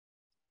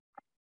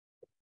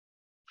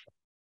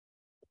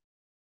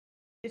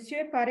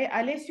 Monsieur Paré,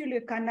 allez sur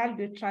le canal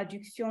de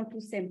traduction tout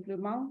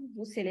simplement.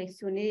 Vous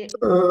sélectionnez.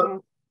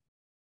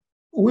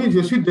 Oui, je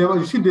suis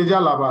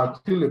déjà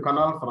là-bas, sur le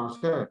canal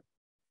français.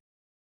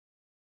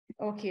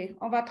 OK,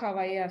 on va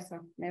travailler à ça.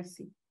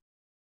 Merci.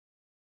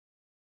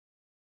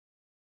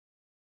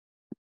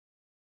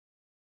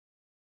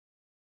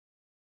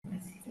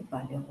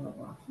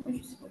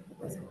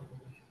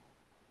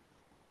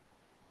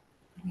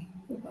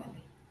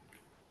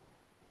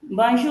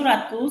 Bonjour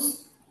à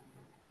tous.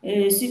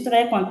 Je suis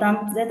très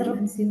contente d'être.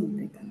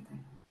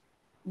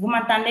 Vous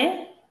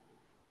m'entendez?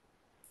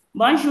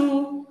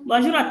 Bonjour.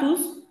 Bonjour à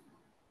tous.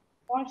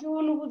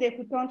 Bonjour, nous vous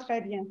écoutons très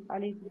bien.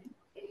 Allez-y.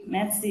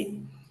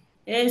 Merci.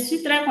 Je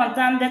suis très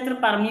contente d'être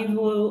parmi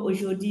vous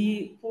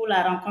aujourd'hui pour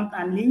la rencontre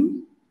en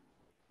ligne.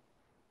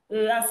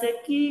 En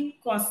ce qui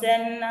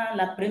concerne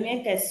la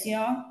première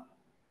question,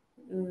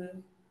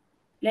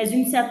 les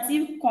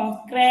initiatives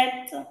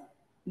concrètes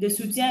de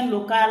soutien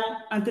local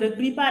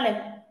entrepris par les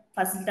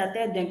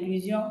facilitateurs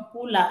d'inclusion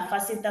pour la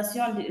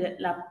facilitation de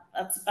la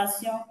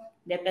participation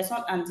des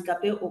personnes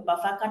handicapées au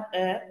PAFA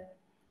 4R,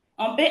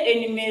 on peut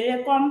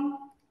énumérer comme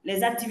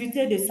les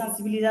activités de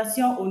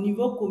sensibilisation au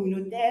niveau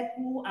communautaire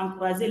pour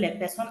encourager les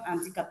personnes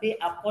handicapées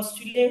à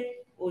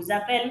postuler aux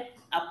appels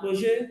à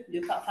projets de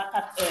PAFA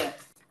 4R.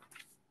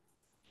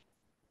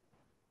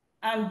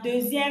 En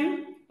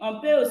deuxième,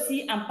 on peut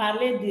aussi en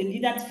parler de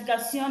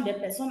l'identification des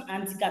personnes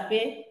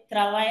handicapées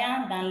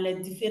travaillant dans les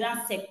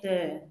différents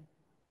secteurs.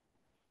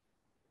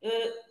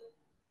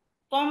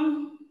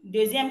 Comme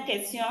deuxième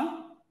question,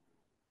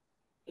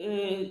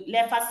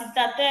 les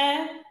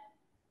facilitateurs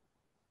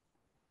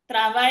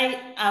travaillent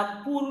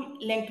pour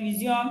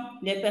l'inclusion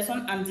des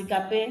personnes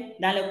handicapées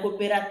dans les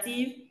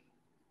coopératives,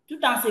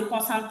 tout en se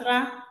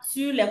concentrant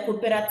sur les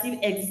coopératives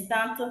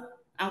existantes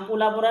en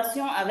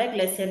collaboration avec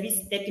les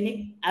services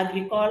techniques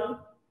agricoles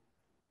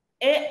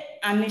et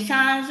en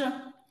échange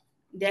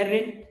des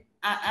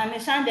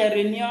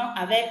réunions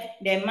avec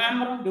des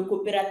membres de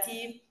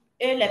coopératives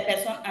et les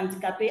personnes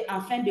handicapées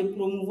afin de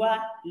promouvoir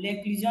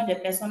l'inclusion des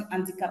personnes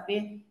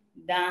handicapées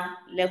dans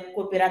les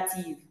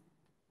coopératives.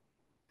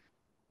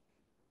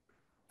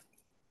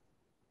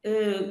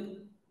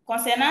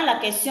 Concernant la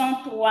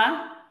question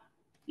 3,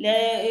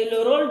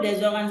 le rôle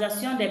des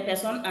organisations des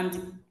personnes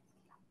handicapées.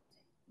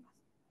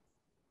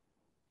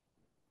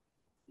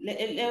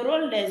 Le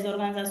rôle des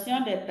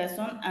organisations des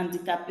personnes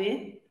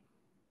handicapées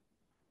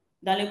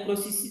dans le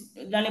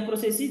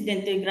processus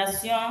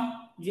d'intégration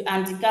du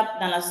handicap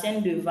dans la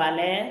chaîne de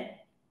valeur,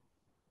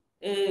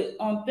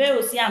 on peut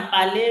aussi en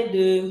parler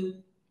de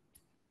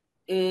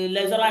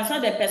les organisations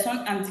des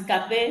personnes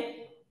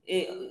handicapées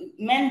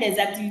mènent des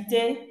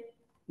activités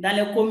dans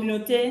les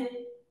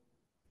communautés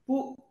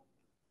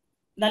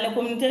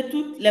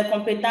toutes les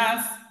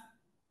compétences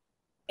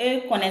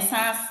et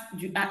connaissances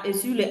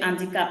sur le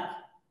handicap.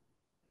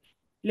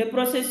 Le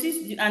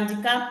processus du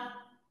handicap,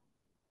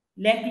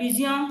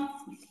 l'inclusion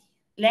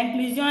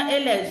et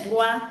les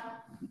droits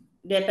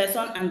des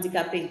personnes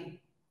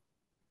handicapées.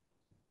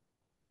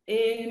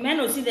 et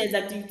mène aussi des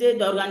activités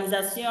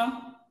d'organisation,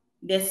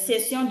 des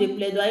sessions de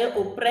plaidoyer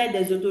auprès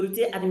des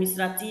autorités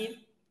administratives,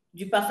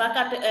 du PAFA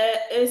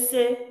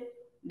 4EC,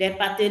 des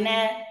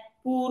partenaires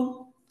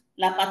pour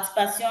la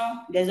participation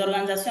des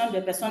organisations de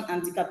personnes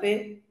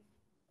handicapées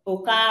au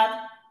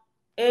cadre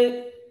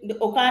de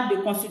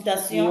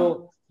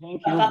consultation.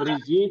 Thank you,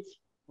 Brigitte,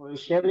 for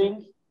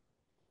sharing.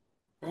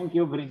 Thank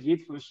you,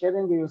 Brigitte, for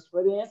sharing your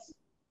experience.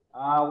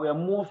 We are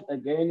moved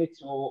again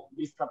to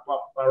Mr.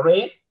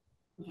 Pare.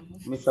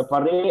 Mr.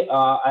 Pare,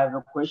 I have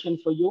a question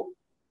for you.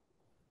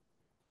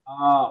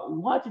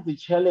 What is the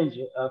challenge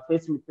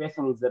facing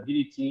persons with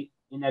disability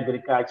in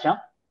agriculture?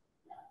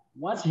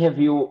 What have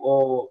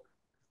you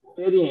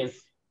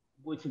experienced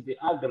with the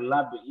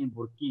agri-lab in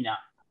Burkina?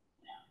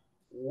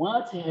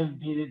 What have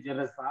been the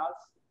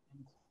results,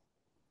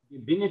 the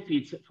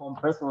benefits from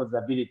persons with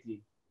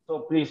disability?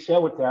 So please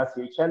share with us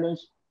your challenge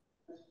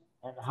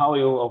and how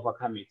you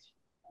overcome it.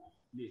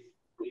 Please.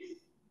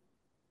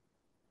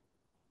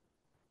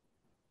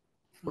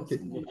 Okay.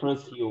 The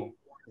first you,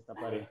 Mr.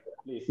 Pare,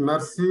 please.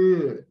 Merci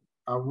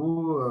à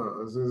vous,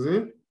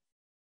 Zézé.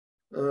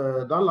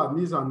 Dans la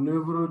mise en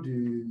œuvre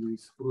du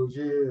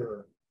projet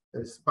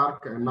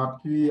Spark, un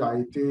appui a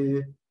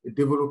été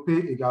développé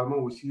également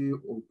aussi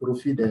au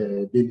profit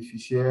des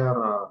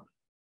bénéficiaires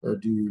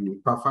du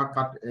PAFA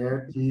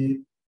 4R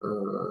qui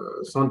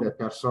sont des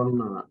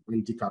personnes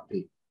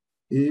handicapées.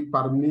 Et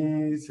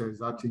parmi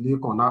ces ateliers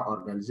qu'on a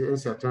organisés, un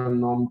certain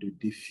nombre de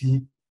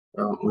défis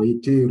ont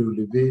été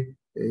relevés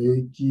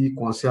et qui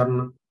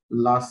concernent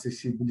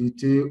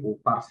l'accessibilité aux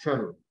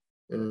parcelles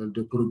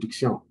de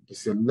production.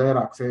 Leur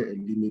accès est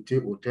limité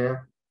aux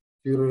terres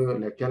sur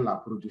lesquelles la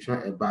production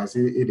est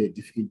basée et des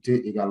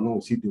difficultés également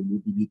aussi de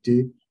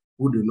mobilité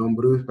pour de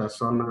nombreuses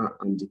personnes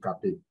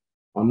handicapées.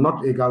 On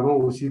note également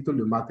aussi que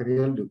le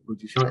matériel de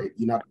production est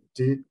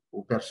inadapté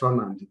aux personnes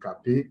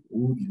handicapées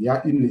où il y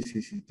a une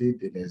nécessité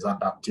de les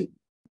adapter.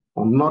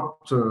 On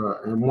note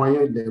les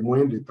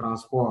moyens de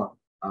transport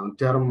en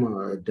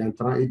termes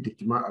d'intrants et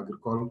d'équipements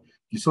agricoles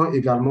qui sont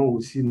également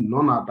aussi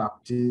non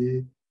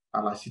adaptés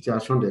à la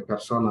situation des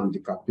personnes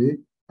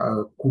handicapées,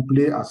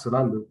 couplé à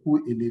cela le coût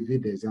élevé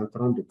des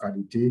intrants de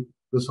qualité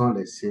que sont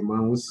les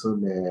semences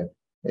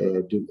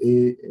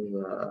et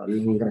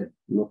l'engrais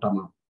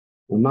notamment.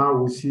 On a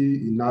aussi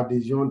une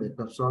adhésion des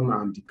personnes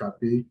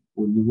handicapées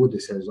au niveau de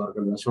ces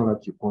organisations-là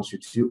qui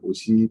constituent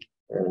aussi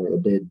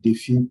des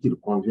défis qu'il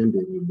convient de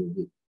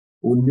relever.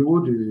 Au niveau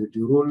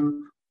du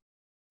rôle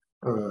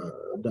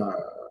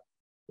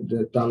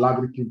dans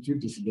l'agriculture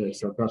de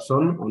ces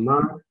personnes, on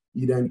a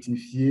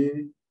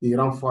identifié et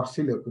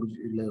renforcé les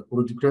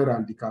producteurs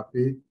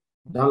handicapés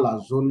dans la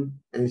zone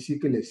ainsi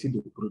que les sites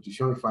de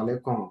production. Il fallait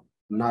qu'on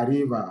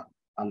arrive à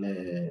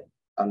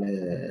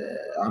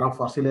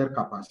renforcer leurs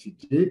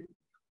capacités.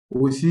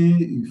 Aussi,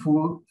 il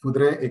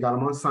faudrait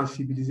également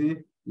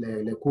sensibiliser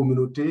les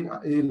communautés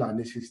et la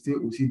nécessité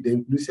aussi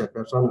d'inclure ces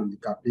personnes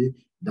handicapées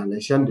dans les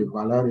chaînes de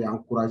valeur et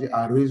encourager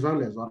à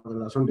rejoindre les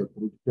organisations de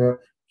producteurs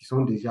qui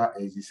sont déjà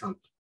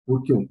existantes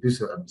pour qu'on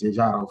puisse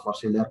déjà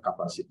renforcer leurs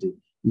capacités.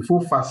 Il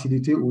faut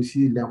faciliter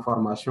aussi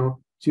l'information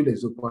sur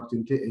les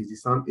opportunités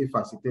existantes et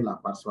faciliter la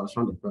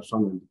participation des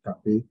personnes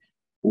handicapées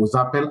aux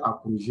appels à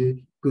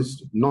projets que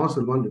non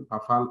seulement le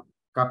PAFA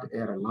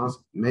 4R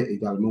lance, mais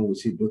également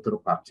aussi d'autres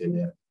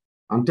partenaires.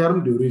 En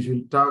termes de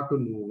résultats que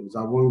nous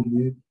avons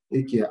eus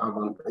et qui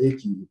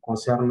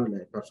concernent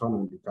les personnes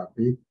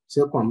handicapées,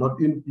 c'est qu'on note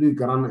une plus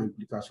grande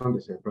implication de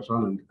ces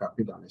personnes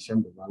handicapées dans les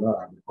chaînes de valeur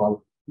agricole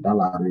dans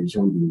la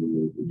région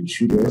du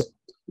Sud-Est,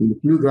 une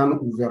plus grande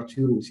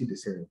ouverture aussi de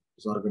ces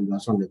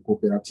organisations de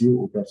coopératives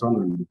aux personnes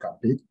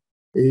handicapées,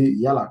 et il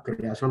y a la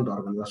création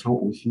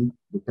d'organisations aussi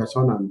de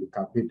personnes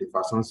handicapées de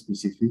façon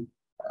spécifique,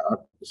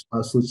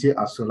 associée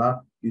à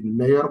cela une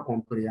meilleure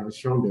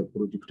compréhension des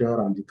producteurs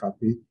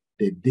handicapés,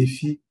 des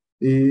défis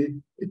et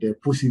des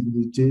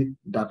possibilités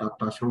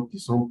d'adaptation qui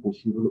sont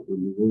possibles au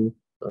niveau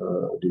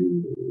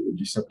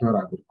du secteur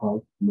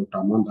agricole,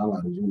 notamment dans la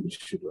région du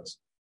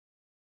Sud-Ouest.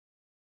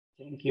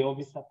 Thank you,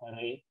 Mr.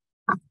 Pare.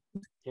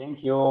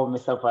 Thank you,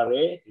 Mr.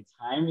 Pare. The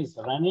time is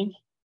running.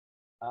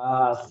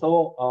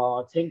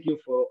 Thank you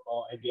for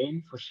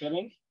again for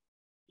sharing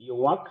your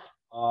work,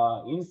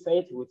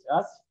 insight with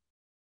us.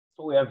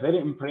 So we are very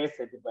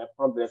impressed by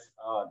progress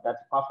that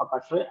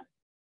PAFA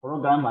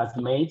program has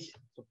made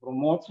to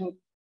promote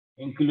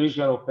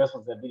inclusion of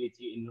persons with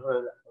disability in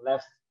rural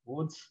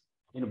livelihoods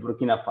in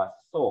Burkina Faso.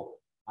 So,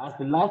 as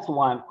the last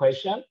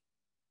question,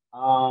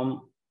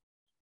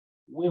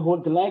 we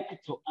would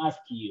like to ask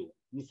you,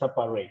 Mr.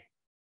 Pare,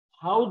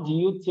 how do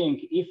you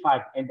think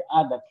IFAD and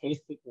other key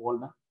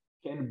stakeholders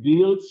can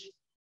build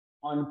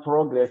on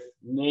progress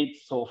made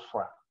so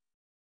far?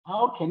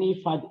 How can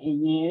IFAD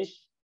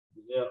enhance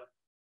the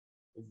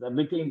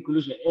disability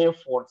inclusion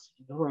efforts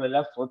in rural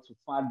livelihoods to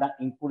further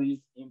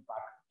increase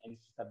impact and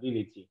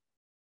stability?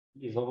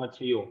 Please, over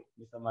to you,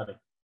 Mr. Mare.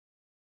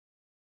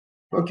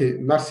 OK,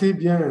 merci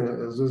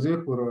bien, José,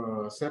 pour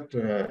cette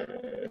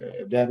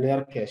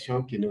dernière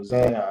question qui nous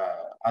est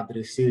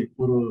adressée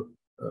pour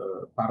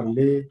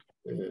parler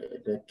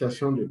des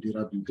questions de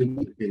durabilité,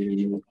 de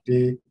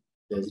pérennité,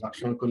 des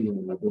actions que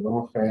nous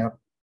devons faire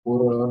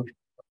pour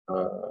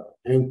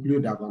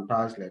inclure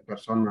davantage les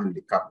personnes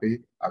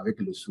handicapées avec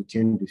le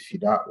soutien du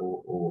FIDA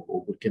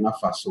au Burkina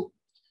Faso.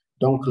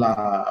 Donc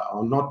là,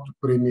 on note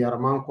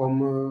premièrement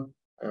comme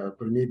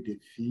premier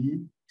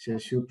défi, c'est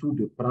surtout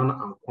de prendre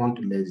en compte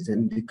les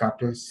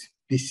indicateurs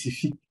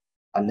spécifiques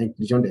à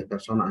l'inclusion des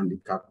personnes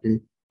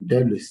handicapées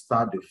dès le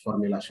stade de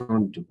formulation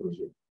du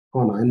projet.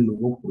 Quand on a un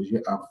nouveau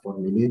projet à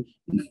formuler,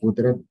 il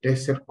faudrait dès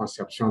cette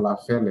conception-là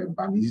faire les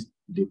balises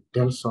de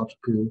telle sorte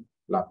que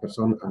la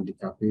personne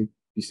handicapée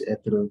puisse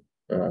être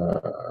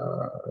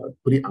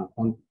pris en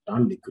compte dans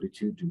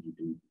l'écriture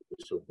de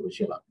ce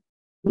projet-là.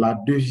 La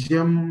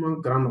deuxième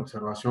grande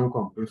observation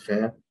qu'on peut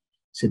faire,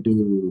 c'est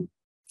de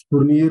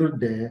fournir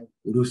des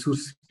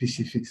ressources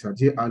spécifiques,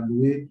 c'est-à-dire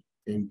allouer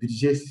un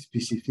budget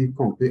spécifique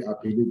qu'on peut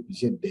appeler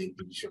budget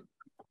d'inclusion,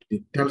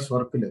 de telle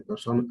sorte que les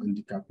personnes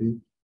handicapées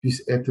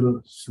puissent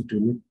être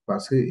soutenues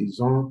parce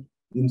qu'ils ont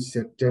une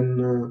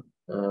certaine,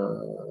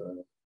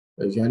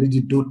 j'allais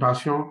dire,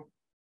 dotation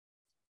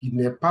qui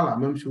n'est pas la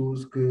même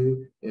chose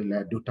que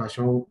la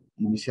dotation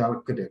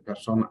initiale que des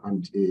personnes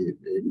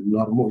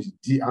normaux, je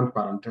dis entre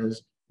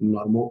parenthèses,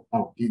 normaux,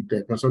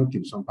 des personnes qui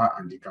ne sont pas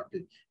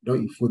handicapées. Donc,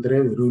 il faudrait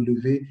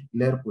relever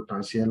leur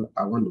potentiel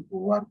avant de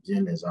pouvoir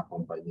bien les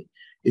accompagner.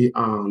 Et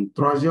en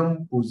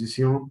troisième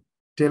position,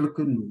 telle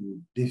que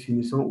nous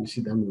définissons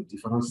aussi dans nos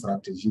différentes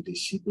stratégies de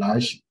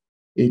ciblage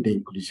et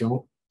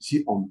d'inclusion,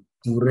 si on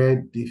pourrait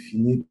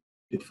définir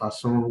de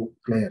façon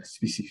claire,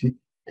 spécifique,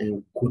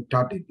 un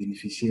quota de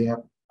bénéficiaires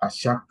à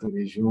chaque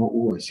région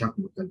ou à chaque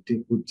localité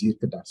pour dire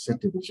que dans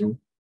cette région,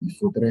 il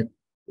faudrait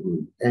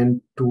un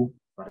taux,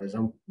 par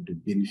exemple, de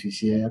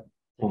bénéficiaires.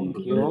 Thank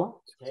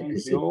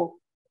you.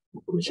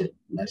 Projet.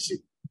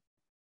 Merci.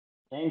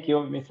 Thank you,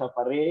 Mr.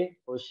 Paré,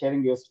 for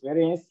sharing your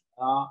experience.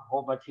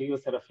 Over to you,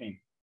 Seraphine.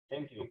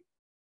 Thank you.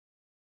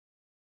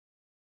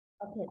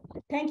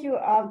 Okay. Thank you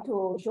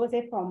to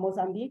Joseph from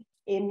Mozambique.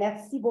 Et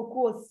merci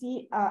beaucoup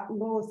aussi à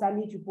nos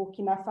amis du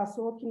Burkina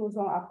Faso qui nous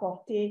ont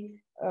apporté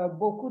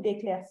beaucoup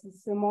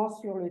d'éclaircissements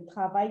sur le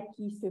travail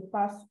qui se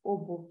passe au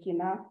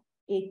Burkina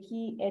et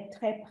qui est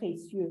très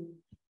précieux.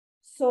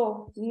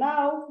 So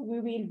now we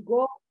will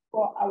go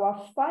for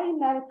our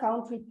final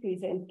country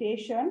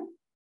presentation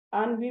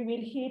and we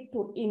will head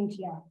to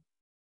India.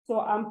 So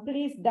I'm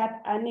pleased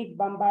that Anik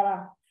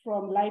Bambara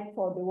from Light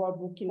for the World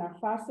Burkina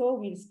Faso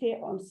will stay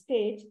on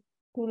stage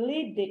to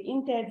lead the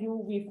interview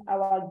with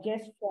our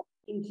guest from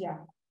India.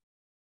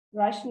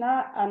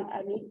 Rashna and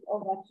Anik,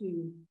 over to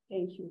you.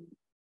 Thank you.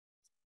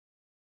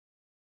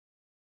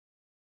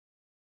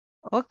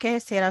 Okay,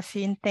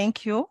 Seraphine,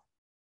 thank you.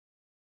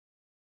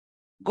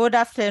 Good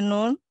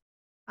afternoon.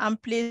 I'm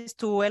pleased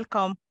to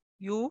welcome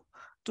you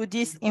to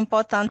this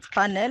important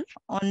panel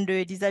on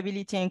the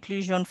Disability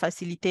Inclusion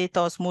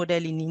Facilitators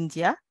model in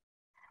India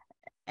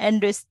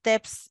and the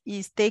steps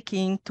it's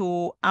taking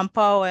to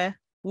empower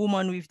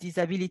women with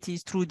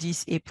disabilities through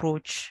this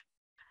approach.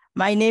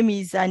 My name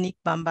is Anik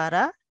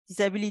Bambara,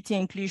 Disability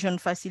Inclusion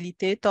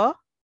Facilitator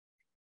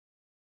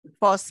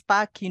for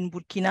SPAC in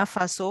Burkina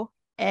Faso,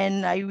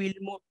 and I will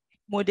be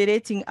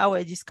moderating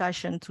our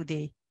discussion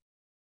today.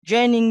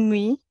 Joining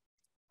me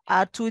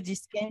are two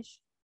distinguished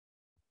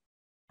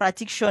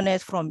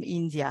practitioners from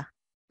India.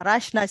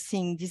 Rashna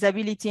Singh,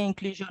 Disability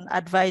Inclusion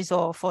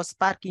Advisor for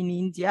SPAC in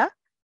India.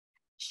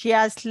 She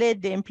has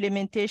led the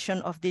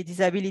implementation of the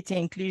Disability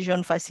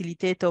Inclusion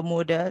Facilitator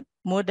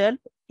model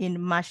in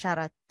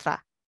Maharashtra.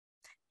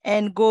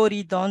 And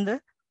Gauri Donde,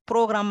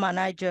 Program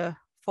Manager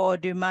for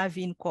the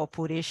Marvin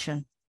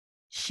Corporation.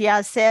 She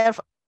has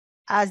served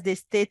as the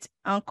state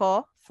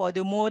anchor for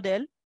the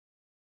model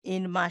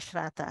in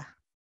Maharashtra.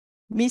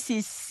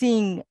 Mrs.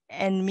 Singh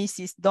and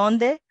Mrs.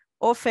 Donde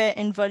offer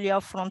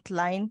invaluable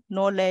frontline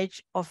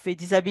knowledge of the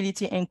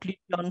disability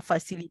inclusion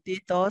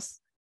facilitators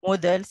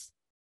models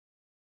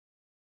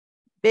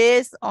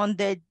based on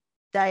the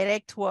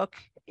direct work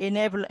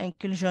enable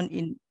inclusion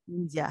in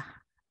India.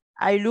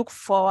 I look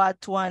forward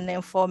to an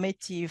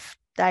informative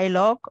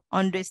dialogue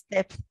on the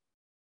steps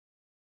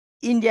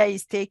India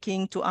is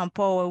taking to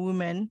empower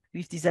women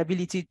with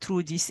disability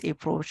through this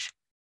approach.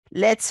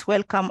 Let's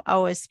welcome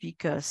our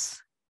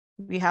speakers.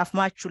 We have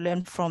much to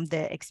learn from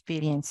their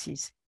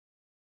experiences.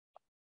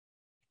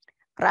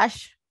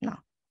 Rashna,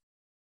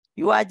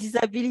 you are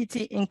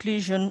Disability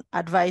Inclusion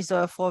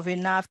Advisor for the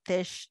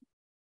NAVTESH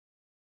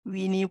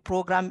Winnie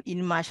program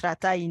in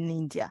Maharashtra in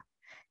India.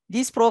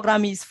 This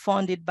program is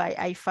funded by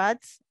IFAD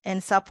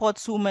and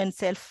supports women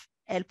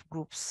self-help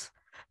groups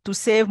to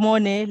save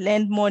money,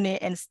 lend money,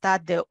 and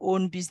start their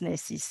own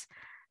businesses.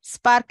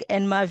 Spark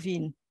and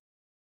Marvin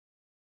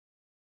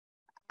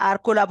are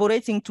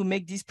collaborating to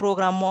make this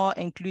program more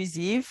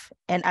inclusive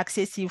and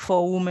accessible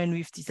for women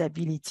with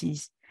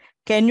disabilities.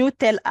 Can you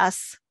tell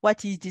us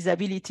what is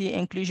Disability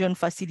Inclusion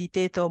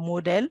Facilitator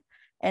model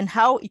and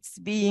how it's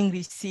being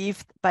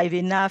received by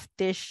the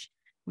NAVTESH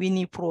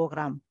Winnie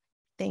program?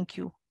 Thank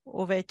you.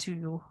 Over to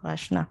you,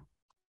 Rashna.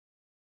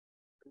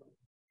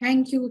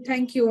 Thank you,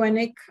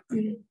 Anik.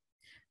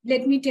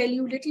 Let me tell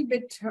you a little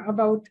bit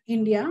about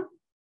India.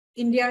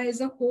 India is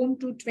a home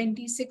to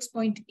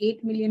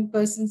 26.8 million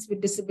persons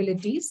with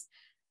disabilities,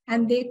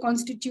 and they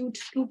constitute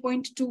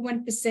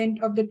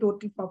 2.21% of the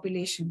total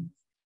population.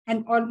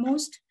 And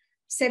almost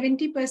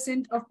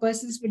 70% of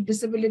persons with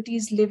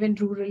disabilities live in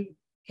rural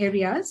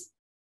areas.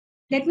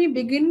 Let me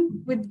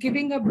begin with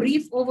giving a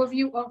brief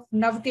overview of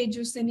Nav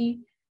Tejaswini.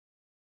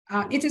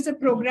 It is a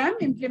program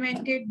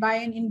implemented by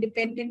an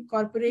independent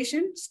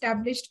corporation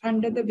established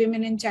under the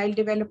Women and Child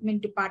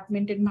Development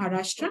Department in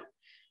Maharashtra.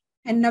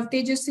 And Nav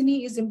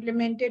Tejaswini is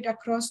implemented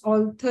across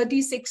all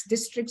 36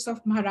 districts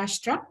of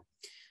Maharashtra,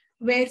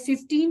 where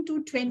 15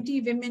 to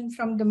 20 women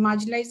from the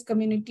marginalized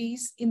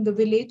communities in the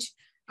village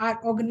are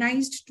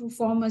organized to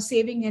form a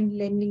saving and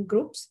lending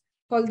groups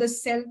called the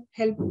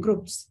self-help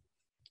groups.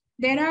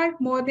 There are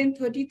more than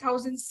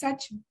 30,000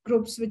 such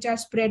groups which are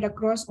spread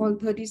across all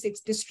 36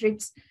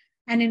 districts.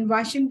 And in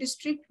Washim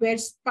district, where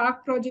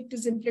Spark project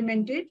is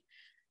implemented,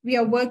 we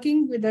are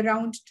working with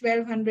around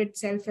 1,200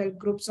 self-help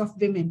groups of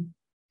women.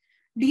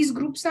 These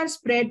groups are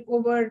spread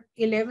over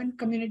 11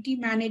 community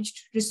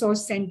managed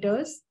resource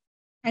centers,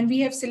 and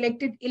we have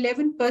selected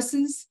 11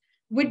 persons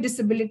with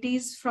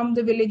disabilities from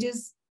the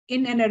villages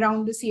in and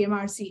around the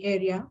CMRC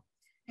area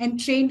and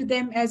trained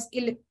them as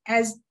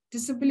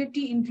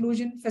disability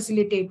inclusion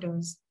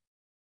facilitators.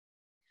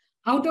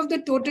 Out of the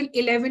total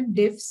 11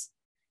 DIFs,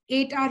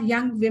 8 are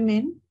young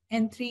women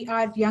and 3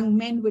 are young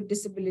men with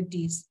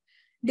disabilities.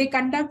 They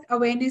conduct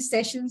awareness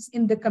sessions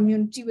in the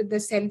community with the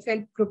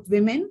self-help group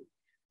women,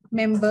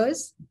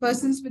 members,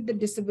 persons with the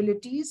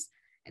disabilities,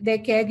 their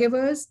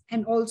caregivers,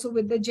 and also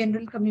with the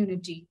general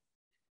community.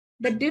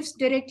 The DIFs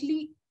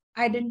directly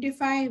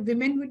identify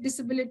women with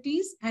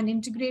disabilities and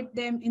integrate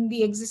them in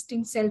the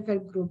existing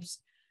self-help groups,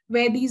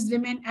 where these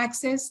women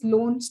access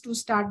loans to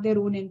start their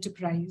own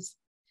enterprise.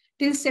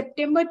 Till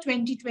September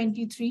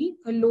 2023,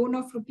 a loan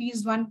of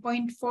rupees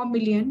 1.4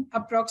 million,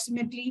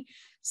 approximately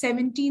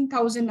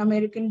 17,000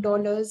 American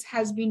dollars,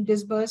 has been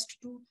disbursed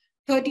to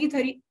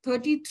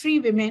 33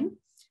 women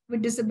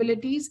with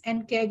disabilities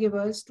and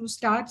caregivers to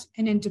start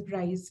an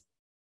enterprise.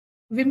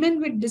 Women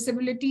with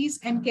disabilities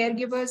and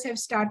caregivers have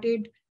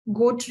started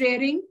goat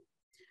rearing,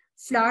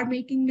 flour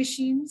making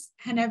machines,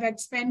 and have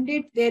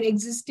expanded their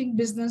existing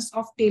business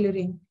of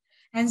tailoring.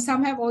 And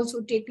some have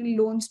also taken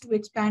loans to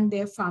expand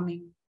their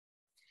farming.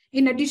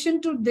 In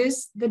addition to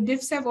this, the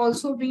DIFs have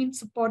also been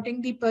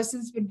supporting the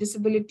persons with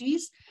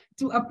disabilities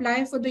to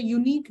apply for the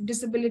unique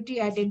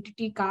disability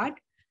identity card,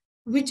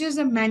 which is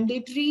a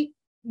mandatory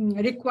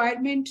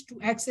requirement to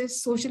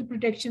access social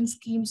protection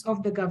schemes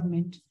of the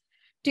government.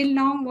 Till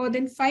now, more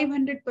than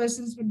 500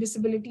 persons with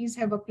disabilities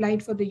have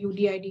applied for the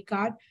UDID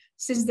card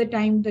since the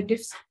time the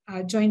DIFs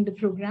joined the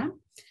program.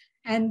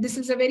 And this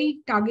is a very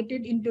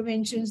targeted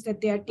interventions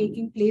that they are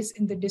taking place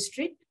in the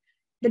district.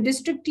 The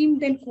district team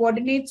then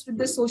coordinates with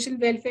the Social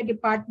Welfare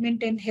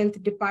Department and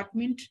Health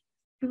Department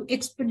to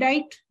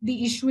expedite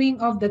the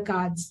issuing of the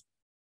cards.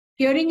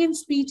 Hearing and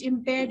speech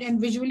impaired and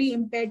visually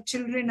impaired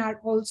children are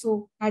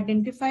also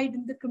identified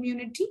in the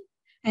community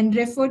and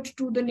referred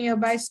to the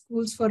nearby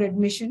schools for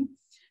admission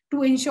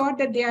to ensure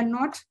that they are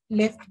not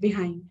left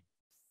behind.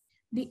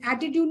 The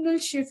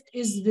attitudinal shift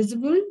is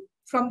visible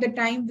from the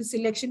time the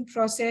selection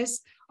process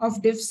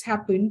of DIFs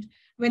happened,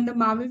 when the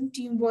MAVIM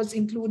team was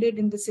included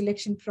in the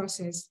selection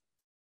process.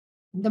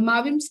 The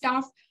MAVIM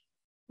staff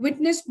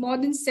witnessed more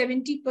than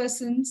 70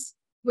 persons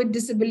with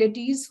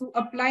disabilities who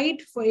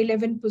applied for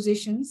 11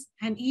 positions,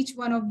 and each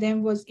one of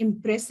them was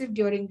impressive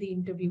during the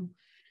interview.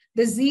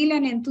 The zeal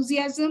and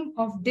enthusiasm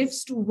of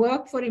DIFs to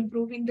work for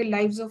improving the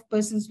lives of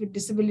persons with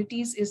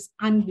disabilities is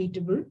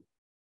unbeatable.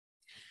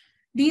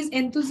 These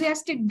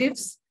enthusiastic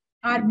DIFs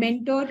are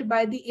mentored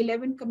by the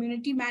 11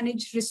 community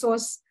managed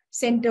resource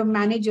center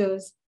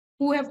managers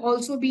who have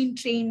also been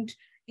trained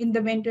in the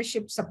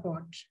mentorship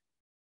support.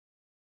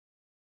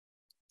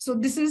 So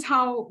this is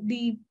how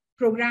the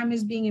program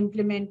is being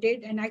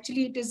implemented, and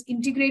actually it is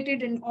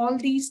integrated in all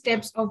these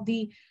steps of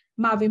the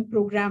MAVIM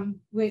program,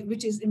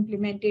 which is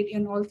implemented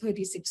in all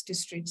 36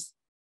 districts.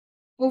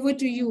 Over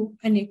to you,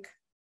 Anik.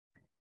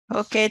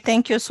 Okay,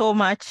 thank you so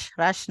much,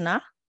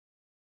 Rashna.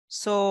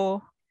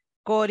 So,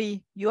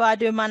 Gauri, you are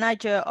the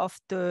manager of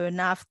the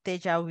Nav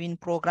Tejaswini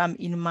program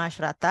in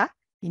Maharashtra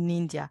in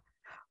India.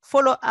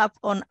 Follow up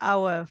on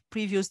our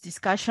previous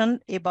discussion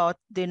about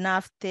the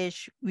Nav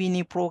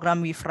Tejaswini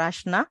program with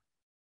Rashna.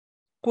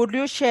 Could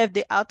you share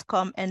the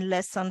outcome and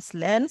lessons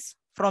learned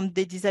from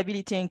the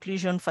disability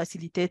inclusion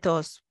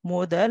facilitators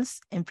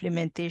models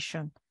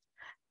implementation?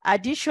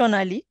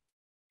 Additionally,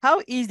 how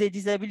is the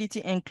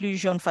disability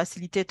inclusion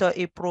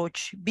facilitator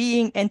approach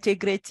being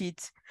integrated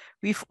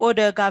with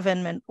other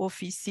government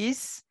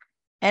offices,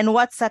 and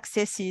what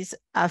successes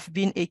have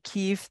been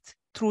achieved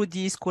through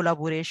this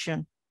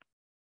collaboration?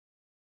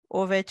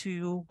 Over to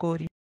you,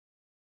 Gauri.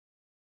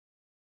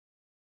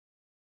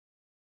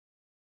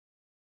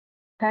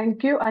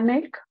 Thank you,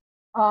 Anik.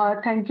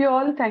 Thank you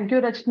all. Thank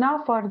you,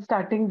 Rachna, for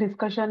starting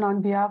discussion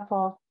on behalf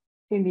of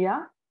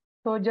India.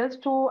 So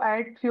just to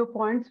add few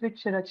points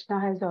which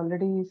Rachna has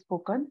already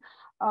spoken.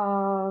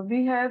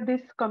 we have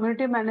this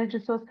Community Managed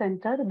Resource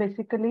Center.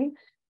 Basically,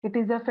 it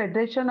is a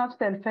federation of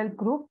self-help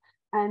group,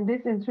 and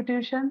these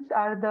institutions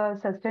are the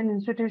sustained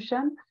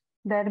institution.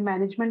 Their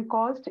management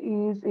cost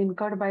is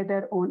incurred by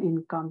their own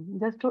income.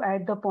 Just to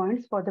add the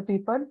points for the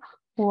people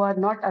who are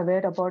not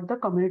aware about the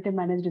Community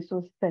Managed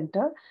Resource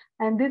Center,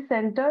 and these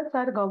centers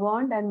are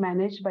governed and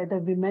managed by the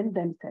women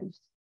themselves.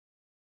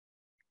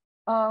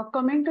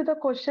 Coming to the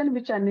question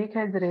which Anik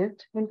has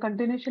raised, in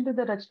continuation to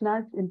the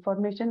Rachna's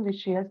information which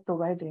she has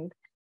provided,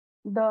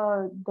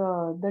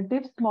 the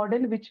DIFS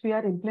model which we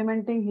are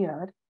implementing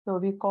here, so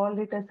we call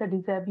it as a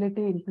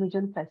Disability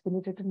Inclusion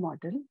Facilitated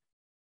Model.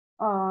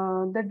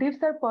 The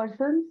DIFS are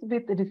persons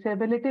with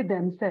disability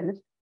themselves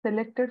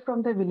selected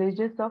from the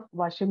villages of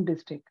Washim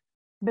district.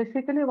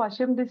 Basically,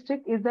 Washim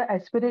district is the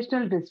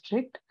aspirational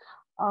district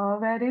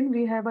wherein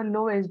we have a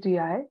low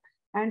SDI.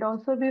 And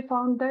also we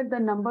found that the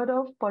number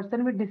of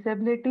persons with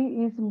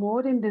disability is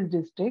more in this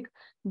district.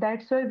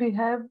 That's why we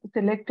have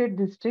selected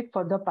district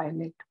for the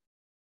pilot.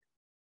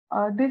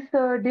 These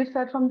DIFs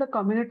are from the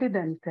community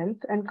themselves,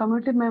 and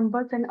community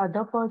members and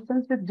other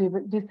persons with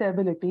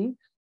disability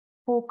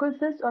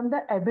focuses on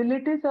the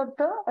abilities of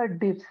the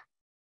DIFs.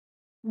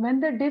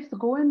 When the DIFs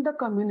go in the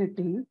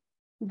community,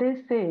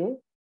 they say,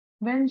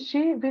 when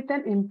she with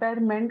an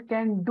impairment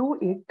can do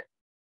it,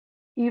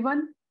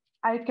 even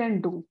I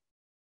can do.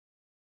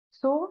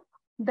 So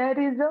there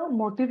is a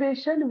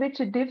motivation which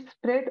DIFs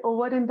spread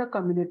over in the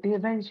community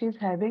when she is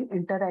having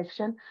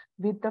interaction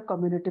with the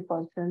community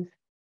persons.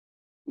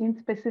 In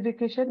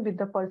specification with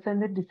the person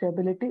with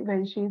disability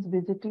when she is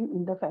visiting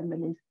in the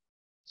families.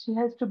 She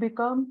has to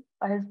become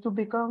as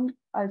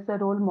a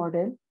role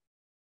model,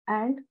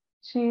 and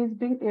she is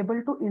being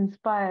able to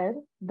inspire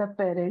the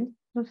parents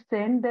to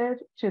send their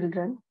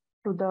children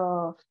to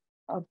the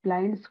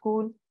blind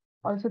school.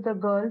 Also the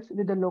girls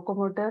with the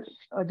locomotor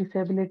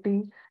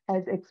disability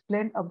has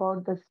explained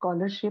about the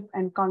scholarship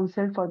and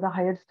counsel for the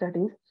higher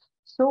studies.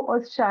 So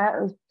a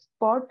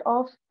spot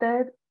of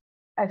their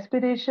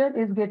aspiration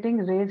is getting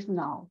raised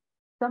now.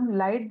 Some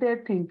light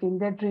they're thinking,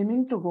 they're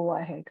dreaming to go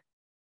ahead.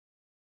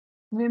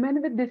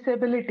 Women with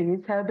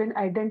disabilities have been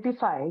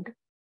identified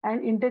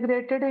and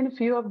integrated in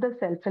few of the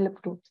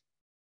self-help groups.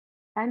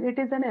 And it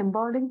is an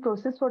empowering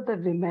process for the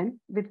women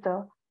with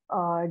the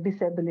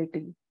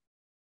disability.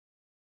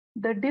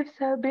 The DIFs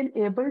have been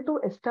able to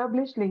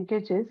establish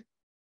linkages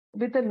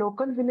with the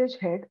local village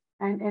head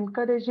and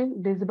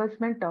encouraging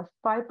disbursement of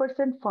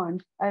 5%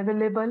 funds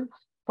available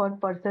for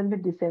persons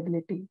with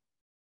disability.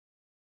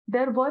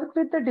 Their work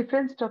with the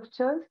different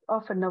structures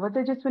of a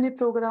Navatejaswini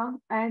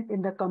program and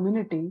in the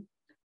community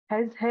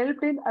has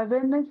helped in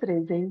awareness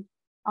raising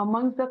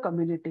amongst the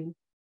community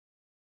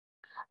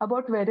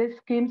about various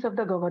schemes of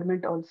the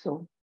government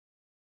also.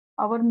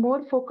 Our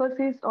more focus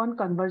is on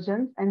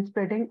convergence and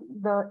spreading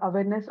the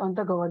awareness on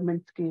the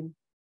government scheme.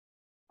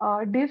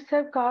 DIFs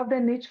have carved a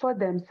niche for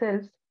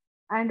themselves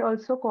and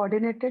also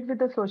coordinated with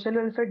the social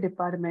welfare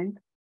department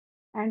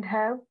and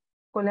have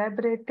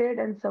collaborated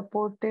and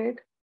supported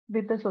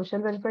with the social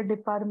welfare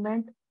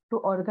department to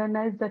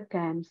organize the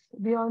camps.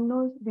 We all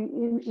know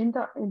in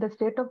the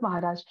state of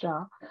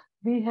Maharashtra,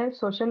 we have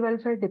social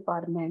welfare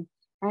department,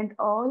 and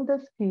all the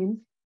schemes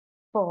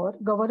for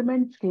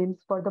government schemes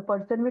for the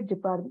person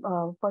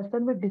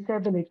with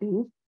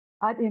disabilities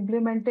are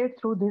implemented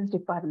through this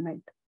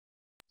department.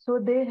 So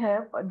they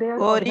are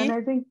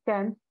organizing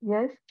camps.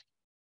 Yes.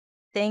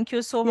 Thank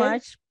you so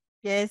much.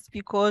 Yes,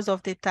 because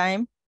of the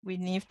time, we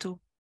need to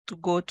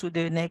go to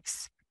the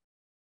next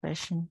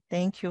question.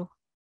 Thank you.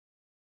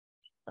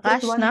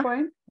 Just one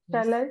point.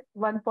 Shall I?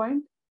 One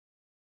point.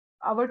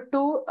 Our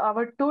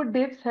two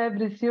DIFs have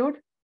received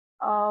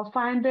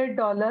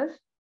 $500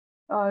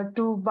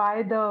 to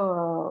buy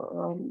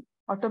the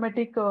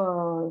automatic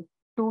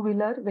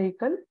two-wheeler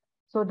vehicle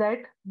so that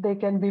they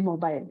can be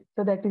mobile.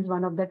 So that is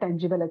one of the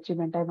tangible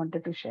achievement I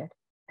wanted to share.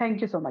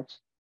 Thank you so much.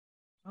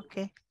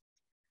 Okay.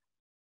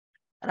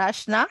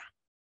 Rachna,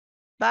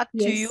 back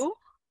to you.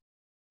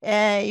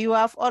 You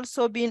have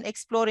also been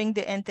exploring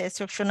the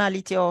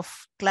intersectionality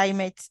of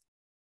climate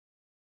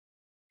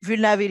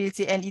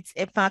vulnerability and its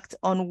impact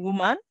on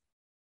women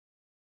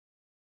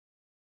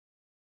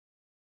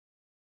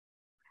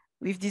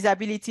with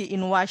disability in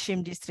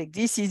Washim district.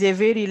 This is a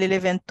very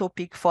relevant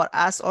topic for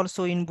us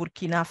also in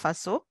Burkina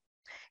Faso.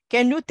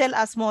 Can you tell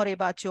us more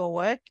about your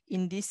work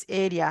in this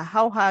area?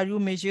 How are you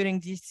measuring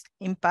this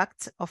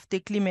impact of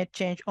the climate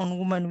change on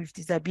women with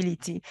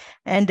disability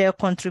and their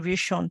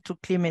contribution to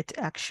climate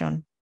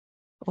action?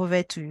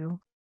 Over to you.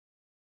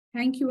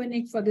 Thank you,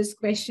 Anik, for this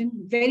question.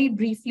 Very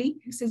briefly,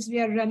 since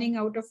we are running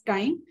out of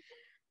time,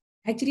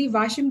 actually,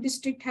 Washim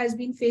district has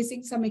been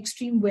facing some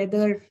extreme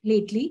weather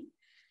lately.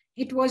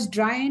 It was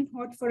dry and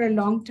hot for a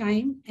long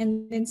time,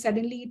 and then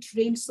suddenly it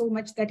rained so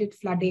much that it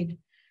flooded.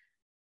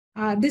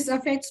 This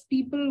affects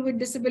people with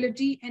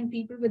disability and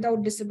people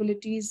without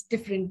disabilities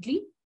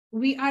differently.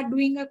 We are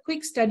doing a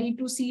quick study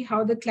to see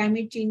how the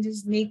climate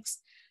changes makes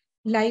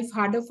life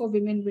harder for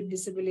women with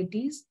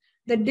disabilities.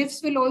 The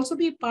DIFs will also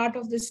be part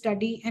of this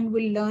study and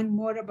will learn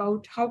more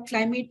about how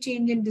climate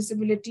change and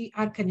disability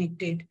are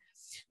connected.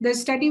 The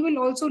study will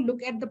also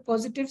look at the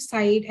positive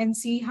side and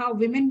see how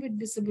women with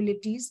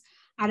disabilities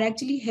are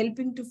actually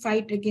helping to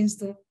fight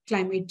against the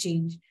climate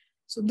change.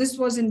 So this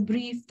was in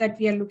brief that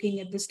we are looking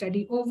at the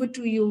study. Over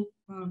to you,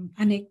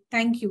 Anik.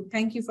 Thank you.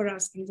 Thank you for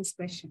asking this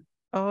question.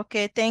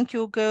 Okay, thank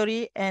you,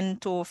 Gauri.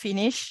 And to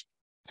finish,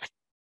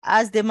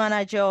 as the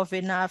manager of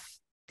enough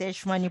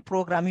Teach Money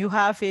program, you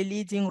have a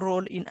leading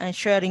role in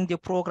ensuring the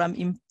program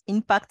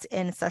impact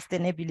and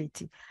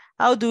sustainability.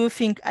 How do you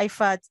think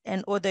IFAD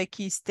and other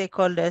key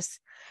stakeholders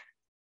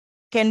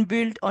can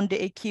build on the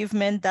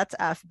achievements that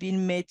have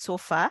been made so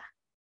far?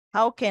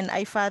 How can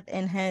IFAD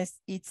enhance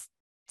its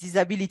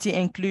disability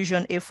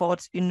inclusion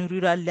efforts in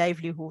rural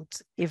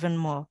livelihoods even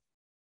more?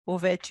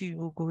 Over to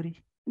you,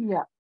 Gauri.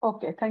 Yeah,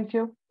 okay, thank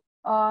you.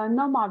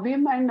 Now,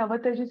 Mavim and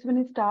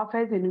Navatejaswini staff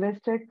has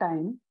invested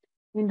time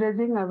in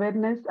raising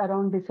awareness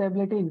around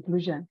disability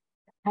inclusion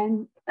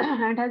and,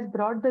 and has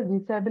brought the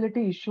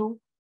disability issue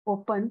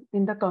open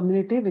in the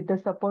community with the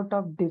support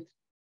of DIFs.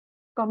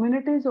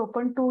 Community is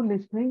open to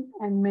listening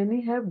and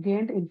many have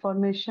gained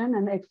information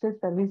and access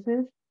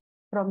services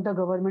from the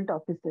government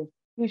offices.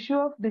 Issue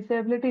of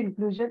disability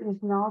inclusion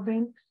is now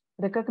being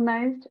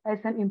recognized as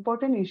an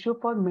important issue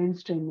for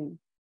mainstreaming.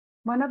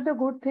 One of the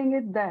good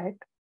things is that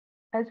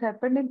has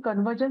happened in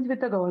convergence with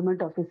the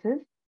government offices.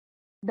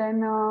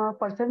 Then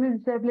person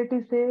with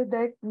disability say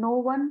that no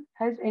one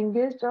has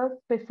engaged a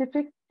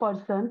specific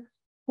person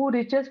who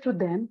reaches to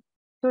them.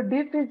 So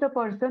DIF is the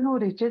person who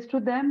reaches to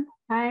them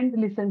and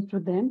listens to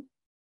them.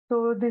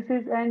 So this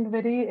is a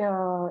very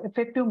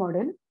effective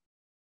model.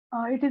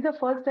 It is the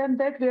first time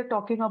that we are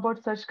talking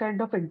about such kind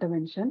of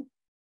intervention.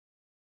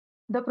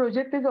 The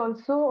project is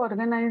also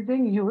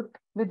organizing youth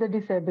with a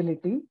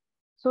disability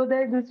so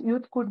that this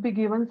youth could be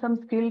given some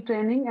skill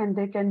training and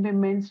they can be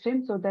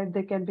mainstream so that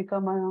they can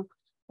become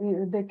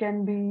they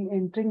can be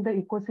entering the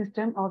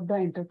ecosystem of the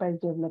enterprise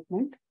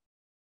development.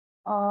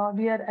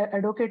 We are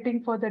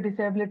advocating for the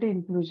disability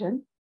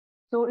inclusion.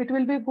 So it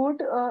will be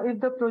good if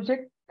the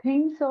project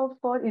thinks of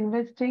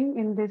investing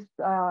in this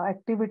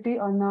activity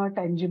on a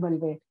tangible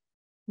way.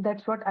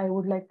 That's what I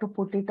would like to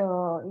put it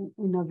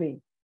in a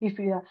way.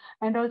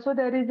 And also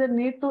there is a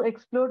need to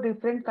explore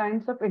different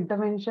kinds of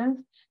interventions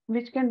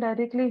which can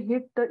directly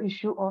hit the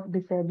issue of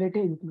disability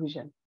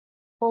inclusion.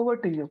 Over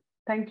to you.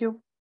 Thank you.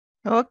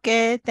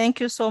 Okay, thank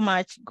you so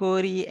much,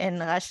 Gauri and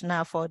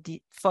Rashna,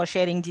 for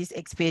sharing these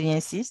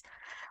experiences.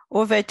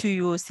 Over to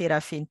you,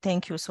 Seraphine.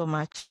 Thank you so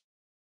much.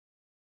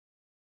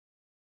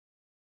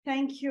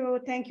 Thank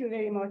you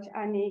very much,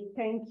 Annie.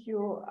 Thank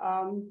you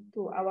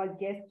to our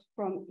guests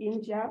from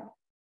India.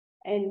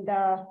 And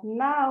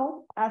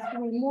now, as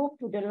we move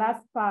to the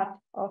last part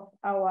of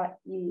our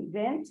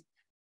event,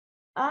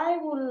 I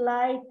would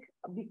like,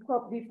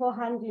 before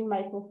handing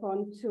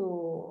microphone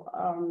to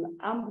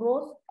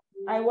Ambrose,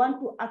 I want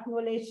to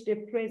acknowledge the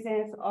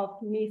presence of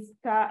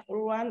Mr.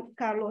 Juan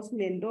Carlos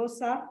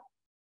Mendoza,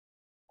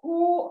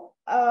 who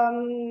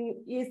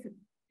is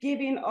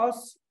giving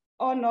us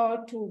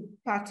honor to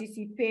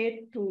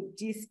participate to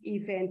this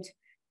event.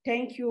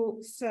 Thank you,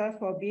 sir,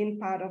 for being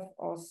part of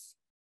us.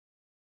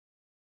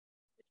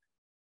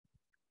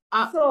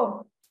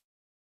 So,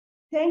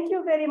 thank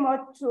you very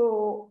much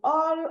to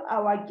all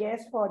our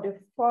guests for the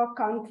 4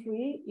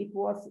 countries. It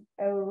was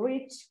a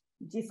rich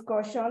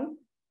discussion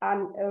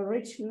and a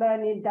rich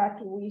learning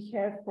that we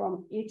have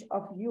from each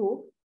of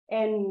you.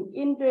 And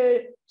in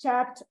the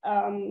chat,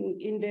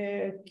 in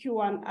the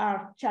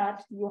Q&R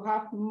chat, you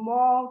have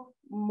more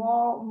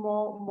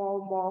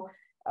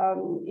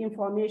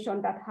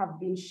information that have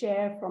been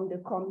shared from the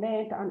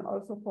comment and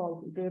also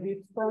for the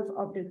response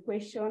of the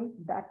question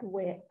that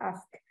were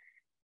asked.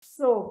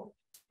 So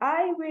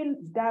I will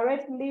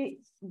directly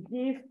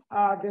give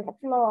the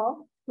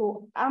floor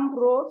to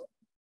Ambrose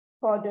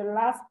for the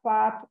last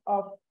part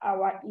of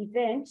our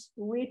event,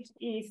 which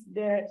is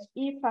the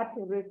IFAD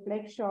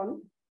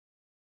reflection.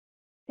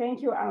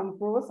 Thank you,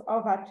 Ambrose.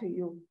 Over to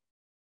you.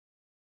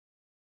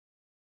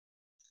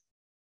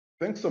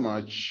 Thanks so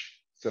much,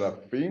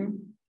 Seraphine,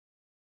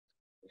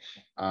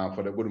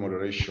 for the good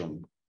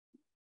moderation.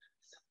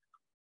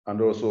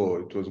 And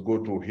also, it was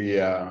good to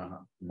hear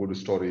good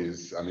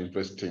stories and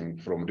interesting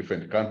from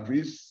different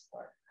countries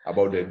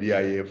about the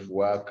DIF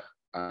work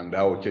and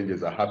how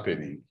changes are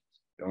happening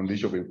on the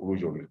issue of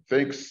inclusion.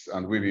 Thanks,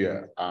 and we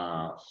really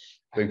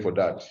thank for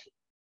that.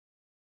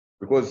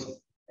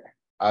 Because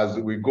as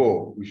we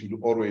go, we should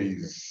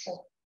always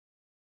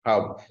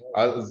have,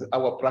 as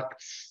our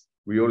practice,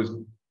 we always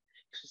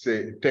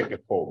say, take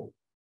it home.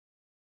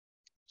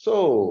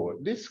 So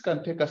this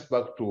can take us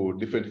back to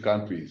different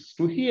countries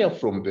to hear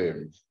from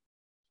them.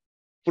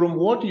 From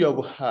what you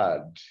have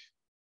heard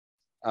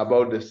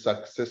about the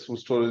successful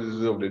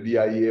stories of the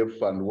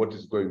DIF and what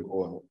is going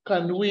on,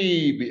 can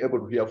we be able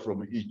to hear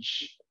from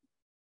each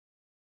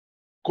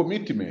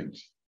commitment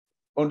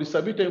on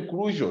disability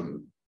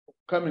inclusion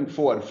coming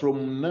forward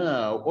from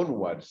now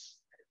onwards,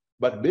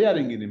 but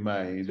bearing in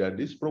mind that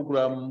this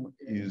program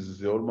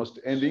is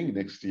almost ending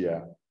next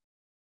year.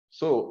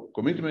 So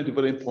commitment is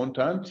very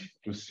important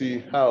to see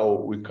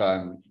how we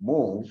can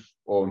move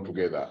on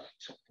together.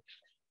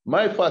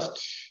 My first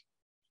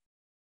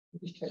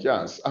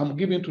chance, I'm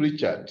giving to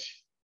Richard.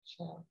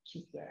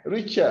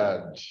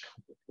 Richard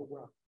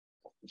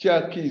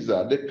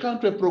Chakiza, the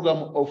country program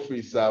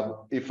officer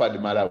of IFAD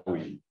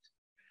Malawi.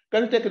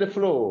 Can you take the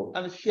floor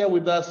and share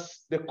with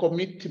us the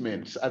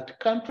commitments at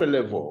country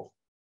level?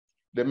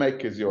 The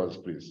mic is yours,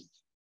 please.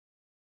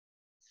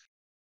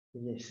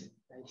 Yes,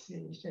 I see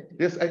Richard.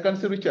 Yes, I can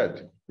see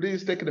Richard.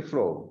 Please take the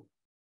floor.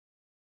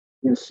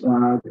 Yes,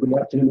 good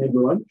afternoon,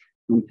 everyone.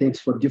 And thanks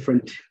for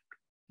different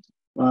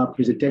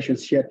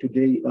presentations here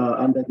today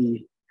under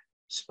the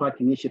Spark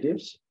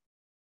initiatives.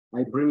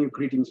 I bring you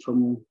greetings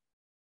from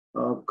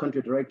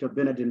Country Director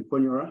Bernardine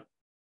Ponyora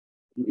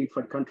in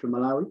IFAD country,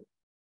 Malawi.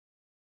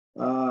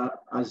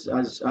 As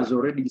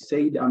already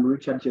said, I'm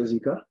Richard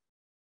Chazika.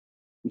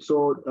 And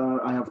so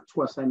I have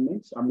two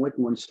assignments. I'm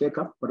working on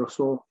StakeUp, but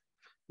also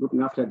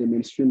looking after the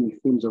mainstreaming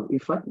themes of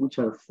IFAD, which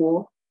are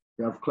four.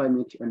 We have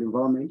climate and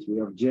environment, we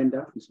have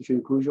gender and social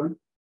inclusion,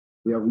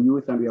 we have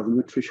youth, and we have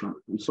nutrition.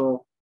 And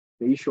so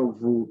the issue of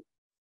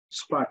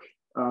Spark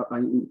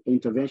and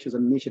interventions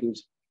and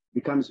initiatives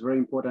becomes very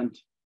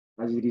important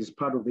as it is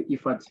part of the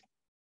IFAD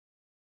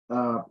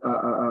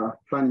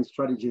planning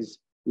strategies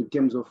in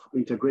terms of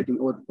integrating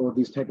all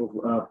these type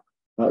of,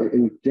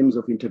 in terms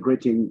of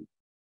integrating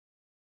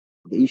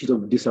the issues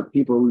of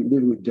people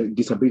living with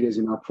disabilities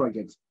in our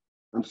projects.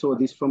 And so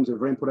this forms a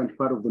very important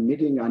part of the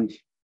meeting, and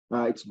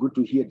it's good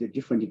to hear the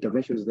different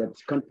interventions that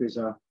countries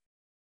are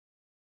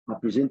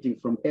presenting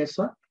from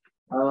ESA.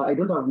 I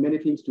don't have many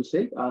things to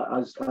say,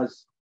 as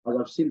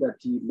I've seen that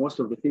most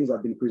of the things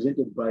have been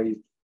presented by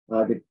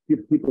the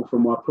people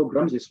from our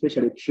programs,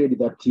 especially Trade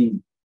that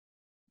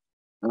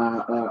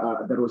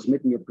was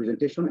making a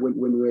presentation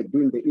when we were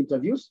doing the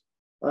interviews.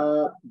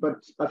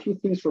 But a few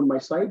things from my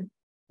side,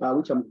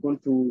 which I'm going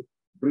to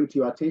bring to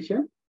your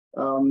attention.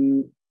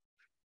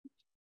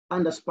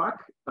 Under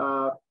Spark,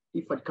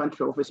 IFAD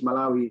country office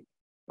Malawi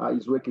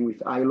is working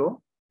with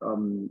ILO,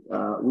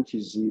 which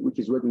is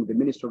working with the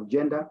Ministry of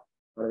Gender.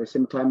 But at the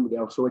same time, they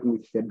are also working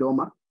with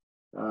FEDOMA,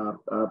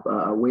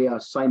 where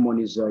Simon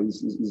is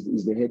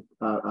the head,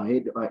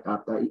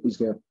 is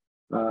the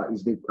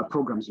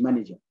programs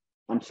manager.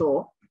 And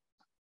so,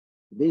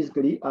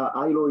 basically,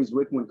 ILO is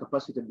working on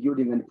capacity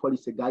building and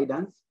policy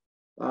guidance.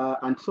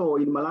 And so,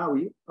 in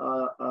Malawi,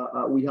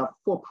 we have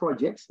 4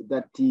 projects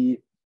that the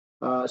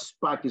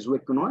Spark is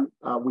working on.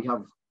 We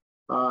have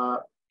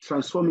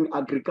transforming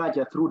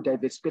agriculture through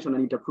diversification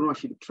and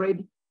entrepreneurship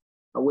trade,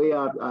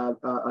 where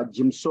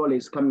Jim Sole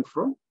is coming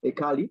from,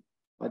 Ekali,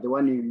 the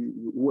one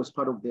who was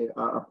part of the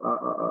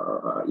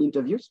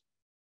interviews.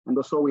 And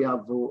also we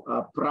have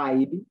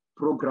Pride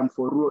program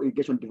for rural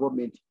irrigation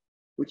development,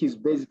 which is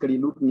basically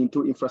looking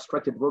into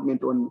infrastructure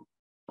development on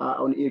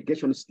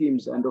irrigation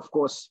schemes. And of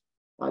course,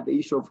 the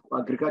issue of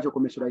agricultural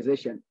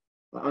commercialization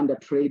under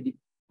trade.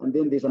 And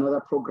then there's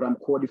another program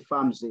called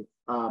Farms,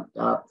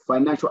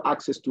 Financial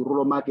Access to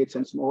Rural Markets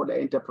and Smallholder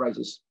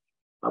Enterprises,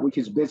 which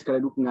is basically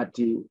looking at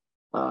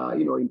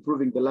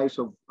improving the lives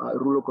of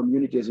rural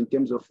communities in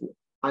terms of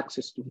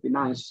access to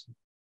finance.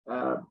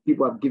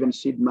 People have given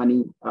seed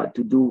money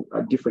to do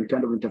different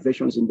kind of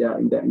interventions in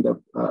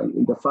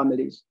the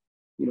families.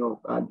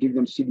 Give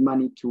them seed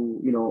money to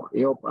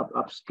help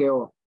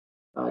upscale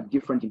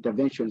different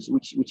interventions,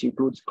 which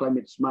includes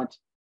climate smart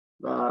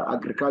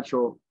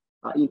agricultural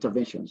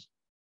interventions.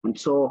 And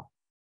so,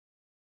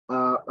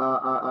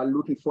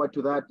 looking forward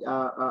to that.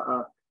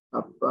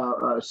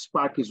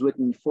 Spark is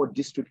working in 4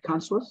 district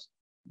councils.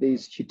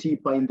 There's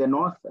Chitipa in the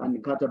north and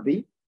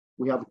Katabi.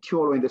 We have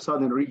Kyolo in the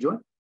southern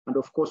region. And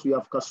of course, we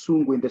have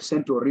Kasungu in the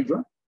central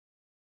region.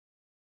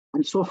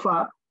 And so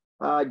far,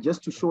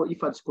 just to show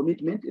IFAD's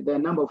commitment, there are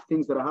a number of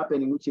things that are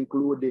happening, which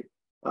include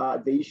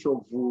the issue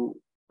of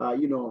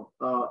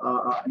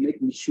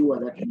making sure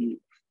that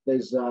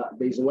there's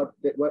what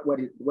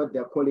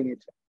they're calling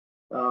it,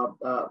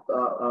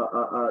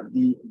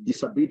 the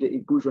Disability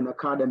Inclusion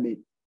Academy.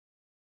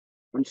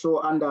 And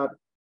so under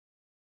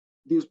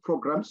these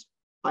programs,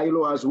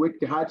 ILO has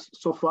worked hard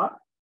so far.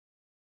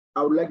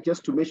 I would like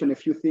just to mention a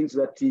few things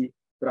that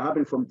are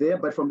happening from there,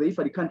 but from the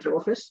IFAD country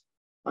office,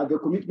 the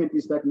commitment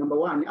is that number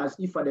one, as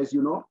IFAD, as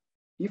you know,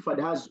 IFAD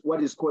has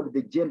what is called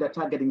the gender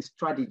targeting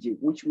strategy,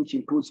 which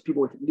includes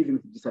people living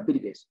with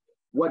disabilities.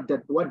 What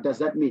does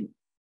that mean?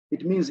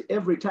 It means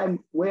every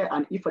time where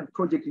an IFAD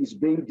project is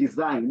being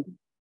designed,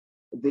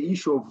 the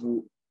issue of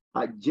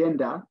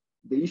gender,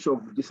 the issue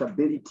of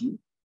disability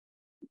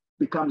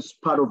becomes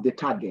part of the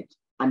target.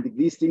 And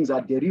these things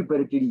are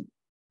deliberately,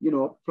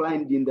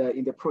 planned in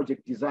the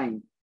project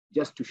design,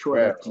 just to show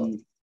that, to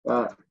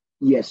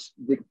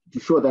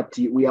show that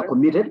we are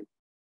committed.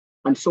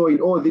 And so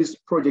in all these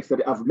projects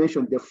that I've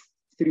mentioned, the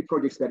 3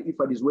 projects that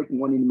IFAD is working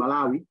on in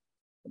Malawi,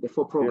 the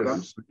 4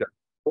 programs,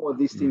 all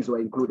these things were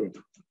included.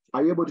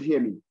 Are you able to hear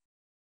me?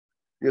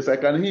 Yes, I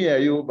can hear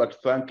you, but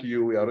thank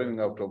you. We are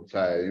running out of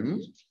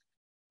time.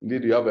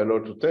 Indeed, you have a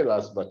lot to tell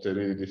us, but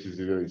really, this is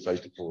very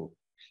insightful.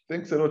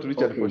 Thanks a lot,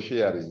 Richard, for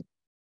sharing.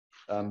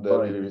 And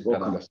we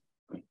can understand.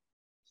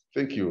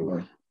 Thank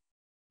you.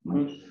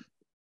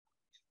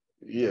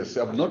 Yes,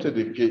 I've noted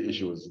the key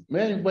issues.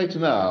 May I invite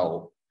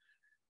now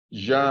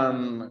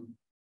Jean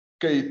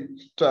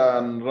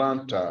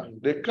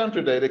Keitanranta, the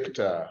country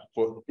director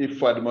for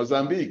IFAD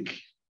Mozambique,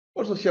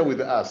 also share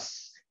with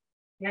us.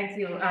 Thank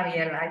you,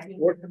 Ariel. I think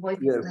the voice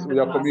yes, is with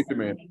your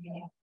commitment.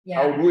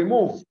 Yeah. How do we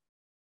move?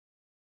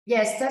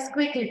 Yes, just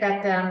quickly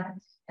that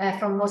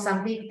from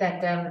Mozambique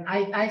that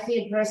I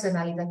feel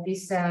personally that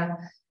this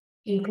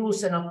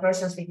inclusion of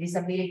persons with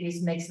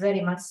disabilities makes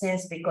very much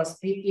sense because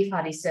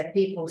IFAD is a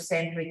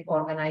people-centric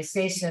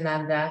organization,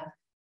 and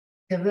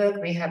the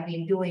work we have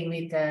been doing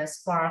with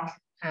Spark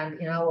and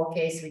in our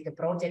case with the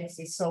projects,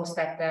 it shows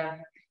that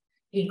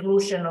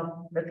inclusion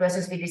of the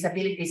persons with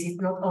disabilities is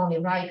not only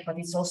right, but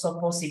it's also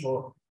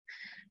possible.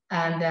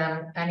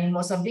 And in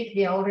Mozambique,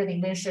 we are already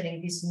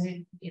mentioning this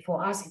new,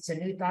 for us, it's a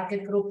new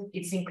target group.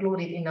 It's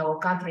included in our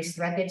country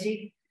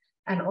strategy.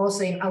 And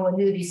also in our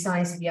new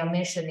designs, we are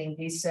mentioning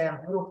this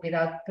group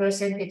without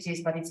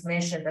percentages, but it's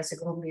mentioned as a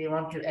group we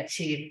want to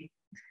achieve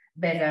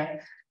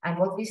better. And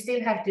what we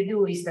still have to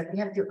do is that we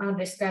have to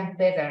understand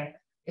better.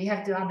 We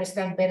have to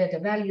understand better the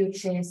value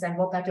chains and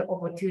what are the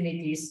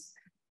opportunities.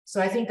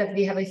 So I think that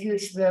we have a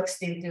huge work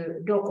still to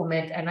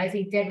document, and I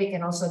think that we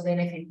can also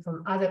benefit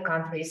from other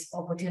countries'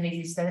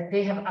 opportunities that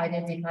they have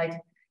identified.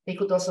 We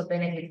could also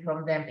benefit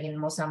from them in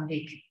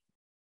Mozambique.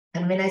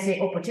 And when I say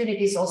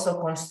opportunities,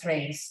 also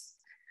constraints.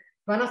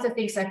 One of the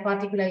things I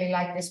particularly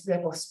like this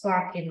work of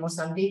Spark in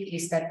Mozambique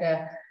is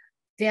that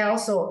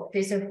there's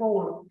a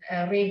whole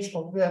range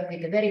of work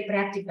with the very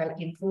practical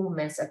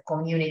improvements at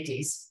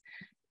communities,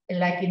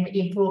 like in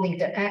improving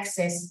the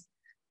access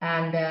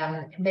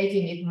and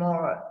making it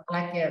more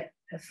like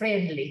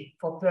friendly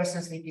for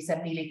persons with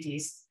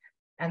disabilities.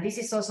 And this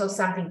is also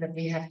something that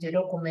we have to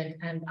document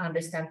and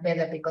understand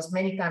better, because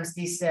many times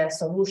these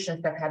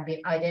solutions that have been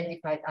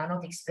identified are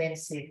not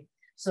expensive.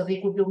 So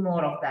we could do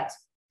more of that.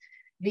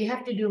 We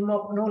have to do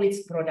more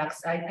knowledge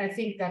products. I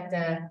think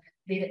that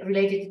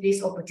related to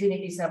these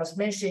opportunities I was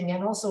mentioning,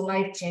 and also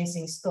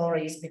life-changing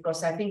stories,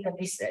 because I think that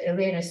this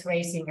awareness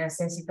raising and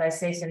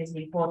sensitization is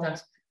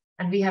important,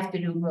 and we have to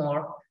do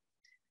more.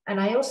 And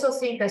I also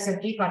think as an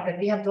IFAD that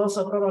we have to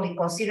also probably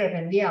consider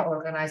when we are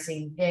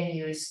organizing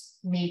venues,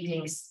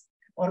 meetings,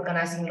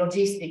 organizing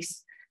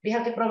logistics, we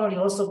have to probably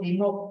also be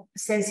more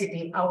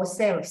sensitive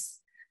ourselves,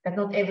 that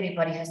not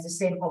everybody has the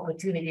same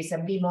opportunities,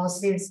 and be more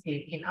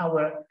sensitive in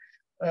our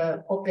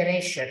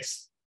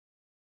operations.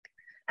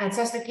 And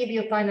just to give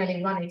you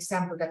finally one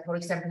example, that for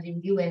example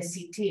in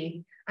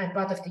UNCT, I'm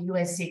part of the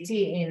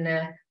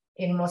UNCT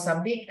in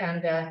Mozambique,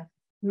 and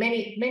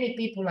many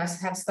people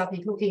have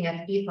started looking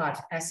at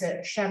IFAD as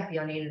a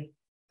champion in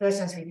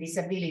persons with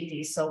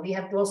disabilities. So we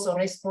have to also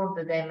respond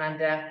to them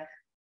and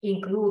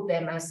include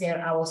them and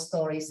share our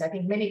stories. I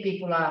think many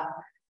people are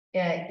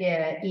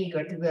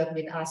eager to work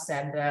with us,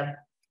 and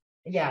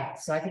yeah,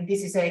 so I think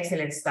this is an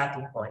excellent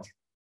starting point.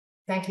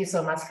 Thank you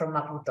so much from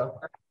Maputo.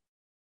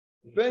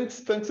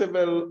 Thanks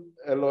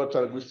a lot,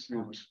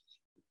 Augustine.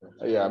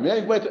 Yeah, may I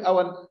invite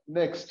our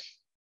next,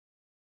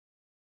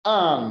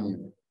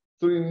 Anne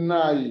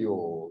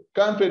Trinayo,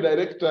 Country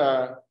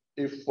Director,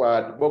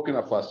 IFAD,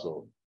 Burkina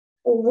Faso.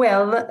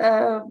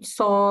 Well,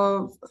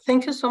 so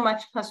thank you so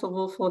much, first of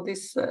all, for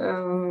this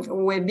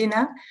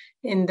webinar,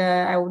 and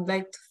I would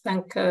like to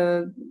thank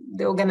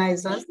the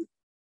organizers.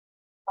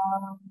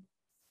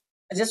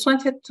 I just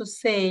wanted to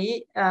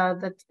say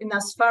that in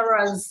as far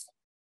as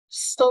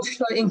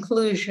social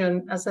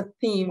inclusion as a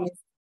theme,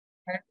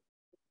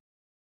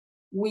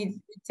 we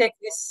take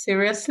this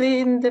seriously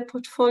in the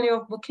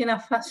portfolio of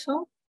Burkina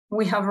Faso.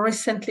 We have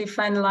recently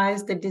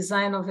finalized the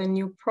design of a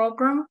new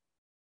program,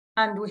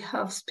 and we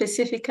have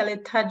specifically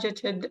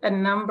targeted a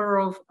number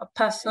of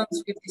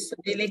persons with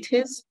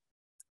disabilities.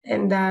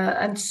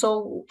 And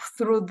so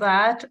through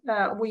that,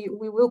 we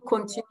will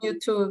continue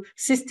to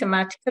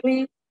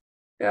systematically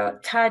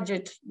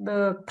target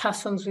the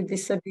persons with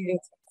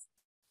disabilities.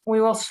 We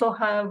also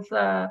have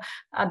a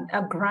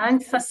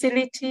grant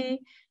facility,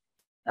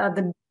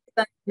 the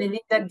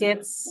Melinda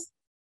Gates.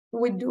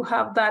 We do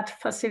have that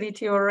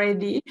facility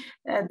already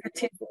that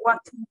is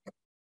working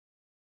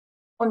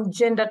on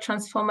gender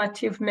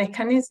transformative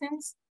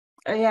mechanisms.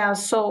 Yeah,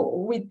 so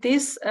with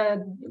this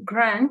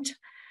grant,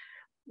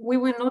 we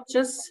will not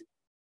just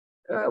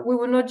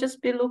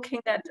be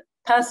looking at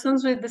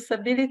persons with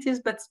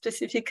disabilities, but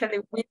specifically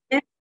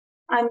women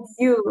and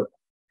youth,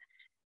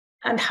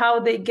 and how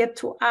they get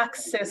to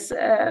access,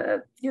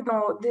 the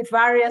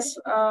various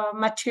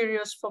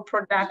materials for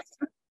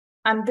production.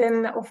 And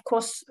then, of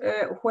course,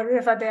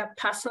 wherever there are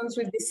persons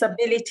with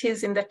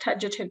disabilities in the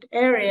targeted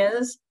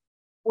areas,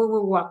 we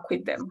will work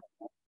with them.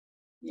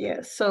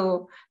 Yeah,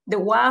 so the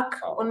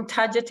work on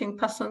targeting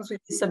persons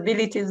with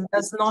disabilities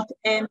does not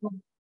end,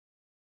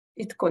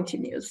 it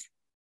continues.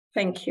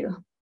 Thank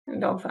you,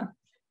 and over.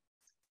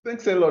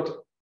 Thanks a lot,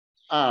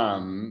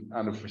 Anne,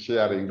 and for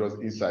sharing those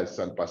insights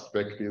and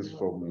perspectives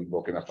from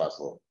Burkina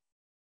Faso.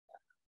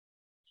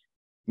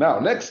 Now,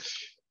 next,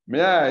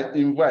 may I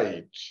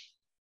invite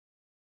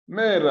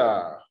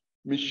Mera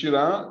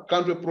Mishra,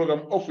 Country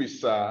Program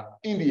Officer,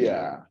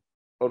 India,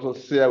 also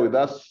share with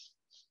us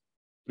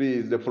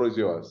Please, the floor is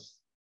yours.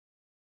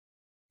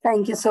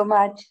 Thank you so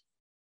much.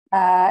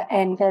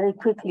 And very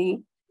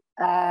quickly,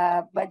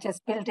 but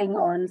just building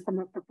on some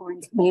of the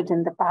points made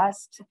in the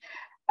past.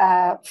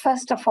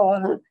 First of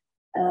all,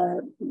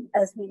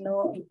 as we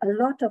know, a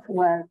lot of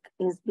work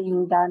is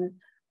being done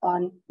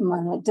on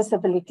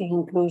disability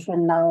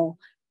inclusion now,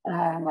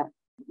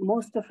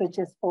 most of which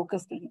is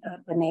focused in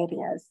urban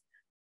areas.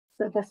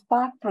 So the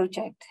SPARK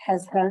project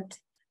has helped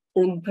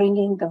in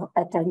bringing the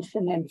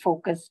attention and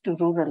focus to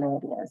rural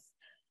areas.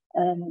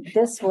 And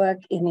this work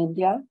in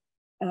India,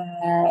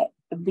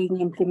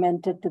 being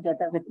implemented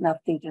together with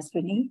Nafti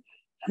Jaswini,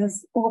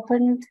 has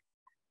opened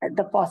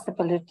the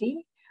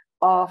possibility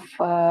of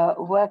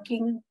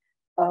working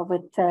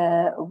with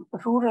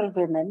rural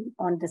women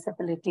on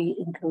disability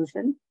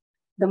inclusion.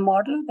 The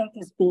model that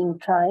is being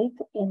tried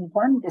in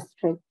one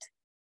district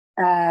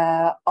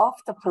of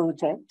the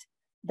project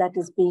that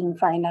is being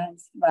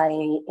financed by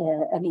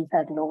an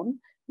IFAD loan,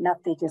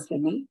 Nafti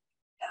Jaswini,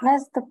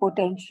 has the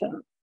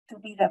potential to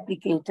be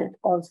replicated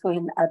also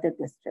in other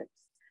districts.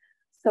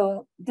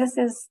 So this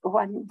is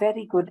one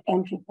very good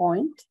entry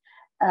point,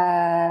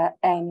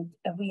 and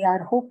we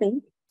are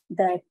hoping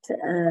that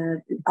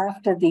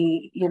after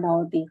the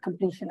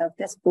completion of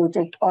this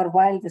project, or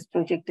while this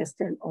project is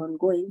still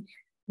ongoing,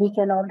 we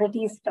can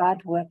already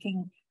start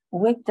working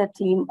with the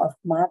team of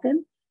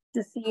Marvin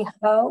to see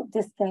how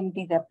this can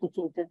be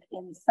replicated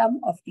in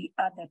some of the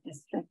other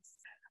districts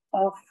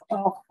of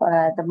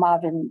the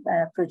Marvin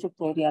project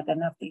area, the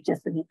Nafti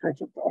Jaswini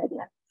project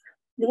area.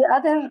 The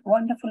other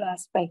wonderful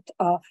aspect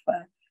of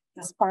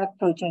the SPARK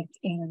project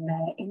in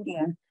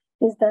India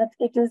is that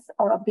it is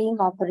being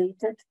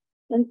operated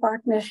in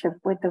partnership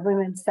with the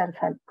Women's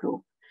Self-Help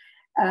Group.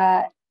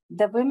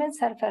 The Women's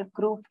Self-Help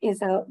Group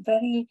is a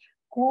very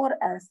core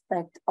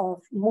aspect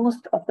of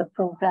most of the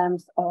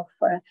programs of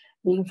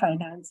being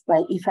financed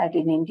by IFAD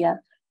in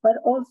India, but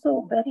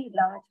also very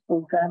large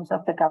programs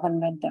of the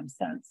government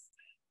themselves.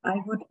 I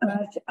would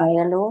urge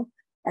ILO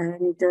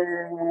and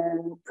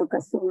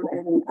Procasur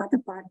and other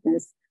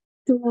partners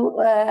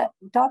to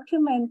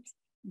document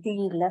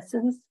the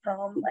lessons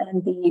from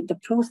and the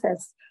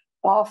process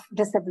of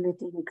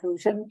disability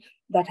inclusion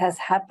that has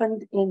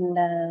happened in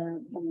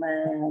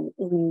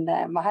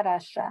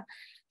Maharashtra,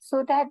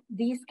 so that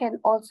these can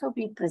also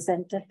be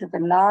presented to the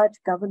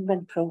large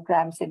government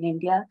programs in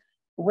India,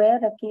 where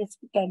a case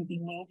can be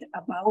made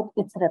about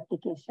its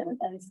replication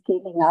and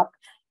scaling up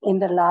in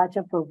the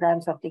larger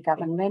programs of the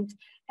government.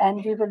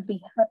 And we will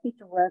be happy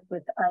to work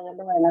with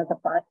ILO and other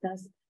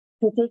partners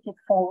to take it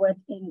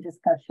forward in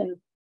discussion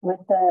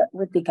with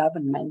the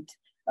government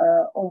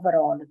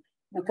overall,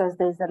 because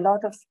there's a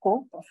lot of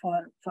scope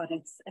for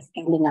its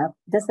scaling up.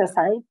 This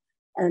aside,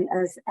 and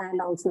as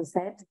Anne also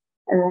said,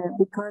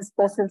 because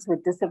persons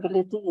with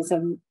disability is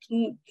a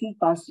key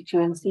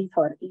constituency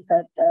for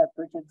IFAD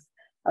projects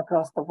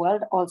across the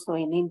world, also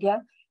in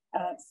India.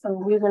 So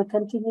we will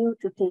continue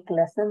to take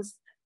lessons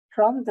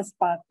from the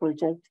SPARK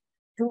project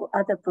to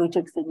other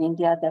projects in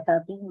India that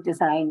are being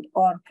designed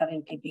or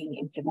currently being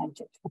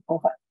implemented.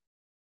 Over.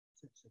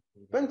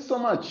 Thanks so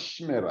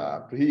much,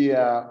 Mera, to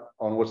hear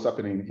on what's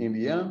happening in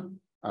India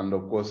and,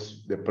 of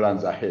course, the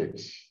plans ahead.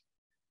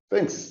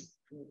 Thanks.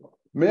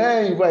 May I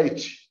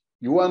invite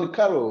Juan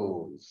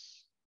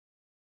Carlos,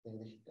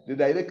 the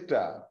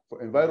Director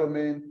for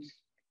Environment,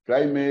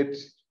 Climate,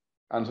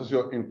 and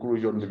Social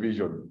Inclusion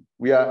Division.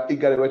 We are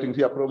eagerly waiting to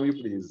hear from you,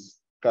 please,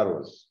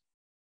 Carlos.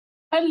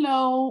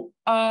 Hello,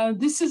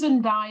 this is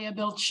Ndaya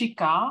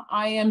Belchica.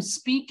 I am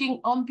speaking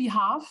on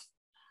behalf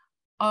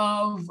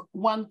of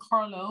Juan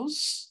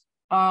Carlos,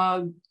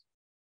 Juan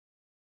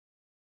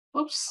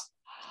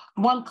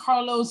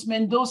Carlos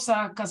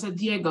Mendoza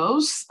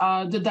Casadiegos,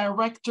 the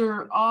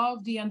Director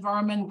of the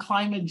Environment,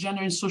 Climate,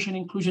 Gender, and Social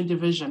Inclusion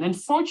Division.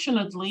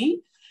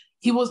 Unfortunately,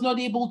 he was not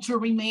able to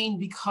remain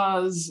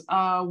because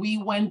we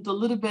went a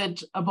little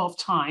bit above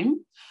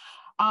time.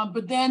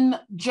 But then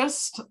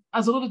just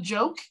as a little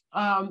joke,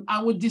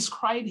 I would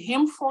describe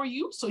him for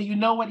you so you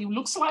know what he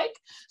looks like.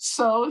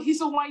 So he's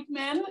a white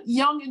man,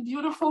 young and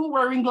beautiful,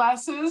 wearing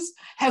glasses,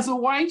 has a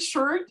white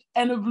shirt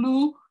and a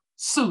blue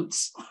suit.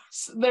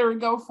 So there we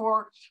go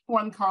for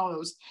Juan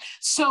Carlos.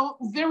 So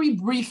very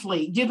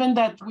briefly, given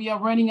that we are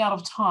running out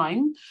of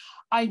time,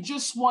 I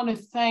just want to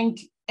thank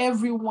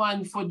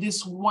everyone for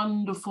this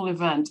wonderful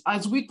event.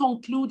 As we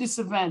conclude this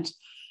event,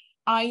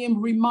 I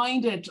am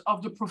reminded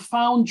of the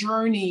profound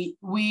journey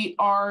we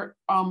are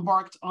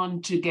embarked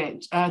on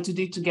today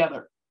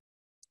together.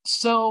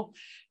 So,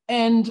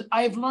 and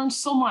I've learned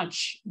so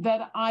much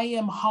that I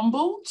am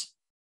humbled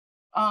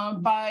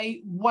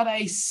by what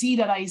I see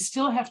that I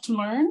still have to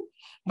learn,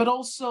 but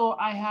also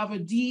I have a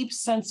deep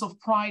sense of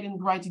pride and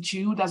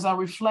gratitude as I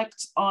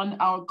reflect on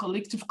our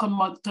collective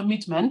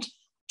commitment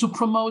to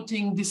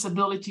promoting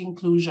disability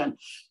inclusion.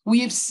 We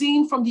have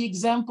seen from the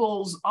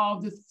examples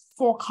of the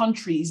 4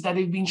 countries that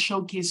have been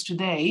showcased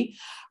today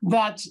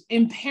that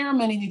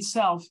impairment in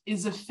itself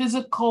is a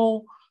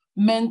physical,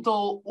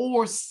 mental,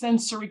 or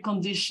sensory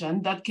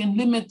condition that can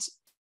limit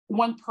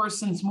one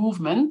person's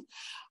movement,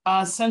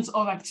 sense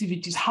of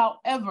activities.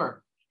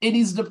 However, It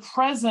is the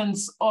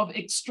presence of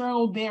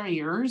external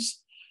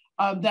barriers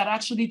that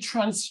actually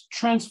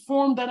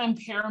transform that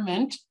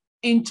impairment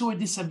into a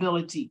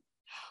disability.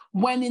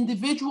 When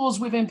individuals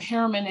with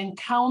impairment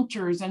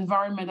encounters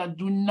environment that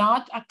do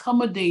not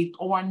accommodate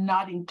or are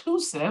not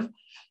inclusive,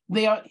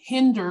 they are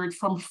hindered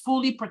from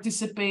fully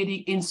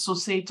participating in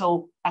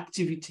societal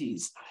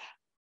activities.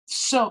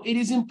 So it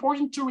is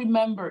important to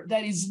remember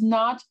that it's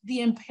not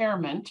the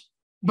impairment,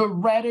 but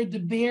rather the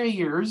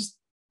barriers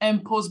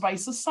imposed by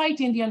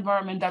society in the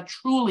environment that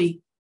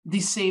truly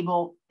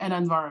disable an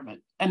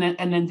environment and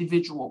an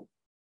individual.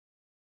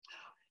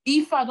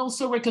 IFAD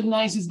also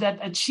recognizes that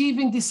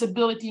achieving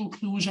disability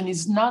inclusion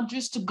is not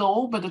just a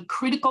goal, but a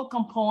critical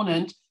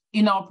component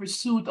in our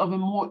pursuit of a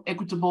more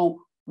equitable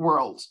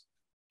world.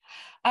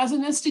 As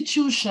an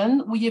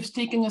institution, we have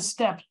taken a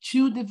step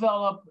to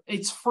develop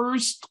its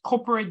first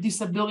corporate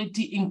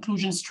disability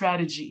inclusion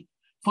strategy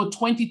for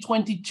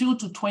 2022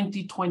 to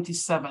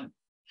 2027.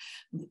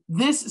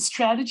 This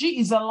strategy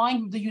is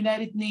aligned with the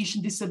United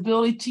Nations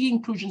Disability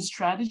Inclusion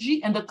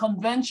Strategy and the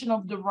Convention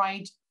of the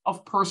Right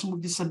of Persons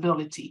with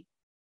Disability.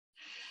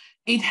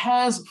 It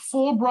has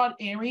 4 broad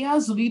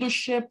areas: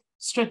 leadership,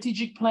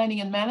 strategic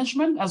planning and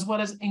management, as well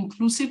as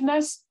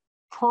inclusiveness,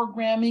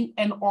 programming,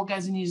 and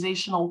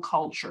organizational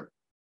culture.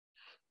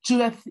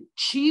 To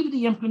achieve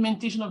the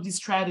implementation of this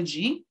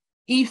strategy,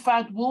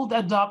 IFAD will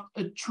adopt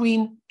a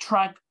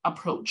twin-track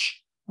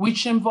approach,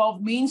 which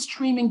involves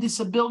mainstreaming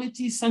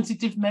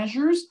disability-sensitive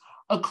measures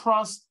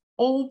across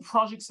all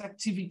projects'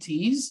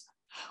 activities,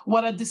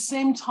 while at the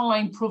same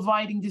time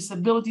providing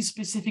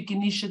disability-specific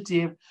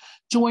initiatives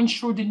to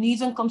ensure the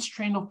needs and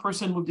constraints of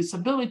persons with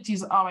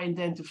disabilities are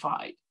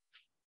identified,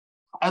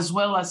 as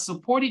well as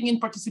supporting and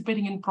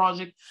participating in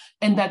projects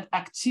and that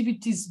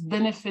activities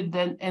benefit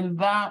them and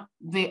that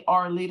they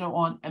are later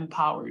on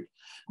empowered.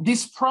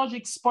 This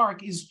Project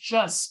Spark is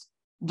just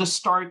the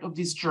start of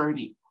this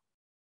journey.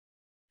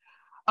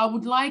 I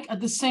would like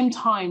at the same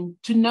time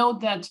to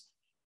note that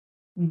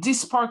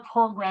this Spark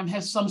program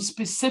has some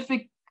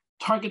specific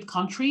target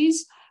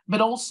countries,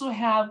 but also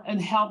have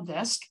a help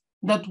desk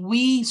that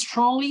we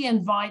strongly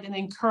invite and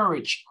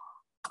encourage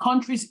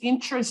countries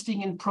interested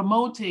in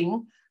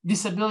promoting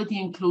disability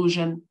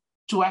inclusion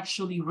to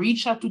actually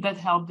reach out to that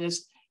help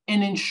desk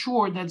and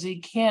ensure that they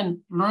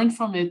can learn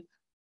from it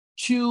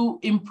to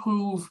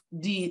improve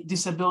the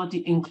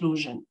disability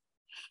inclusion.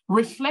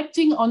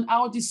 Reflecting on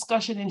our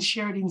discussion and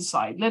shared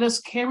insight, let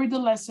us carry the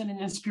lesson and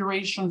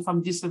inspiration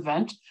from this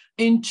event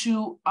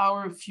into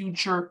our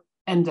future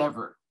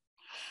endeavor.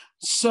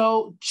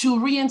 So to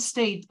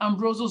reinstate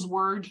Ambroso's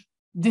word,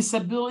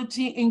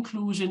 disability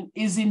inclusion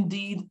is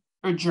indeed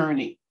a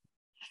journey.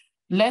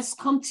 Let's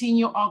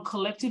continue our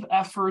collective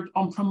effort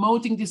on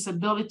promoting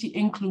disability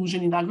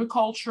inclusion in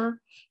agriculture,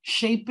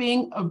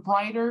 shaping a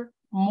brighter,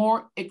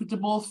 more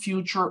equitable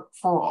future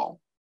for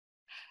all.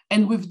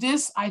 And with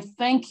this, I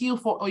thank you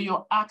for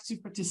your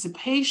active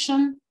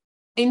participation,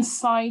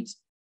 insight,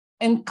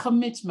 and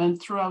commitment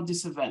throughout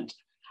this event.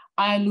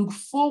 I look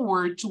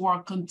forward to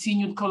our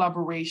continued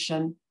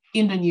collaboration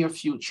in the near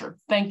future.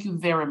 Thank you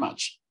very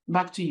much.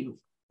 Back to you.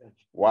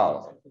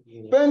 Wow.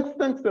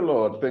 Thanks a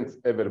lot. Thanks,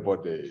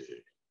 everybody.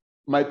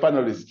 My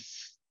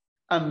panelists,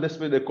 and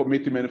especially the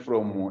commitment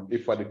from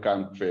IFAD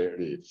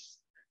countries.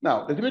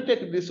 Now, let me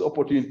take this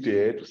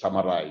opportunity to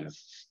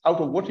summarize out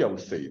of what you have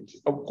said.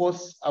 Of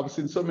course, I've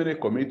seen so many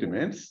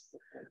commitments,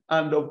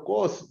 and of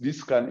course,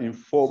 this can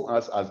inform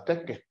us as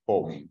take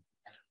home.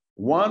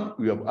 One,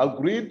 we have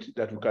agreed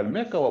that we can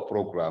make our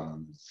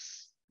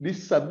programs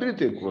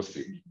disability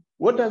inclusive.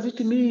 What does it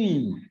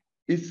mean?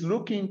 It's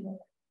looking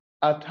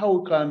at how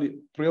we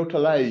can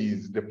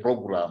prioritize the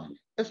program,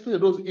 especially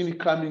those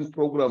incoming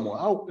programs.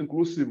 How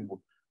inclusive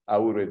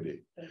are we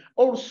ready?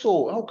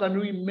 Also, how can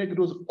we make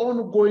those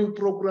ongoing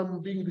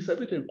programs being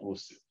disability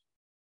inclusive?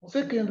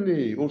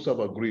 Secondly, also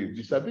have agreed,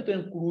 disability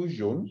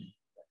inclusion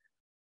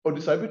or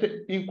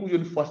disability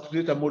inclusion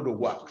facilitator model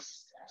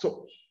works.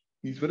 So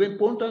it's very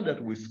important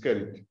that we scale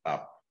it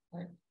up.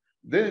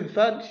 Then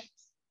third,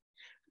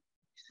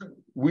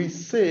 we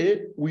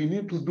say we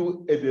need to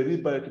do a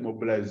deliberate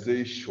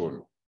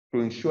mobilization to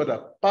ensure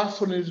that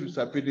persons with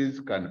disabilities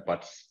can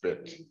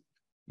participate.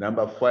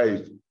 Number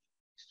 5,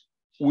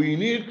 we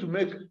need to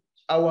make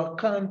our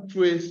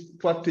country's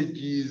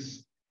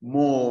strategies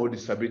more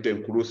disability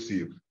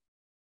inclusive.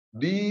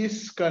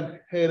 This can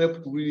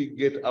help to really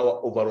get our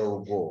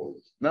overall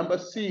goals. Number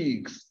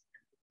 6,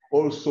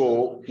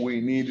 also, we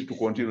need to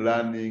continue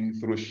learning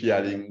through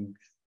sharing,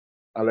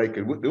 like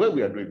the way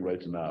we are doing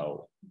right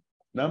now.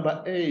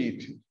 Number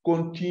 8,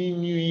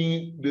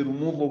 continuing the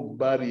removal of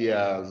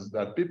barriers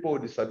that people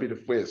with disability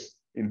face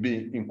in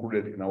being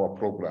included in our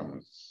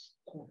programs.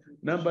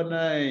 Number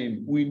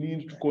 9, we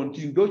need to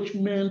continue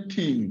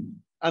documenting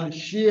and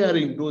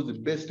sharing those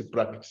best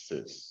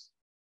practices.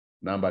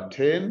 Number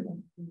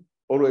 10,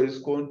 always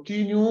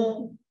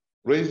continue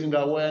raising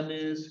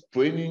awareness,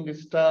 training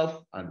staff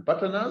and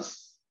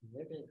partners.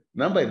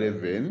 Number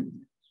 11,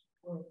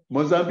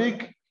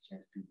 Mozambique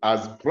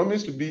has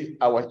promised to be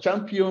our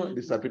champion in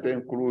disability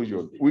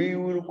inclusion. We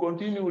will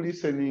continue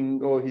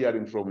listening or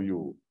hearing from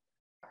you.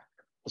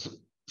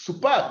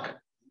 SUPAC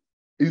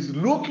is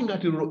looking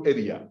at the rural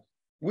area,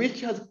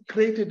 which has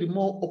created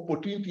more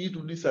opportunity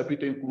to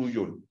disability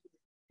inclusion,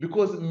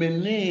 because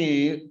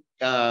many,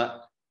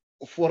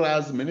 for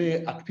us,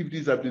 many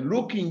activities have been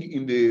looking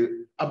in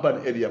the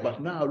urban area,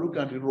 but now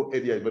looking at the rural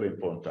area is very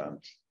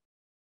important.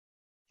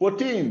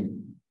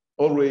 14,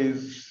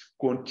 always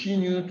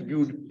continue to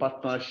build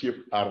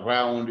partnership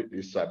around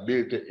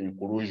disability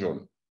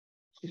inclusion.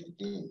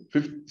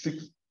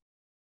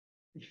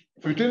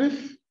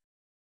 15th,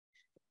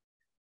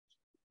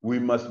 we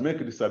must make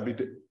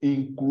disability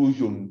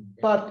inclusion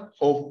part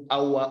of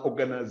our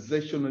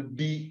organizational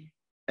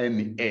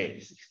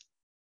DNA.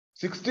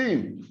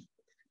 16,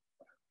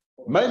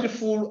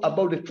 mindful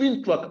about the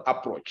twin track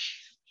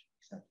approach.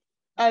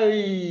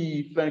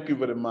 I thank you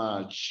very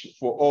much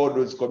for all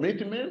those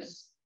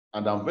commitments,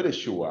 and I'm very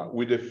sure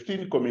with the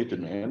 15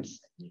 commitments,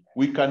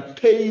 we can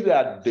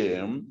tailor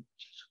them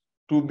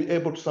to be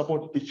able to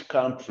support each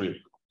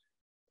country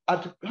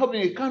at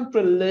having a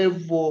country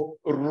level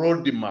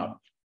roadmap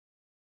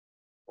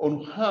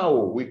on how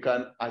we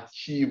can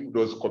achieve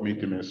those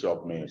commitments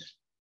of made.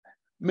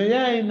 May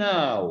I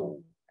now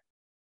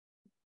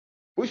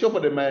push over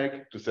the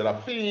mic to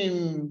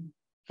Seraphine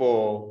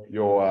for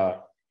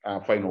your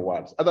final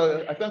words.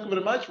 I thank you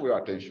very much for your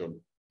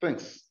attention.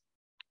 Thanks.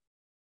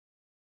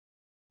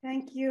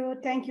 Thank you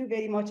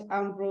very much,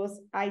 Ambrose.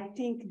 I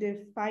think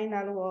the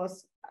final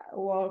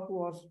word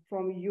was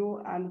from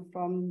you and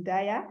from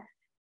Daya.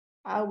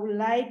 I would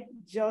like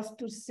just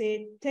to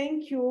say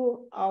thank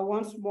you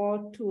once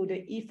more to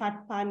the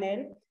IFAD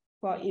panel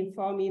for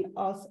informing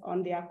us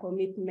on their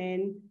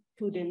commitment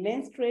to the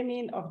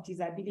mainstreaming of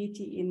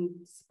disability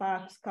in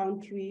SPARK's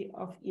country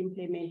of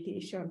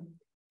implementation.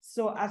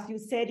 So as you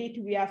said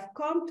it, we have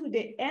come to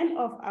the end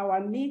of our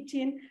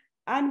meeting,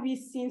 and we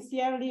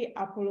sincerely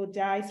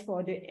apologize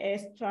for the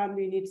extra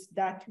minutes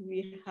that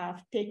we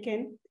have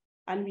taken,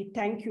 and we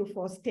thank you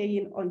for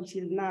staying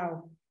until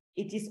now.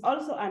 It is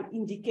also an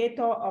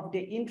indicator of the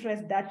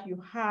interest that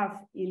you have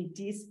in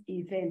this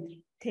event.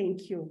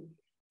 Thank you.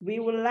 We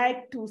would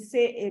like to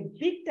say a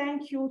big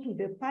thank you to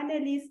the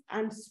panelists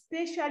and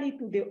especially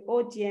to the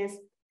audience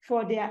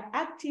for their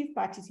active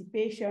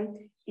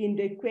participation in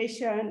the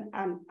question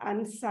and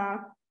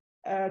answer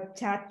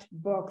chat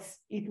box.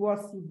 It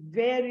was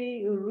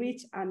very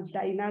rich and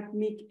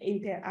dynamic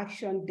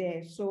interaction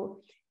there. So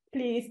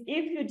please,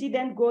 if you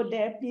didn't go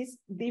there, please,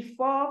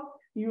 before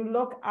you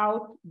log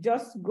out,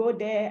 just go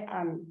there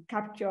and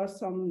capture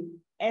some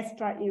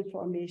extra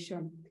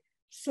information.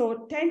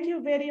 So thank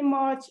you very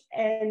much.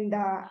 And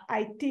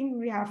I think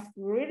we have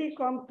really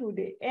come to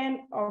the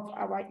end of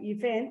our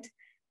event,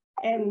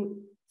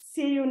 and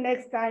see you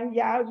next time.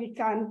 Yeah, we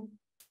can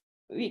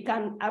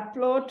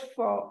upload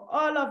for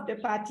all of the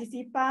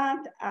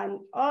participants and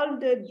all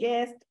the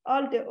guests,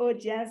 all the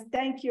audience.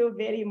 Thank you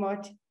very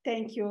much.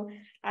 Thank you,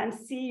 and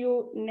see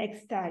you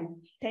next time.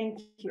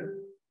 Thank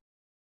you.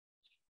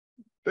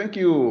 Thank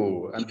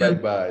you, and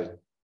bye-bye.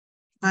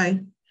 Bye.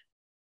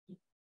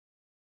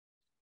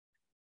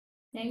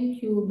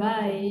 Thank you,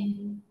 bye.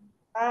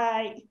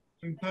 Bye.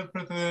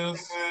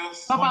 Interpreters.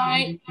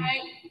 Bye-bye.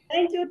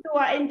 Thank you to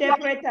our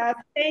interpreters.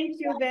 Thank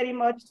you very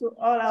much to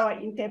all our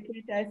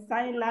interpreters,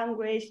 sign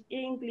language,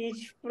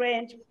 English,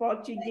 French,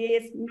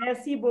 Portuguese.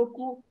 Merci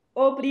beaucoup.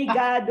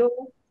 Obrigado.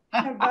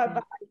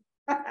 Bye-bye.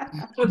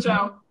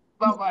 Ciao.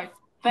 Bye-bye.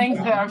 Thanks,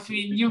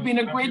 Seraphine. You've been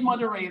a great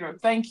moderator.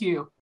 Thank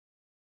you.